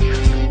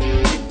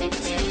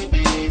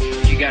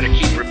 You got to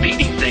keep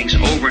repeating things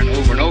over and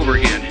over and over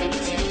again.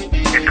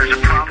 If there's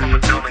a problem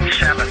with Building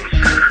 7,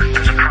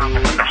 there's a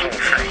problem with the whole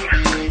thing.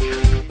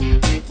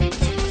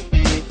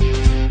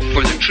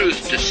 For the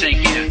truth to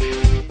sink in.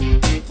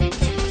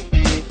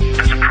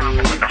 There's a problem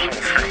with the whole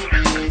thing.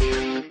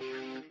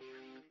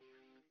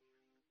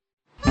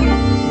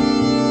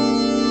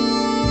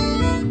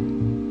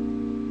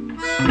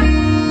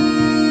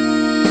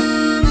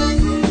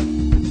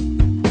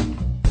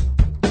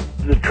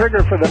 The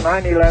trigger for the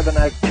 9/11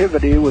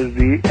 activity was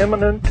the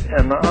imminent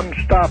and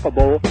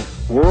unstoppable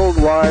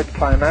worldwide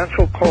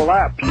financial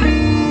collapse.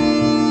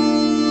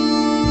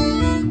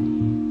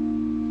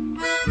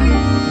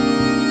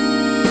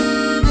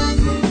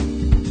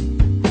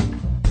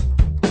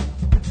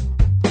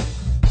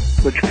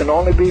 Which can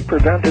only be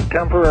prevented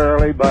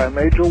temporarily by a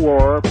major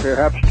war,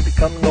 perhaps to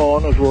become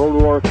known as World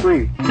War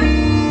III.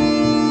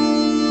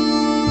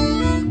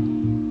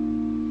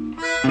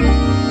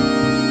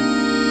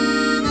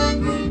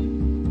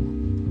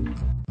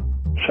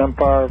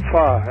 Semper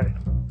Fi,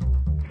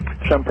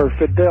 Semper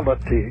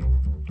Fidelity,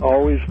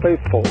 always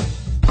faithful.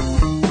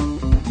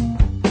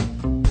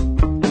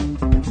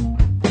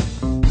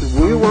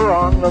 We were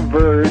on the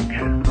verge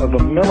of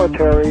a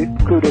military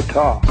coup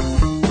d'etat.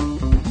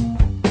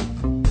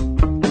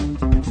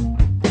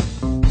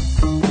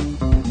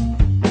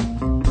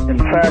 In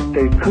fact,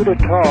 a coup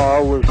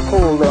d'etat was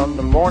pulled on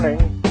the morning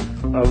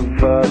of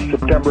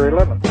September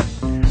 11th.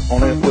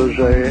 Only it was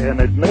an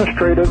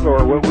administrative,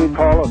 or what we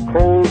call a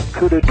cold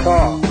coup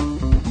d'etat.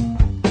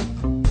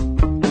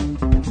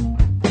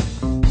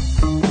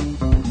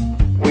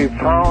 We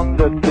found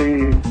that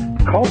the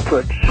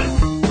culprits,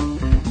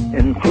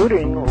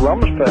 including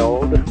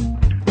Rumsfeld,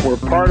 were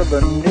part of a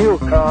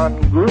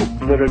neocon group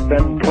that had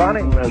been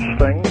planning this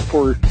thing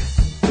for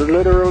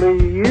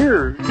literally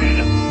years.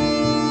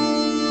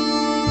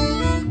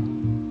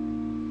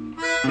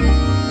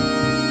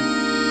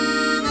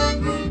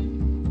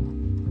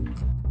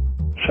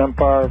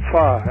 Semper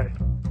Fi,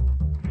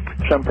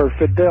 Semper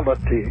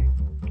Fidelity,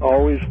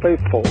 always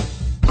faithful.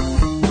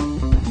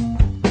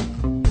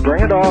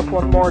 Bring it off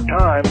one more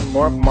time,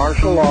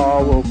 martial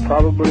law will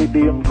probably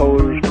be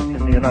imposed in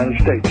the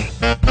United States.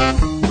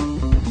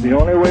 The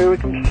only way we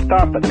can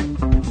stop it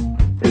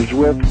is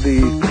with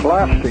the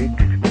classic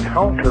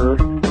counter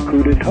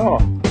coup d'etat.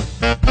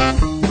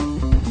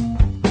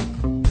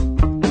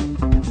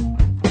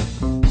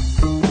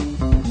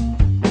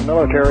 The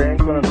military ain't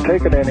going to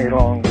take it any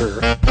longer.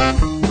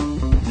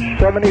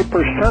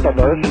 70% of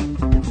us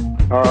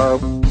are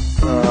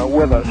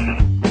with us.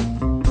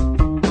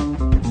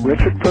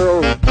 Richard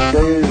Pearl's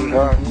days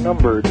are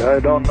numbered. I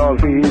don't know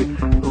if he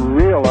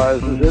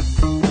realizes it.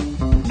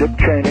 Dick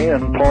Cheney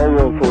and Paul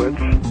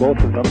Wolfowitz, both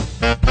of them,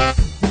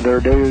 their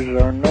days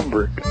are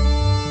numbered.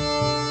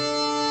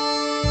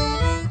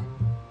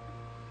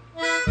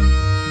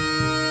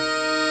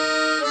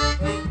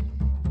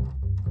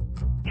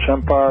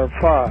 Semper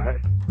Fi,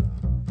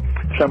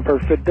 Semper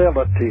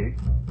Fidelity,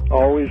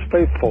 always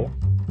faithful.